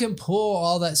 you can pull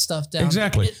all that stuff down.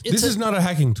 Exactly. This is not a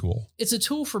hacking tool. It's a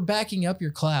tool for backing up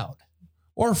your cloud.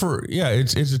 Or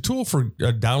it's a tool for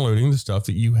downloading the stuff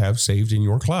that you have saved in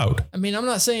your cloud. I mean, I'm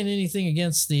not saying anything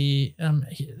against the,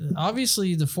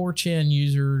 obviously the 4chan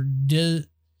user did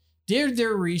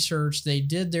their research. They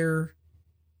did their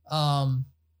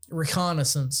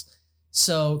reconnaissance.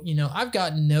 So, I've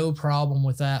got no problem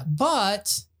with that.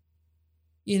 But,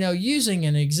 using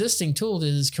an existing tool that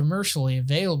is commercially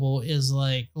available is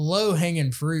like low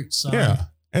hanging fruit. Son. Yeah.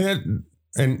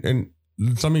 And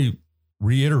let me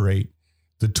reiterate,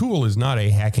 the tool is not a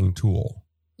hacking tool.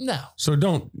 No. So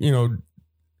don't,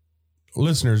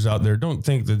 listeners out there, don't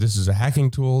think that this is a hacking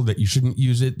tool, that you shouldn't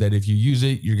use it, that if you use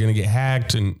it, you're going to get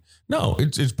hacked. And no,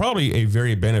 it's probably a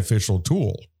very beneficial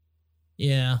tool.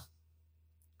 Yeah.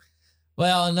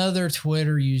 Well, another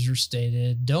Twitter user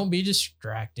stated, "Don't be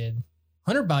distracted.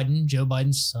 Hunter Biden, Joe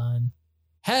Biden's son,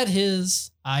 had his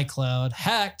iCloud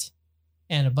hacked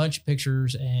and a bunch of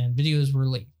pictures and videos were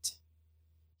leaked.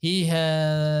 He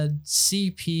had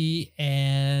CP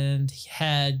and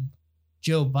had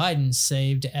Joe Biden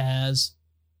saved as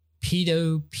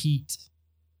Pedo Pete."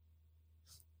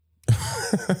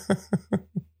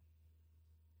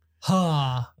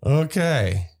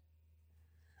 Okay.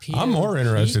 I'm more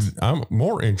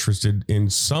interested in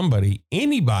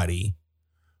anybody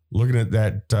looking at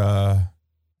that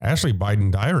Ashley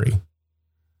Biden diary.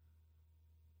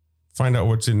 Find out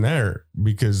what's in there,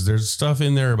 because there's stuff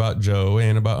in there about Joe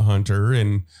and about Hunter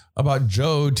and about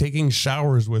Joe taking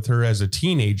showers with her as a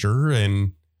teenager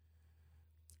and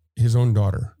his own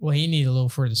daughter. Well, he need a little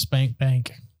for the spank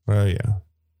bank. Oh, yeah.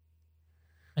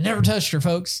 I never touched her,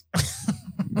 folks.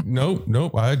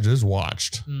 Nope. I just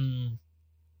watched.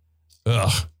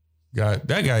 Ugh. God,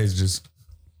 that guy is just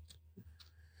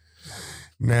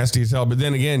nasty as hell. But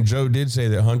then again, Joe did say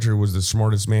that Hunter was the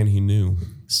smartest man he knew.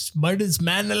 Smartest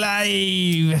man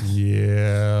alive.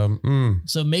 Yeah.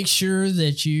 So make sure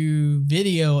that you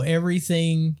video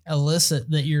everything illicit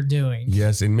that you're doing.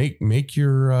 Yes, and make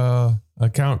your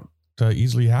account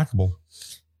easily hackable.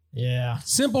 Yeah.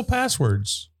 Simple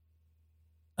passwords.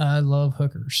 I love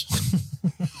hookers.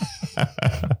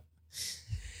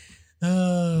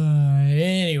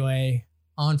 Anyway,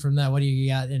 on from that. What do you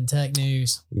got in tech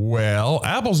news? Well,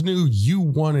 Apple's new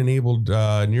U1 enabled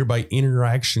nearby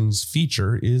interactions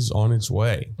feature is on its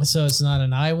way. So it's not an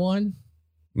i1?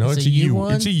 No, it's a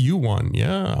U1. It's a U1.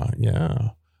 Yeah.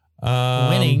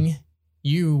 Winning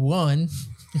U1.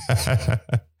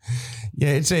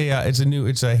 Yeah, it's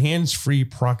a hands-free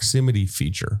proximity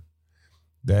feature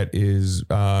that is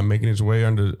making its way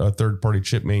onto a third-party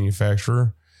chip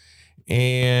manufacturer.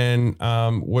 And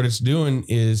what it's doing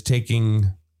is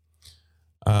taking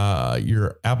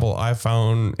your Apple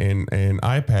iPhone and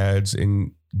iPads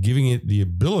and giving it the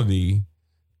ability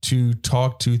to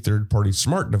talk to third-party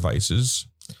smart devices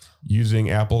using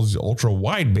Apple's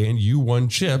ultra-wideband U1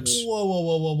 chips.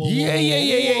 Whoa.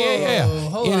 Yeah.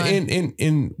 Hold on.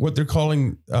 In what they're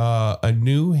calling a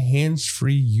new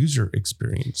hands-free user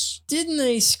experience. Didn't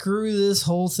they screw this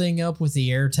whole thing up with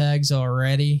the AirTags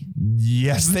already?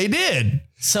 Yes, they did.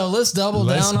 So let's double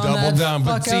down on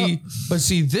that. But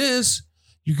see, this,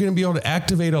 you're going to be able to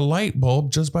activate a light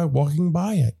bulb just by walking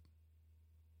by it.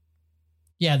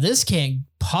 Yeah, this can't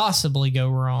possibly go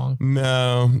wrong.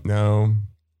 No.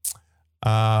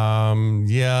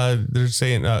 Yeah, they're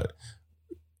saying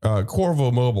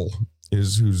Qorvo Mobile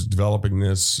is who's developing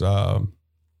this.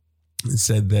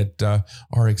 Said that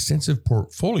our extensive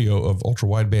portfolio of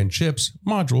ultra-wideband chips,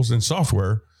 modules, and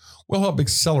software will help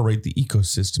accelerate the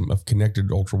ecosystem of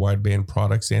connected ultra-wideband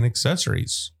products and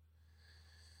accessories.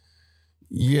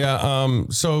 Yeah,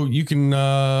 so you can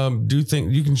do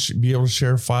things. You can be able to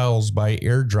share files by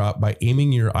AirDrop by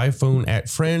aiming your iPhone at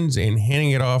friends and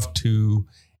handing it off to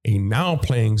a now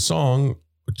playing song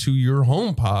to your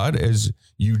HomePod as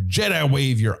you Jedi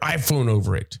wave your iPhone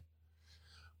over it.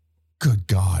 Good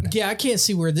God. Yeah, I can't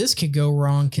see where this could go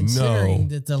wrong, considering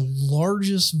that the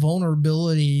largest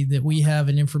vulnerability that we have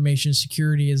in information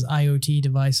security is IoT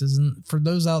devices. And for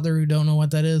those out there who don't know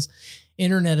what that is,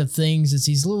 Internet of Things, it's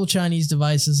these little Chinese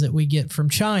devices that we get from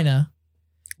China.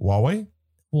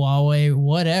 Huawei,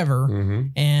 whatever,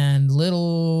 and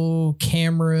little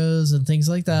cameras and things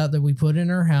like that we put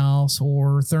in our house,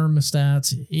 or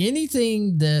thermostats,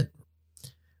 anything that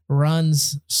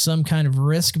runs some kind of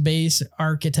risk-based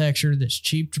architecture that's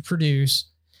cheap to produce.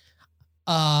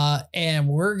 And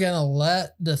we're going to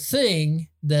let the thing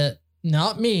that,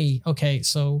 not me. Okay.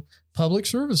 So public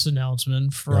service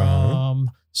announcement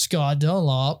from Scott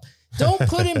Dunlop. Don't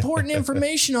put important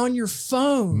information on your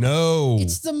phone. No.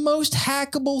 It's the most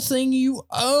hackable thing you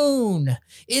own.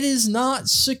 It is not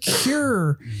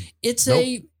secure. It's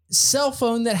a cell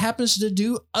phone that happens to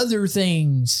do other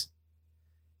things.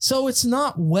 So it's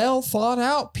not well thought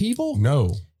out, people.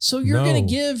 No. So you're going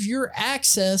to give your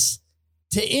access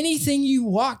to anything you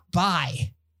walk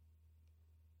by.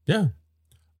 Yeah.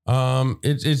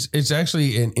 It's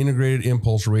actually an integrated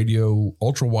impulse radio,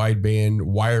 ultra wideband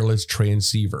wireless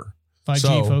transceiver.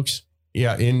 5G, folks.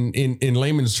 Yeah. In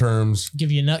layman's terms,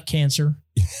 give you nut cancer.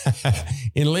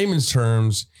 In layman's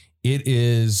terms, it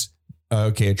is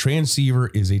a transceiver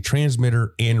is a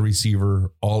transmitter and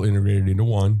receiver all integrated into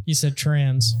one. You said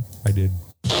trans. I did.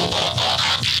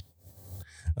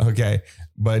 Okay.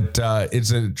 But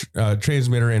it's a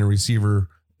transmitter and a receiver.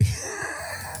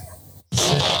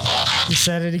 You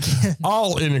said it again.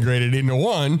 All integrated into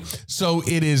one. So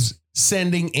it is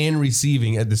sending and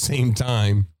receiving at the same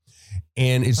time.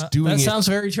 And it's doing that sounds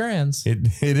very trans. It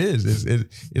is.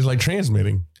 It's like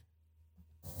transmitting.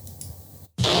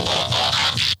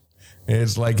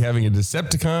 It's like having a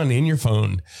Decepticon in your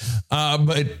phone.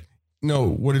 But no,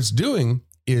 what it's doing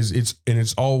is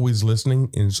it's always listening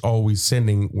and it's always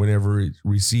sending whenever it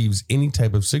receives any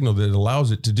type of signal that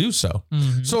allows it to do so.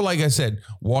 Mm-hmm. So like I said,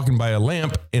 walking by a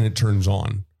lamp and it turns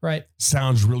on. Right.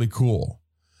 Sounds really cool.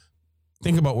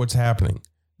 think about what's happening.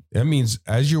 That means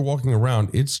as you're walking around,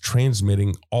 it's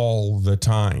transmitting all the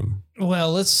time.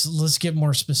 Well, let's get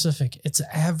more specific. It's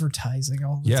advertising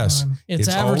all the Yes, time. It's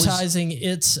advertising always,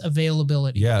 its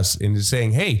availability. Yes. And it's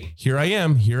saying, hey, here I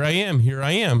am, here I am, here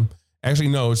I am. Actually,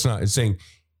 no, it's not. It's saying,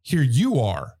 here you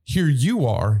are, here you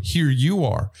are, here you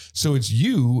are. So it's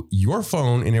you, your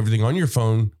phone, and everything on your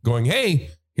phone going,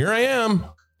 hey, here I am.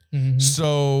 Mm-hmm.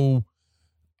 So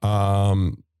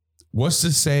what's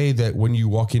to say that when you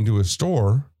walk into a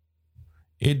store,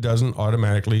 it doesn't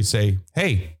automatically say,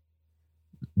 hey,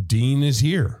 Dean is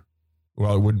here.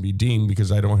 Well, it wouldn't be Dean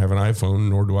because I don't have an iPhone,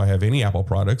 nor do I have any Apple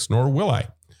products, nor will I.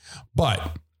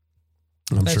 But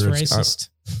I'm That's sure racist.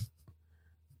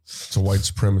 It's a white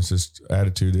supremacist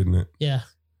attitude, isn't it? Yeah.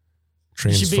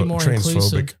 It should be more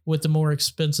inclusive with the more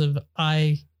expensive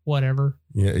whatever.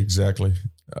 Yeah, exactly.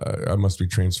 I must be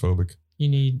transphobic. You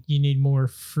need more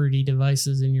fruity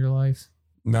devices in your life.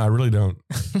 No, I really don't.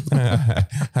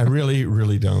 I really,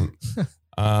 really don't.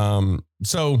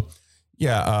 So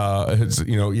yeah, it's,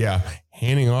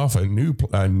 handing off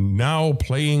a now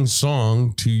playing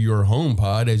song to your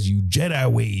HomePod as you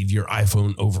Jedi wave your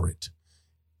iPhone over it.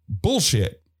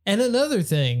 Bullshit. And another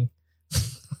thing.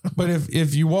 But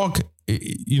if you walk,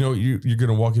 you're going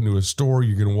to walk into a store,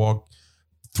 you're going to walk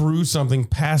through something,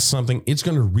 past something, it's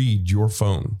going to read your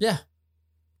phone. Yeah.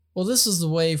 Well, this is the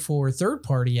way for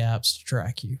third-party apps to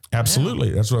track you. Absolutely.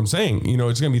 Yeah. That's what I'm saying.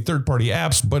 It's going to be third-party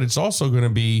apps, but it's also going to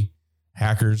be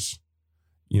hackers,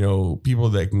 people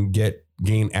that can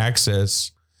gain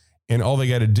access, and all they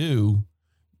got to do,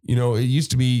 it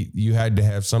used to be you had to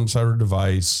have some sort of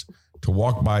device to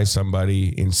walk by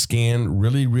somebody and scan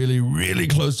really, really, really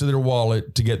close to their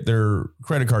wallet to get their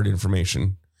credit card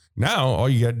information. Now, all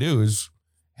you got to do is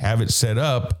have it set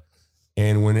up.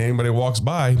 And when anybody walks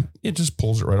by, it just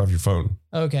pulls it right off your phone.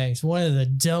 Okay. So one of the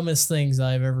dumbest things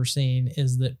I've ever seen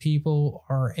is that people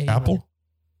are Apple?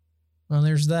 Well,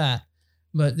 there's that.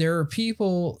 But there are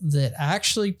people that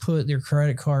actually put their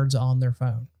credit cards on their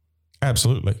phone.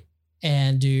 Absolutely.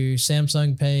 And do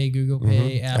Samsung Pay, Google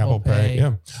Pay, Apple Pay.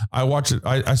 Yeah. I watch it.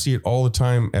 I see it all the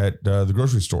time at the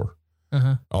grocery store.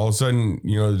 Uh-huh. All of a sudden,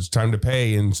 it's time to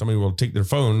pay and somebody will take their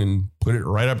phone and put it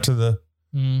right up to the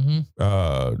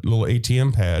little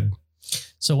ATM pad.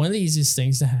 So one of the easiest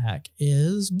things to hack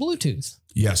is Bluetooth.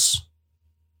 Yes.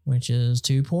 Which is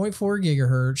 2.4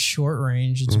 gigahertz, short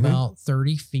range. It's about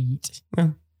 30 feet. Yeah.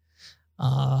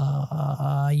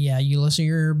 You listen to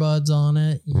your earbuds on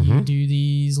it. You do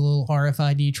these little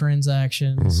RFID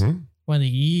transactions. One of the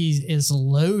E's is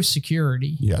low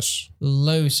security. Yes.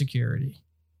 Low security.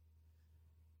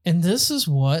 And this is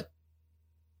what,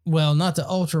 well, not the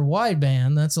ultra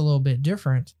wideband. That's a little bit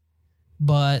different,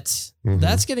 but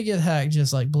that's going to get hacked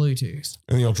just like Bluetooth.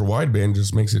 And the ultra wideband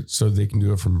just makes it so they can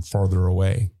do it from farther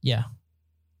away. Yeah.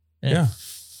 And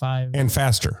and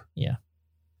faster. Yeah.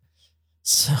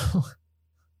 So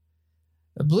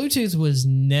Bluetooth was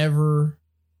never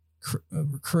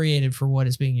created for what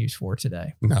it's being used for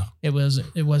today. No, it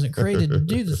wasn't created to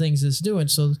do the things it's doing.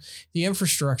 So the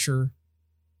infrastructure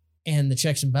and the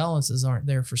checks and balances aren't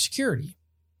there for security.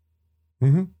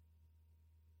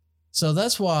 So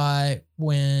that's why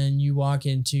when you walk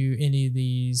into any of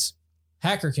these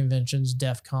hacker conventions,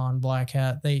 DEF CON, Black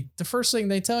Hat, the first thing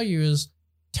they tell you is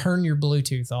turn your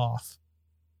Bluetooth off.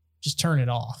 Just turn it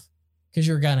off because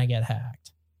you're going to get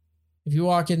hacked. If you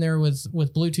walk in there with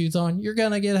Bluetooth on, you're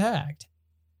going to get hacked.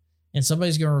 And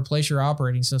somebody's going to replace your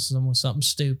operating system with something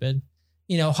stupid.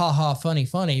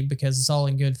 Funny, because it's all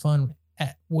in good fun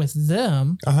with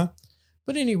them.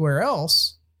 But anywhere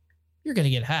else, you're going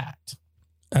to get hacked.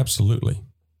 Absolutely.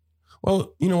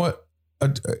 Well, you know what?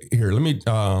 Here, let me,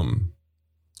 I'm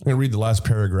going to read the last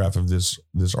paragraph of this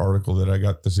article that I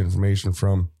got this information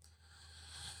from.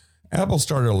 Apple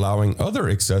started allowing other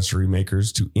accessory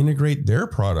makers to integrate their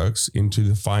products into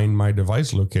the Find My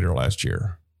Device locator last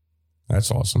year. That's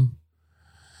awesome.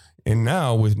 And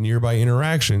now with Nearby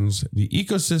Interactions, the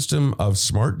ecosystem of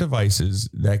smart devices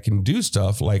that can do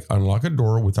stuff like unlock a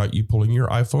door without you pulling your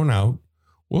iPhone out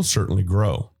will certainly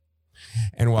grow.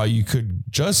 And while you could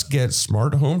just get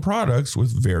smart home products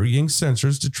with varying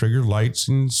sensors to trigger lights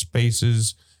and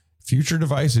spaces, future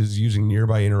devices using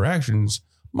Nearby Interactions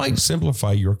might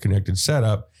simplify your connected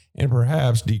setup and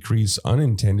perhaps decrease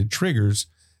unintended triggers,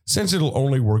 since it'll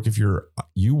only work if your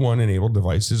U1 enabled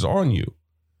device is on you.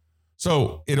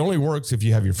 So it only works if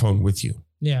you have your phone with you.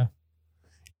 Yeah.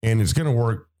 And it's going to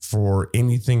work for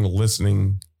anything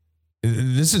listening.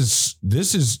 This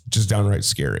is just downright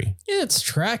scary. It's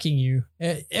tracking you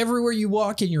everywhere you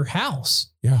walk in your house.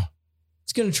 Yeah.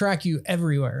 It's going to track you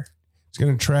everywhere. It's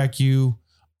going to track you.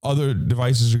 Other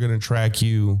devices are going to track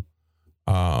you.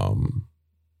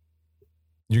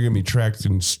 You're going to be tracked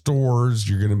in stores.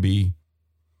 You're going to be,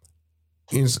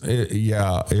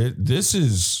 this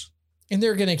is. And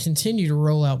they're going to continue to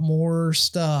roll out more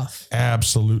stuff.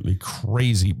 Absolutely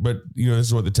crazy. But, this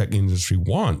is what the tech industry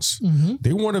wants. Mm-hmm.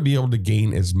 They want to be able to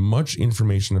gain as much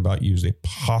information about you as they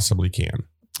possibly can.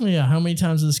 Yeah. How many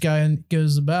times this guy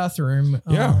goes to the bathroom?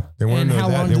 They want to know how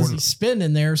that. long does he spend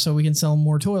in there so we can sell him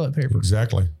more toilet paper?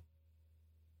 Exactly.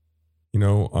 They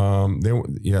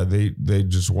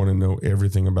just want to know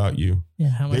everything about you.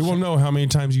 Yeah. They will know how many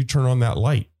times you turn on that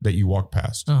light that you walk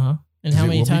past. Uh-huh. And how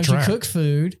many times you cook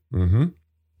food. Mm-hmm.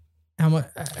 How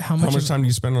much time do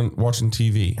you spend on watching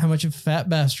TV? How much of a fat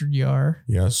bastard you are.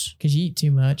 Yes. Because you eat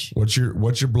too much. What's your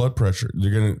blood pressure?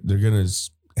 They're gonna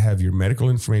have your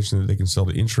medical information that they can sell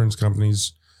to insurance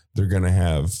companies. They're gonna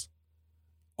have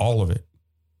all of it.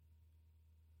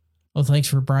 Well, thanks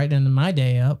for brightening my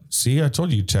day up. See, I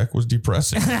told you tech was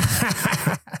depressing.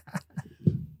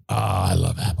 I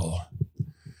love Apple.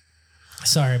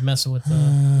 Sorry, messing with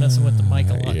the mic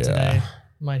a lot today.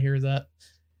 Might hear that.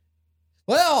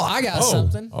 Well, I got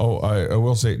something. I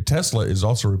will say Tesla is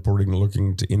also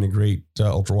looking to integrate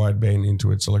ultra wideband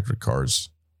into its electric cars.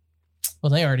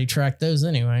 Well, they already tracked those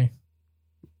anyway.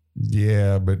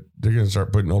 Yeah, but they're going to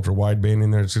start putting ultra wideband in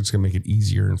there. It's going to make it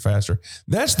easier and faster.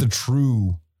 That's the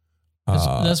true.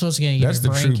 That's what's going to get That's the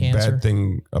brain true cancer. bad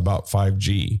thing about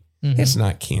 5G. Mm-hmm. It's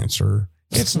not cancer.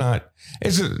 It's not.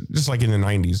 It's just like in the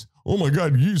 90s. Oh my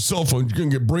God, you use cell phones, you're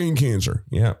going to get brain cancer.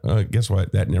 Yeah, guess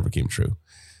what? That never came true.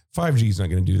 5G is not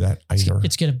going to do that either.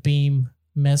 It's going to beam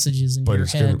messages in your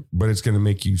head. But it's going to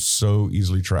make you so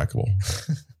easily trackable.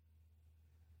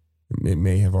 It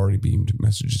may have already beamed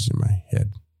messages in my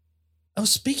head. Oh,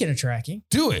 speaking of tracking.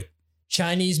 Do it.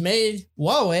 Chinese-made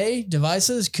Huawei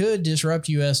devices could disrupt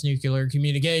U.S. nuclear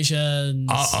communications.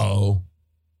 Uh-oh.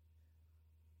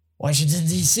 Washington,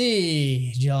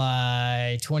 D.C.,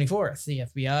 July 24th. The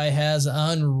FBI has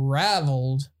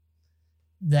unraveled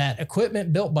that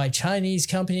equipment built by Chinese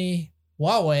company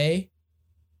Huawei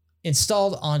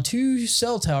installed on 2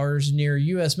 cell towers near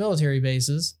U.S. military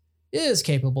bases is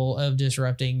capable of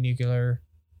disrupting nuclear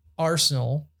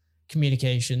arsenal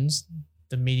communications,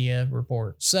 the media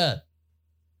report said.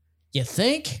 You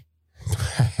think?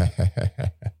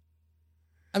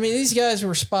 I mean, these guys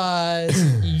were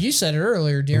spies. You said it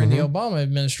earlier during the Obama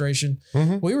administration.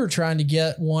 Mm-hmm. We were trying to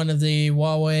get one of the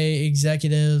Huawei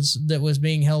executives that was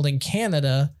being held in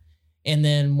Canada. And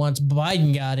then once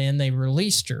Biden got in, they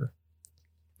released her.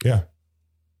 Yeah.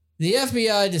 The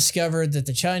FBI discovered that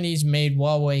the Chinese made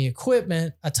Huawei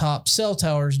equipment atop cell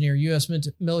towers near U.S.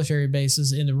 military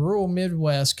bases in the rural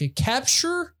Midwest could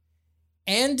capture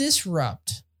and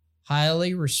disrupt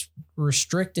highly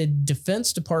restricted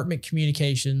Defense Department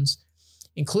communications,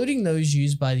 including those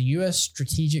used by the U.S.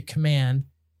 Strategic Command,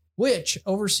 which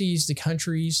oversees the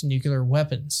country's nuclear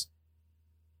weapons.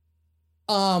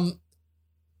 All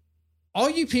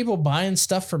you people buying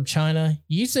stuff from China,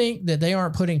 you think that they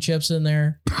aren't putting chips in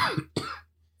there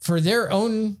for their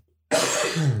own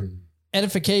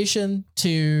edification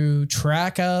to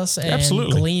track us and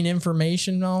glean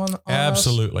information on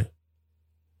Absolutely. us?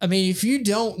 I mean, if you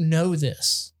don't know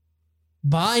this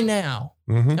by now,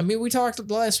 I mean, we talked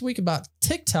last week about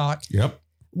TikTok. Yep.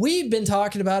 We've been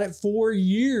talking about it for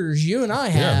years. You and I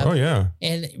have. Yeah. Oh, yeah.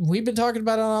 And we've been talking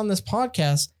about it on this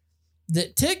podcast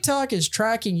that TikTok is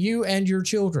tracking you and your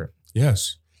children.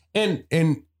 Yes. And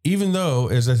even though,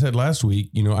 as I said last week,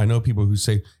 I know people who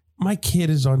say, my kid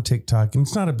is on TikTok and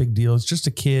it's not a big deal. It's just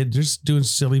a kid. They're just doing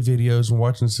silly videos and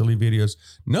watching silly videos.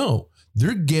 No,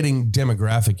 they're getting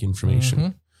demographic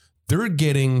information. They're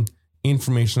getting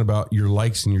information about your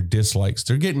likes and your dislikes.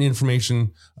 They're getting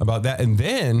information about that. And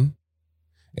then,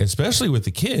 especially with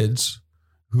the kids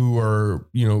who are,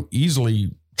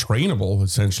 easily trainable,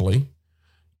 essentially,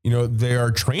 they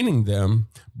are training them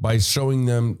by showing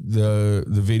them the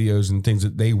videos and things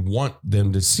that they want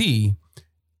them to see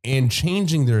and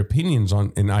changing their opinions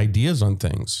on and ideas on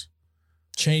things.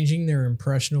 Changing their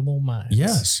impressionable minds.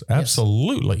 Yes,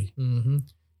 absolutely. Mm-hmm.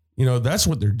 That's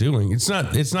what they're doing. It's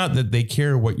not that they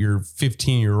care what your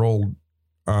 15-year-old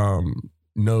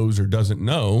knows or doesn't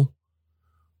know,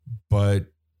 but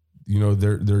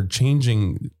they're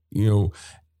changing,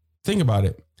 think about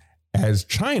it. As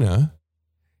China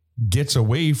gets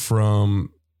away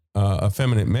from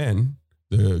effeminate men,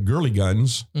 the girly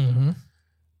guns,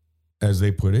 as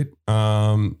they put it,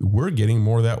 we're getting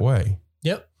more that way.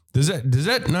 Yep. Does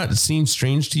that not seem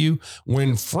strange to you?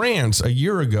 When France a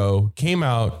year ago came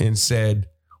out and said,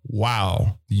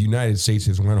 wow, the United States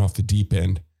has went off the deep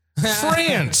end.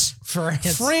 France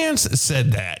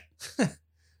said that.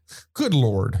 Good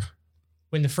Lord.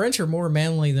 When the French are more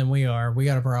manly than we are, we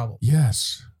got a problem.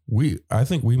 Yes. I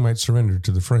think we might surrender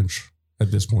to the French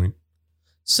at this point.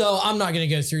 So I'm not going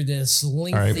to go through this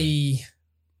lengthy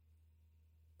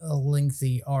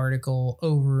article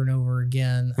over and over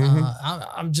again.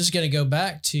 I'm just going to go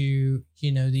back to,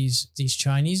 these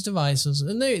Chinese devices,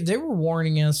 and they were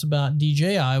warning us about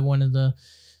DJI, one of the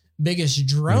biggest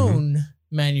drone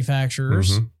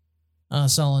manufacturers,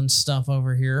 selling stuff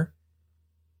over here.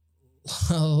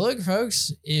 Look,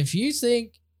 folks, if you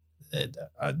think that,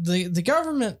 the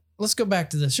government, let's go back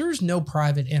to this. There's no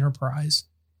private enterprise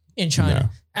in China. No.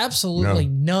 Absolutely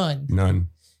none. None.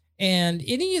 And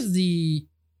any of the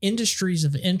industries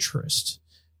of interest,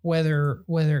 whether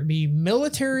it be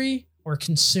military or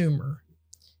consumer,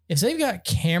 if they've got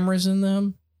cameras in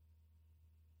them,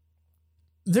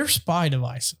 they're spy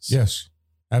devices. Yes,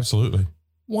 absolutely.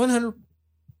 100%.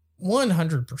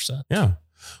 Yeah.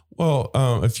 Well,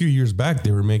 a few years back,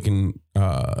 they were making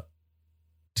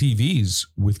TVs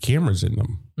with cameras in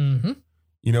them. Mm-hmm.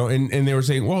 And they were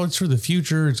saying, well, it's for the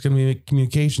future. It's going to make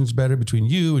communications better between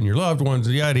you and your loved ones,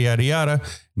 yada, yada, yada.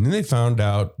 And then they found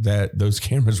out that those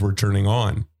cameras were turning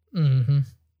on. Mm-hmm.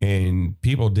 And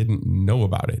people didn't know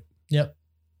about it. Yep.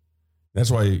 That's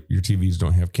why your TVs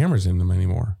don't have cameras in them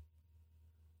anymore,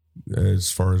 as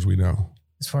far as we know.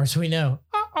 As far as we know.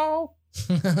 Uh-oh.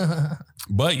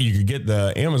 But you could get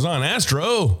the Amazon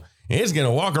Astro. It's going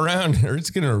to walk around, or it's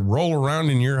going to roll around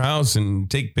in your house and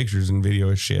take pictures and video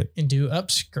of shit. And do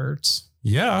upskirts.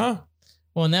 Yeah.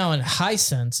 Well, now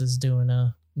Hisense is doing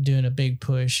a big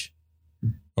push.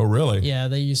 Oh, really? Yeah,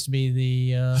 they used to be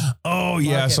the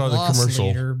I saw the commercial.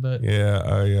 Leader, but yeah,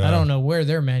 I don't know where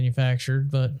they're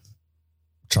manufactured, but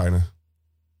China.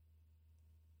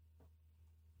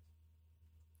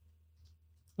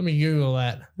 Let me Google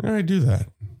that. All right, do that.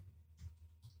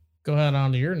 Go ahead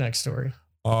on to your next story.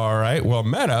 All right. Well,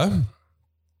 Meta,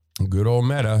 good old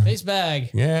Meta. Face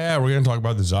bag. Yeah, we're going to talk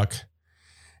about the Zuck.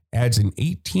 Adds an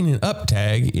 18 and up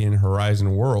tag in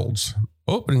Horizon Worlds,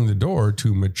 opening the door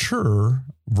to mature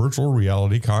virtual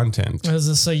reality content. Is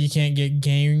this so you can't get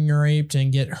gang raped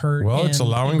and get hurt? Well, it's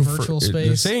allowing for virtual space.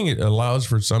 They're saying it allows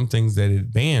for some things that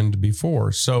it banned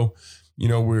before. So,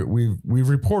 we've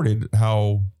reported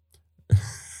how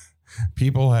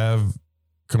people have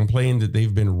complained that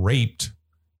they've been raped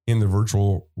in the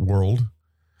virtual world,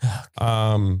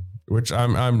 which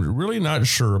I'm really not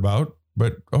sure about,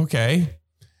 but okay.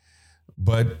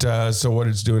 But so what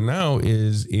it's doing now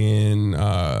is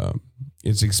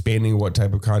it's expanding what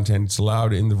type of content is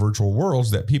allowed in the virtual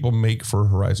worlds that people make for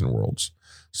Horizon Worlds.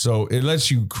 So it lets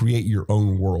you create your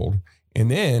own world, and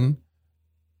then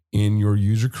in your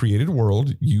user created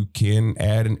world, you can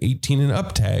add an 18 and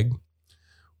up tag,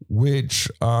 which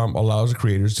allows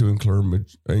creators to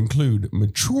include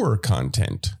mature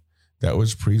content that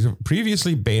was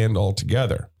previously banned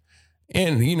altogether.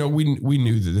 And, we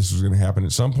knew that this was going to happen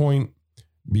at some point,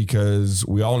 because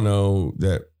we all know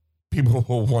that people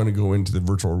will want to go into the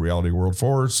virtual reality world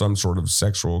for some sort of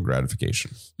sexual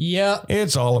gratification. Yeah.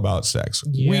 It's all about sex.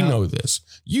 Yeah. We know this.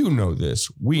 You know this.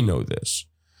 We know this.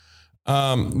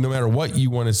 No matter what you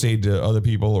want to say to other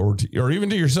people or even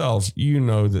to yourselves, you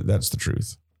know that that's the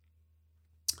truth.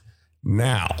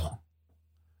 Now,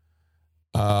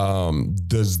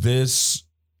 does this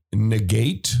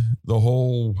negate the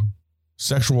whole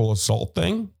sexual assault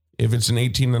thing? If it's an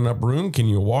 18 and up room, can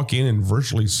you walk in and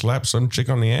virtually slap some chick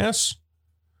on the ass?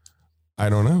 I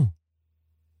don't know.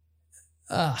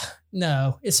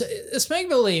 No, it's make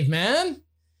believe, man.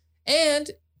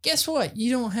 And guess what? You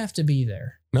don't have to be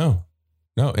there. No.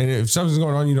 And if something's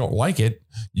going on, you don't like it,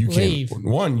 you Leave. can.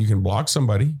 One, you can block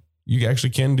somebody. You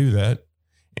actually can do that.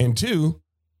 And two,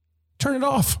 turn it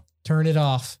off. Turn it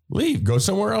off. Leave. Go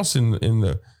somewhere else in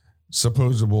the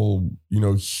supposable,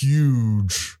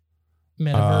 huge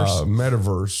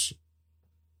metaverse,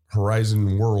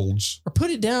 Horizon Worlds. Or put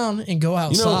it down and go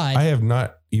outside. I have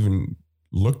not even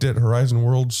looked at Horizon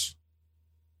Worlds.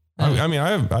 I have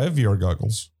VR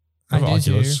goggles. I have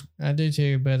Oculus. I do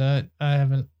too, but I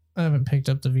haven't picked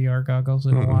up the VR goggles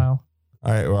in a while.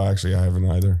 I haven't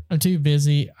either. I'm too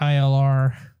busy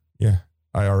ILR. Yeah.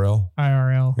 IRL.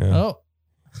 Yeah. Oh,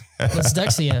 what's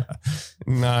Dexia?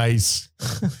 Nice.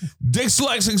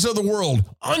 Dyslexics of the world,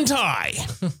 untie.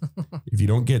 If you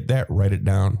don't get that, write it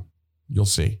down. You'll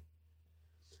see.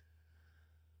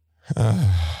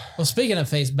 Well, speaking of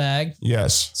face bag.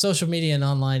 Yes. Social media and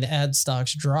online ad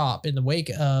stocks drop in the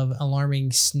wake of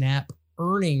alarming Snap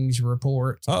earnings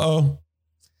report.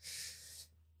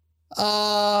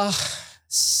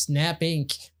 Snap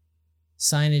Inc.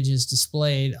 signage is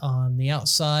displayed on the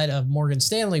outside of Morgan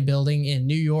Stanley building in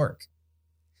New York.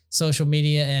 Social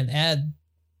media and ad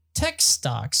tech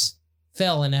stocks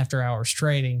fell in after-hours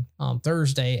trading on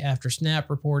Thursday after Snap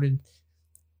reported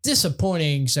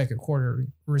disappointing second quarter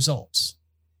results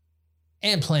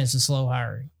and plans to slow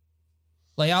hiring.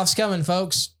 Layoffs coming,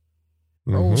 folks.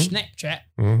 Roll Snapchat.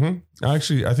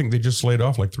 Actually, I think they just laid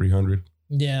off like 300.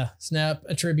 Yeah, Snap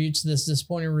attributes this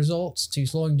disappointing results to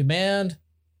slowing demand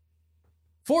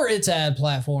for its ad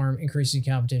platform, increasing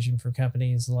competition for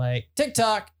companies like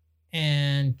TikTok,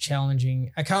 and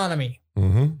challenging economy.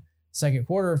 Second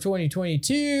quarter of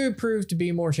 2022 proved to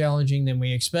be more challenging than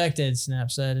we expected,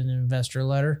 Snap said in an investor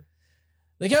letter.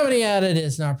 The company added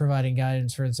it's not providing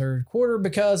guidance for the third quarter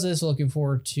because it's looking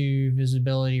forward to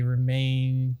visibility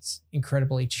remains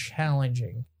incredibly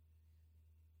challenging.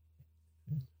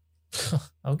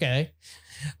 Okay.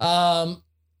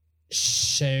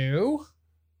 So.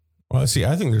 Well, see,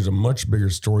 I think there's a much bigger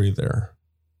story there.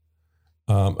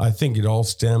 I think it all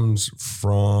stems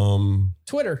from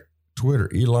Twitter,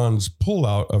 Elon's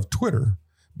pullout of Twitter,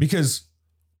 because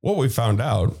what we found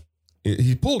out,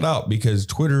 he pulled out because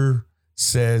Twitter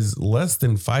says less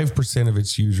than 5% of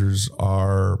its users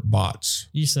are bots.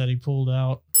 You said he pulled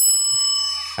out.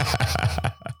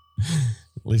 At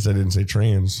least I didn't say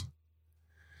trans.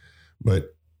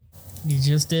 But you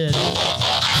just did.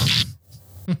 I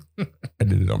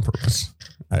did it on purpose.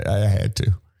 I had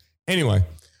to. Anyway,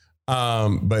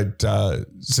 but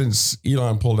since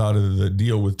Elon pulled out of the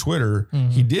deal with Twitter,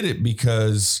 he did it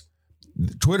because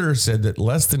Twitter said that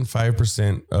less than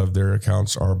 5% of their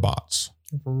accounts are bots.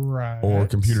 Right. Or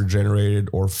computer generated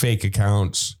or fake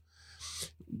accounts.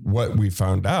 What we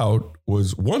found out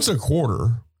was once a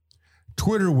quarter,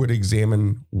 Twitter would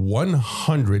examine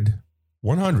 100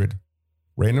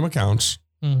 random accounts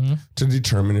to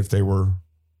determine if they were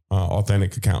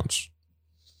authentic accounts.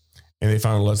 And they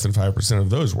found less than 5% of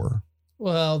those were.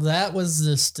 Well, that was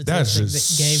the statistic That's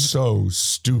just that gave so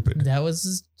stupid. That was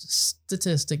the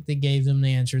statistic that gave them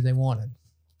the answer they wanted.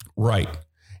 Right.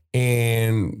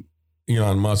 And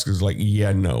Elon Musk is like,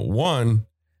 yeah, no. One,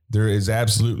 there is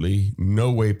absolutely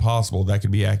no way possible that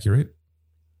could be accurate.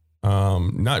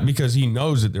 Not because he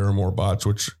knows that there are more bots,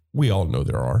 which we all know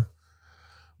there are,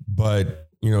 but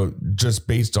just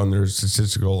based on their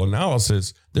statistical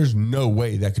analysis, there's no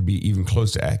way that could be even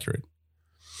close to accurate.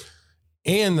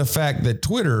 And the fact that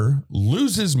Twitter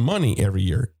loses money every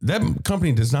year, that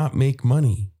company does not make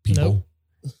money, people. Nope.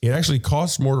 It actually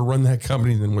costs more to run that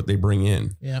company than what they bring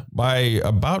in. Yeah. By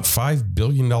about $5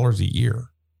 billion a year.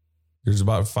 There's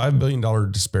about $5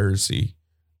 billion disparity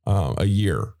a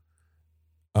year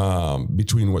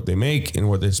between what they make and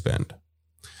what they spend.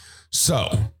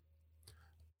 So,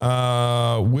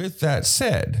 with that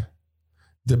said,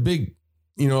 the big,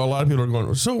 a lot of people are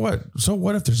going, so what? So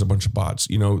what if there's a bunch of bots?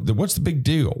 What's the big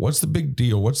deal? What's the big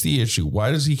deal? What's the issue?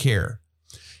 Why does he care?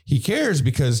 He cares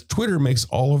because Twitter makes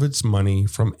all of its money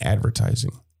from advertising.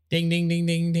 Ding, ding, ding,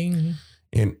 ding, ding.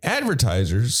 And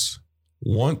advertisers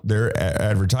want their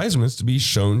advertisements to be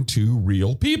shown to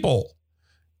real people.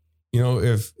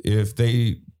 If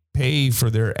they pay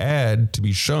for their ad to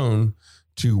be shown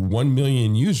to 1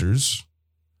 million users,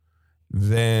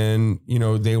 then,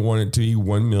 they want it to be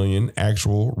 1 million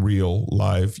actual real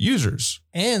live users.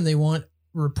 And they want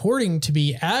reporting to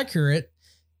be accurate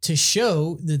to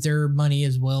show that their money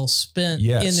is well spent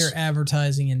in their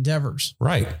advertising endeavors.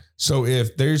 Right. So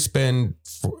if they spend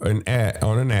an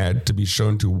ad to be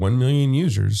shown to 1 million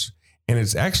users, and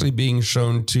it's actually being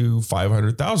shown to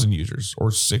 500,000 users or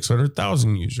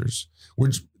 600,000 users,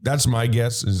 which that's my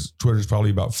guess is Twitter's probably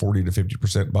about 40 to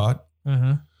 50% bot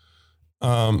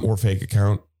or fake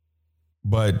account.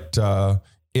 But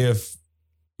if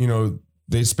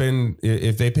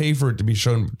they pay for it to be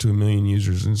shown to 1 million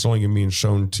users and it's only going to be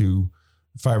shown to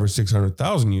 500,000 or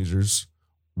 600,000 users,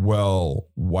 well,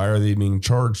 why are they being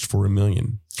charged for 1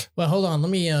 million? Well, hold on.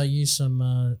 Let me use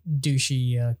some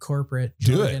douchey corporate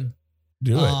jargon.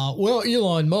 Do it. Well,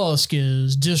 Elon Musk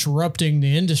is disrupting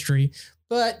the industry,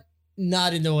 but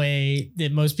not in the way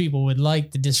that most people would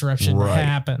like the disruption to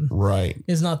happen. Right.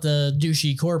 It's not the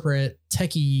douchey corporate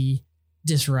techie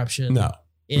disruption. No.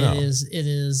 It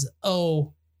is,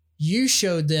 you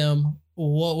showed them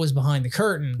what was behind the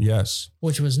curtain. Yes.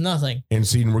 Which was nothing. And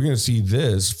we're going to see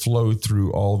this flow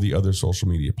through all the other social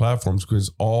media platforms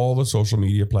because all the social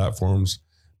media platforms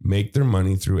make their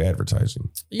money through advertising.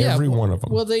 Yeah, every one of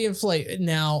them. Well, they inflate.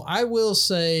 Now, I will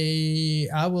say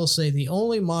the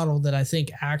only model that I think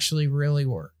actually really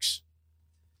works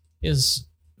is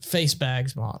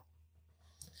FaceBag's model.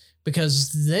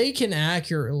 Because they can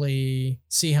accurately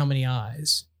see how many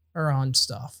eyes are on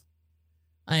stuff.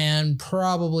 And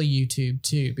probably YouTube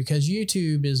too, because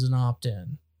YouTube is an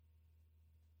opt-in.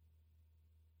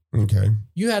 Okay.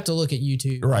 You have to look at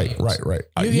YouTube. Right.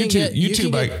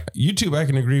 YouTube, I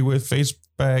can agree with.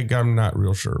 Facebook, I'm not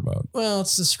real sure about. Well,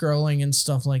 it's the scrolling and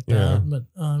stuff like that. But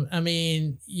I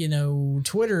mean,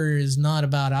 Twitter is not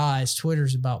about eyes.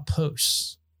 Twitter's about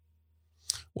posts.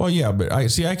 Well, yeah, but I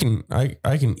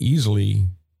can easily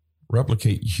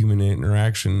replicate human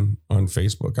interaction on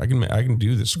Facebook. I can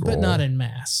do the scroll, but not in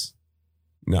mass.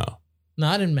 No.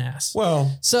 Not in mass.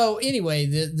 Well, so anyway,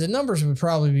 the numbers would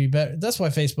probably be better. That's why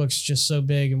Facebook's just so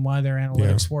big and why their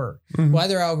analytics work, why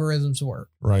their algorithms work.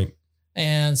 Right.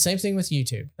 And same thing with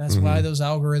YouTube. That's why those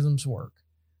algorithms work.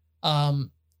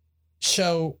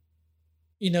 So,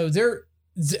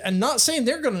 I'm not saying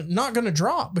they're not gonna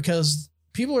drop because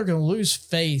people are gonna lose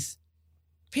faith.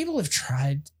 People have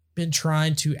been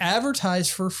trying to advertise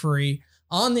for free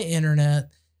on the internet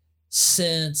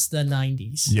since the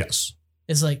 90s. Yes.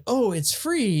 It's like, oh, it's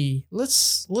free.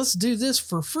 Let's do this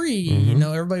for free.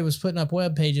 Everybody was putting up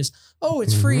web pages. Oh,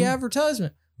 it's free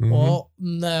advertisement. Well,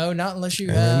 no, not unless you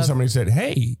have. And then somebody said,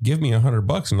 "Hey, give me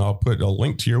 $100 and I'll put a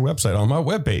link to your website on my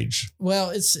webpage." Well,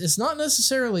 it's not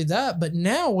necessarily that, but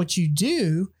now what you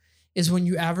do is when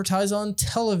you advertise on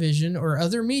television or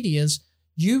other medias,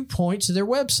 you point to their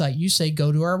website. You say,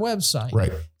 "Go to our website."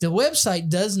 Right. The website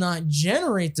does not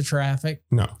generate the traffic.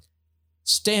 No.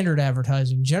 Standard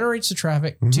advertising generates the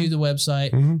traffic to the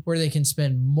website where they can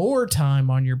spend more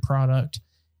time on your product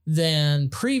than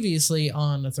previously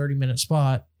on a 30-minute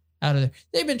spot out of there.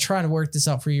 They've been trying to work this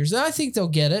out for years. And I think they'll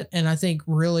get it. And I think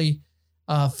really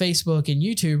Facebook and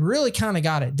YouTube really kind of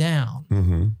got it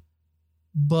down.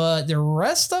 But the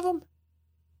rest of them,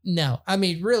 no. I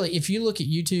mean, really, if you look at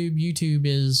YouTube, YouTube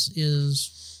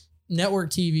is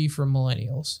network TV for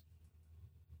millennials.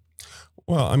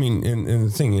 Well, I mean, and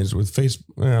the thing is with Facebook,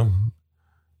 well,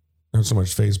 not so much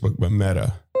Facebook, but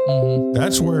Meta.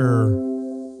 That's where,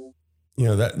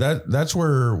 that's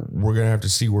where we're going to have to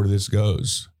see where this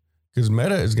goes. Because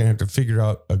Meta is going to have to figure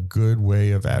out a good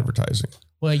way of advertising.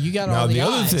 Well, you got all the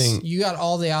eyes. You got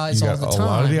all the eyes all the time. A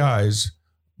lot of the eyes,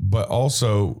 but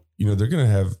also, they're going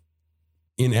to have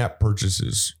in-app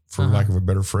purchases, for lack of a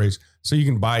better phrase. So you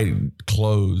can buy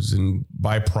clothes and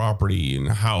buy property and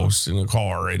a house and a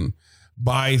car and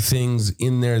buy things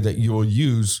in there that you will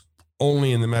use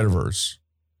only in the metaverse.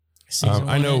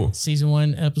 I know season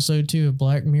 1, episode 2 of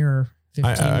Black Mirror,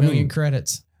 15 million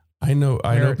credits. I know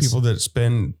people that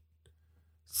spend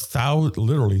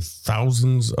literally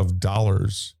thousands of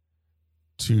dollars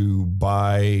to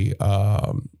buy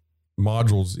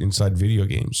modules inside video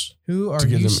games. Who are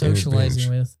you socializing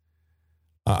with?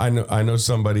 I know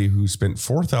somebody who spent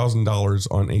 $4,000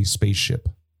 on a spaceship.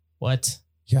 What?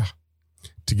 Yeah.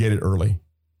 To get it early.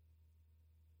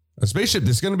 A spaceship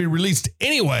that's going to be released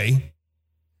anyway,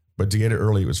 but to get it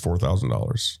early, it was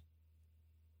 $4,000.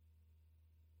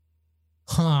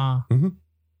 Huh.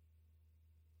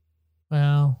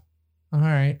 Well, all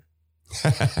right.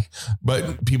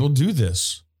 But people do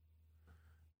this.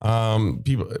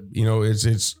 People,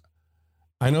 it's,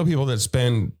 I know people that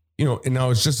spend, and now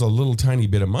it's just a little tiny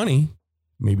bit of money,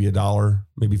 maybe $1,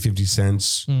 maybe 50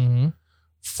 cents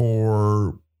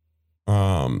for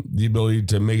the ability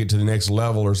to make it to the next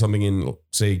level or something in,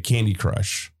 say, Candy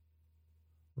Crush.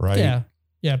 Right?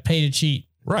 Yeah. Pay to cheat.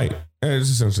 Right. And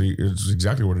it's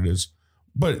exactly what it is.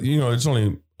 But, it's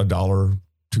only $1, $2,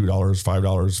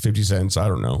 $5, 50 cents. I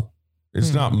don't know.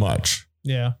 It's not much.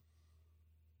 Yeah.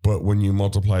 But when you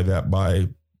multiply that by,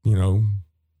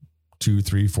 2,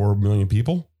 3, 4 million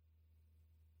people,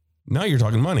 now you're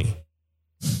talking money.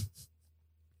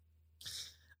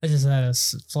 I just had a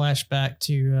flashback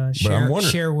to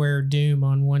shareware doom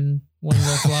on one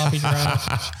little floppy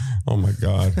drive. Oh my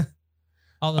God.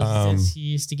 All those hits you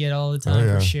used to get all the time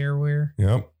for shareware.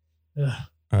 Yep.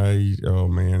 Oh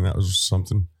man, that was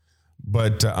something.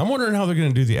 But I'm wondering how they're going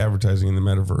to do the advertising in the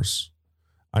metaverse.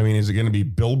 I mean, is it going to be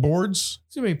billboards?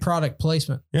 It's going to be product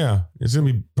placement. Yeah. It's going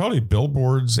to be probably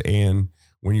billboards. And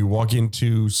when you walk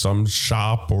into some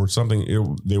shop or something,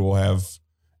 they will have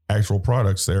actual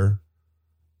products there,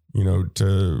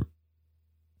 to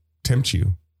tempt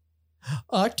you.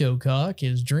 Octocock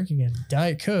is drinking a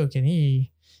Diet Coke and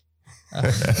he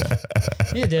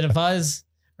identifies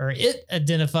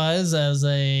as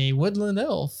a woodland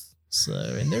elf. So,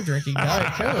 and they're drinking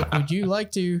Diet Coke. Would you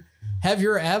like to have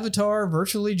your avatar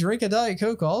virtually drink a Diet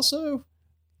Coke also?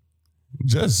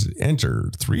 Just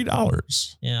enter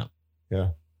 $3. Yeah. Yeah.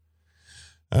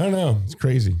 I don't know. It's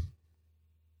crazy.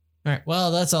 All right.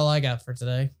 Well, that's all I got for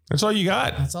today. That's all you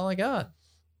got? That's all I got.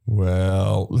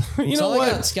 Well, you know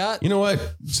what, got, Scott? You know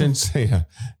what? Since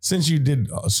you did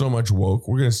so much woke,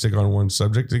 we're going to stick on one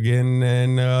subject again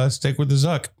and stick with the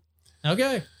Zuck.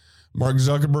 Okay. Mark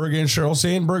Zuckerberg and Sheryl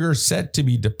Sandberg are set to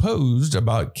be deposed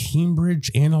about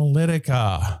Cambridge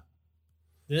Analytica.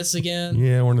 This again?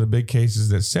 Yeah, one of the big cases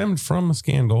that stemmed from a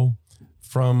scandal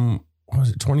from, what was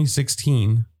it,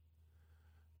 2016.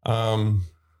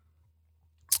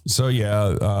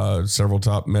 Several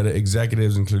top Meta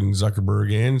executives, including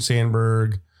Zuckerberg and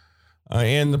Sandberg,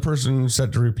 and the person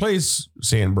set to replace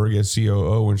Sandberg as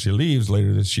COO when she leaves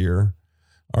later this year,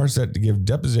 are set to give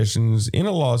depositions in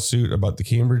a lawsuit about the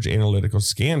Cambridge Analytica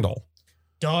scandal.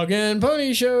 Dog and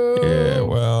pony show. Yeah,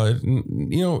 well,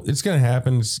 it's going to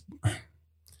happen.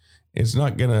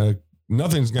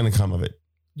 Nothing's going to come of it.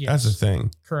 Yes. That's the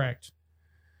thing. Correct.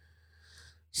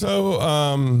 So,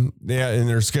 and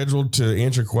they're scheduled to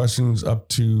answer questions up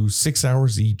to 6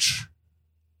 hours each.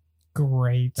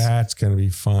 Great. That's going to be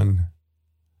fun.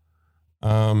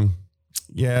 So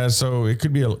it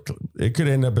could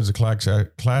end up as a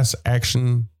class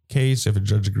action case if a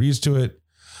judge agrees to it,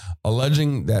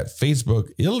 alleging that Facebook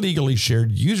illegally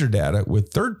shared user data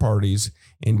with third parties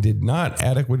and did not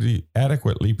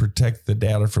adequately protect the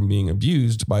data from being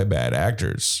abused by bad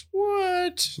actors.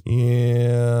 What?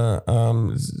 Yeah.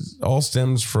 All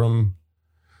stems from,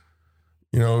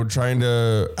 trying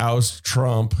to oust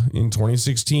Trump in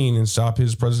 2016 and stop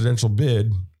his presidential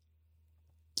bid.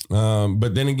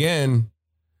 But then again,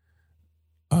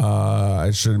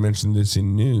 I should have mentioned this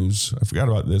in news. I forgot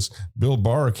about this. Bill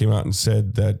Barr came out and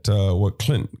said that what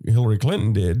Hillary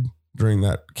Clinton did during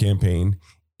that campaign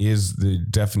is the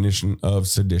definition of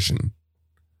sedition.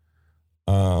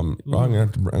 I'm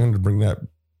going to bring that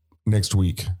next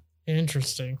week.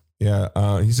 Interesting.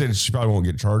 Yeah. He said she probably won't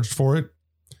get charged for it,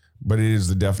 but it is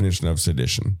the definition of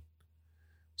sedition.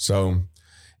 So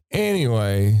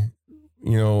anyway,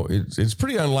 it's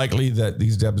pretty unlikely that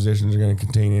these depositions are going to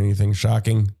contain anything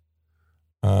shocking.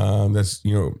 This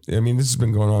has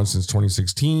been going on since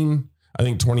 2016. I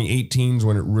think 2018 is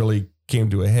when it really came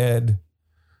to a head.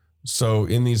 So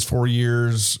in these 4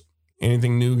 years,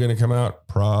 anything new going to come out?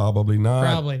 Probably not.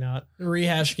 Probably not.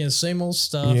 Rehashing the same old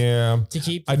stuff. Yeah. To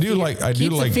keep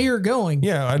the fear going.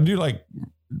 Yeah, I do like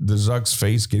the Zuck's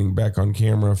face getting back on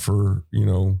camera for,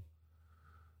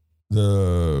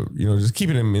 just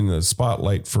keeping him in the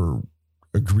spotlight for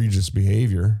egregious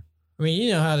behavior. I mean,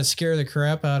 you know how to scare the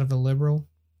crap out of a liberal?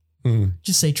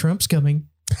 Just say Trump's coming.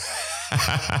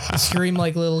 Scream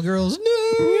like little girls. No!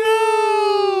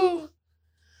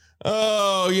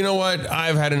 Oh, you know what?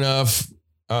 I've had enough.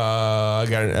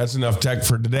 That's enough tech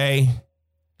for today.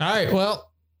 All right.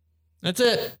 Well, that's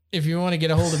it. If you want to get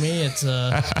a hold of me, it's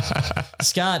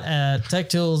Scott at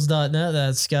techtools.net.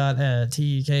 That's Scott at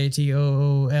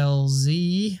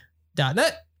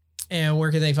techtools.net. And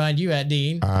where can they find you at,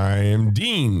 Dean? I am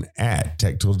Dean at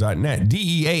techtools.net.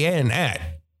 DEAN at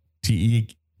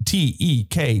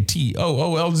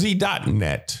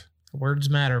TEKTOOLZ.net. Words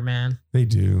matter, man. They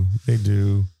do.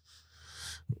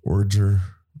 Words are.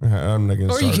 I'm not going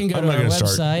to start. Or you can go to our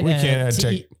website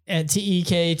at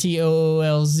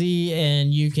TEKTOOLZ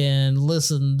and you can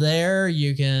listen there.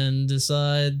 You can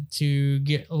decide to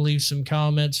leave some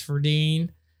comments for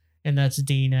Dean, and that's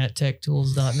Dean at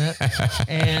techtools.net.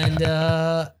 And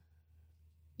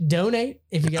donate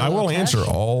if you got. I will answer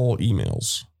all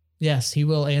emails. Yes, he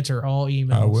will answer all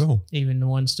emails. I will, even the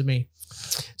ones to me.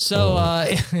 So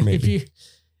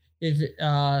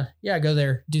go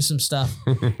there, do some stuff.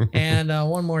 And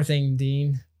one more thing,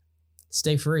 Dean,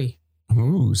 stay free.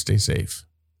 Ooh, stay safe.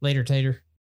 Later, Tater.